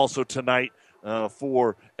 And also tonight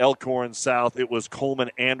for Elkhorn South, it was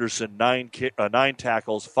Coleman Anderson, 9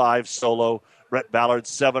 tackles, 5 solo. Brett Ballard,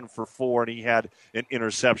 7 for 4, and he had an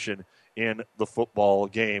interception in the football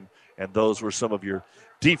game. And those were some of your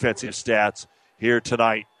defensive stats here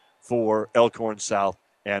tonight for Elkhorn South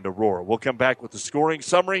and Aurora. We'll come back with the scoring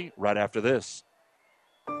summary right after this.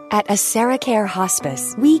 At AseraCare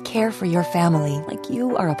Hospice, we care for your family like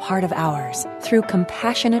you are a part of ours. Through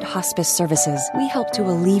compassionate hospice services, we help to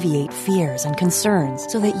alleviate fears and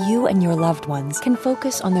concerns so that you and your loved ones can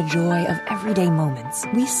focus on the joy of everyday moments.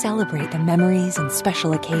 We celebrate the memories and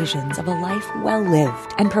special occasions of a life well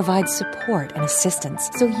lived and provide support and assistance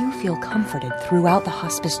so you feel comforted throughout the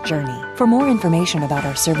hospice journey. For more information about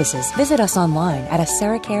our services, visit us online at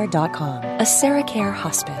aseracare.com. AseraCare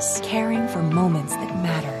Hospice, caring for moments that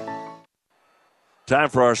matter. Time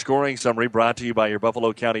for our scoring summary, brought to you by your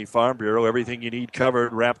Buffalo County Farm Bureau. Everything you need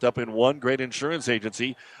covered, wrapped up in one great insurance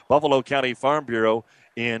agency, Buffalo County Farm Bureau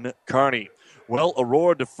in Kearney. Well,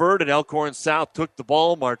 Aurora deferred and Elkhorn South took the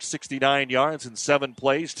ball, marched 69 yards in 7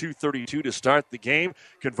 plays, 2:32 to start the game,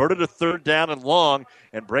 converted a third down and long,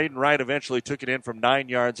 and Braden Wright eventually took it in from 9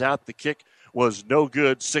 yards out. The kick was no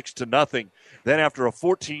good, 6-0. Then after a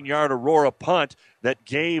 14-yard Aurora punt that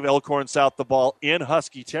gave Elkhorn South the ball in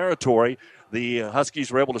Husky territory, the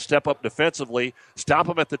Huskies were able to step up defensively, stop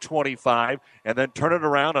them at the 25, and then turn it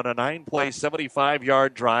around on a 9-play,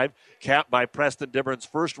 75-yard drive, capped by Preston Diburn's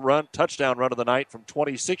first touchdown run of the night from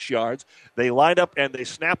 26 yards. They lined up and they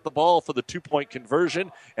snapped the ball for the 2-point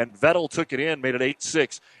conversion, and Vettel took it in, made it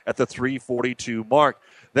 8-6 at the 3:42 mark.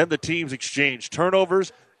 Then the teams exchanged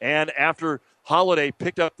turnovers, and after Holiday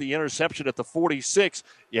picked up the interception at the 46,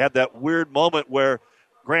 you had that weird moment where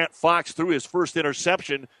Grant Fox threw his first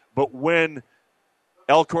interception, but when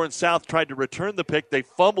Elkhorn South tried to return the pick, they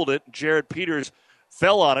fumbled it. Jared Peters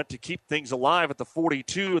fell on it to keep things alive at the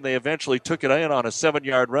 42, and they eventually took it in on a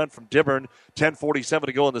 7-yard run from Diburn. 10:47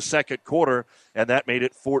 to go in the second quarter, and that made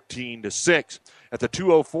it 14-6. At the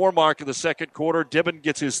 2:04 mark of the second quarter, Diburn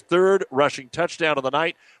gets his third rushing touchdown of the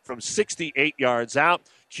night from 68 yards out.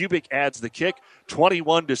 Kubik adds the kick,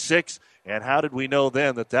 21-6. And how did we know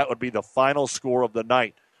then that would be the final score of the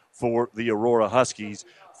night for the Aurora Huskies?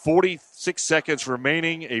 46 seconds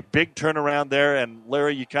remaining, a big turnaround there, and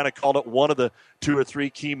Larry, you kind of called it one of the 2 or 3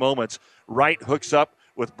 key moments. Wright hooks up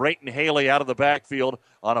with Brayton Haley out of the backfield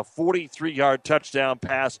on a 43-yard touchdown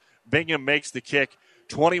pass. Bingham makes the kick,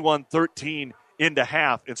 21-13 into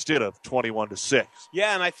half instead of 21-6.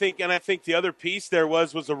 Yeah, and I think the other piece there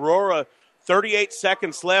was Aurora. 38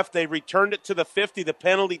 seconds left. They returned it to the 50. The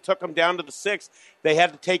penalty took them down to the 6. They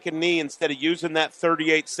had to take a knee instead of using that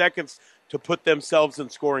 38 seconds to put themselves in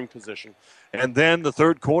scoring position. And then the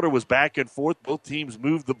third quarter was back and forth. Both teams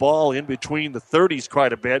moved the ball in between the 30s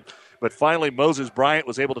quite a bit. But finally, Moses Bryant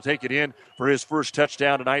was able to take it in for his first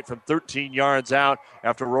touchdown tonight from 13 yards out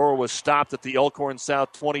after Aurora was stopped at the Elkhorn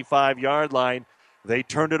South 25-yard line. They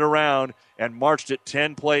turned it around and marched it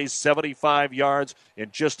 10 plays, 75 yards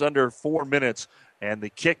in just under 4 minutes. And the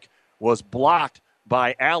kick was blocked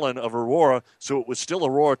by Allen of Aurora, so it was still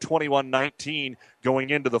Aurora 21-19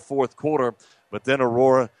 going into the fourth quarter. But then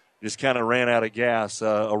Aurora just kind of ran out of gas.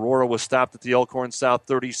 Aurora was stopped at the Elkhorn South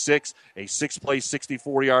 36. A 6-play,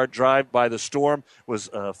 64-yard drive by the Storm was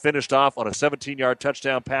finished off on a 17-yard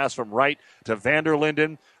touchdown pass from Wright to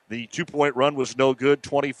Vanderlinden. The 2-point run was no good,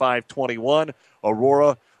 25-21.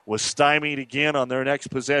 Aurora was stymied again on their next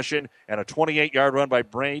possession, and a 28-yard run by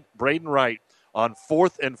Braden Wright on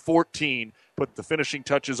 4th and 14 put the finishing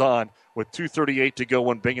touches on with 2:38 to go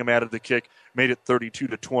when Bingham added the kick, made it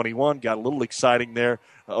 32-21. Got a little exciting there.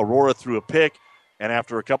 Aurora threw a pick, and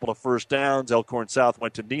after a couple of first downs, Elkhorn South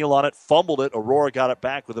went to kneel on it, fumbled it. Aurora got it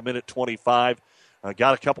back with 1:25.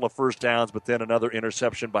 Got a couple of first downs, but then another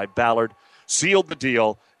interception by Ballard sealed the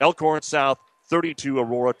deal. Elkhorn South 32,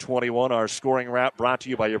 Aurora 21. Our scoring wrap brought to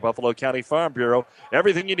you by your Buffalo County Farm Bureau.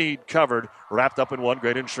 Everything you need covered, wrapped up in one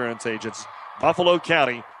great insurance agent's Buffalo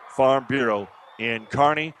County Farm Bureau in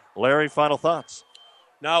Kearney. Larry, final thoughts?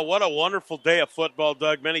 Now, what a wonderful day of football,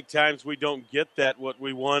 Doug. Many times we don't get that, what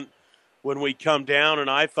we want when we come down, and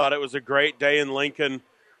I thought it was a great day in Lincoln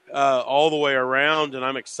all the way around, and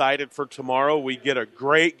I'm excited for tomorrow. We get a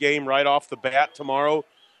great game right off the bat tomorrow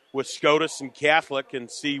with Scotus and Catholic in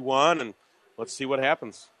C1, and let's see what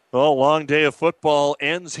happens. Well, long day of football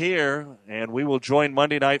ends here, and we will join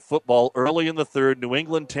Monday Night Football early in the third. New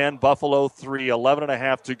England 10, Buffalo 3,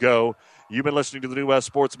 11.5 to go. You've been listening to the New West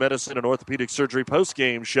Sports Medicine and Orthopedic Surgery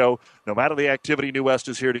postgame show. No matter the activity, New West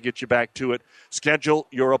is here to get you back to it. Schedule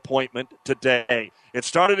your appointment today. It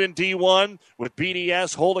started in D1 with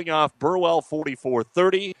BDS holding off Burwell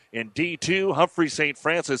 44-30. In D2, Humphrey St.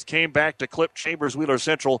 Francis came back to clip Chambers Wheeler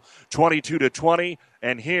Central 22-20.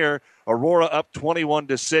 And here, Aurora up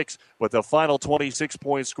 21-6 with the final 26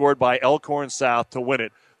 points scored by Elkhorn South to win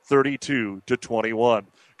it 32-21.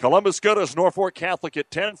 Columbus Scotus, Norfolk Catholic at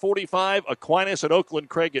 10:45. Aquinas and Oakland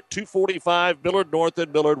Craig at 2:45. Millard North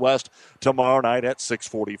and Millard West tomorrow night at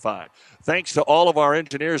 6:45. Thanks to all of our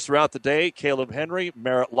engineers throughout the day, Caleb Henry,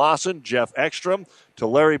 Merritt Lawson, Jeff Ekstrom, to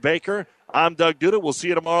Larry Baker. I'm Doug Duda. We'll see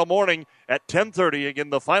you tomorrow morning at 10:30. Again,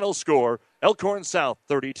 the final score, Elkhorn South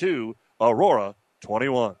 32, Aurora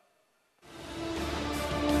 21.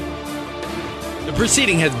 The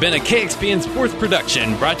proceeding has been a KXPN Sports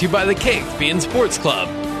production brought to you by the KXPN Sports Club.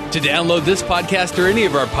 To download this podcast or any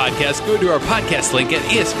of our podcasts, go to our podcast link at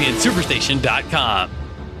espnsuperstation.com.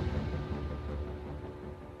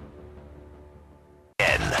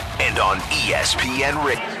 And on ESPN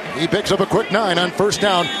Radio. He picks up a quick 9 on first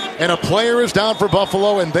down, and a player is down for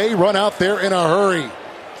Buffalo, and they run out there in a hurry.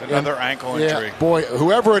 It's another ankle injury. Yeah, boy,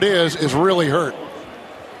 whoever it is really hurt.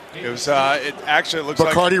 It was. It actually looks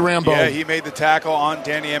like Bacardi Rambo. Yeah, he made the tackle on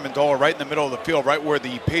Danny Amendola right in the middle of the field, right where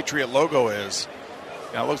the Patriot logo is.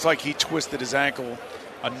 Now it looks like he twisted his ankle.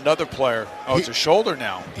 Another player. It's a shoulder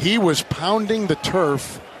now. He was pounding the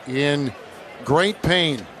turf in great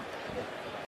pain.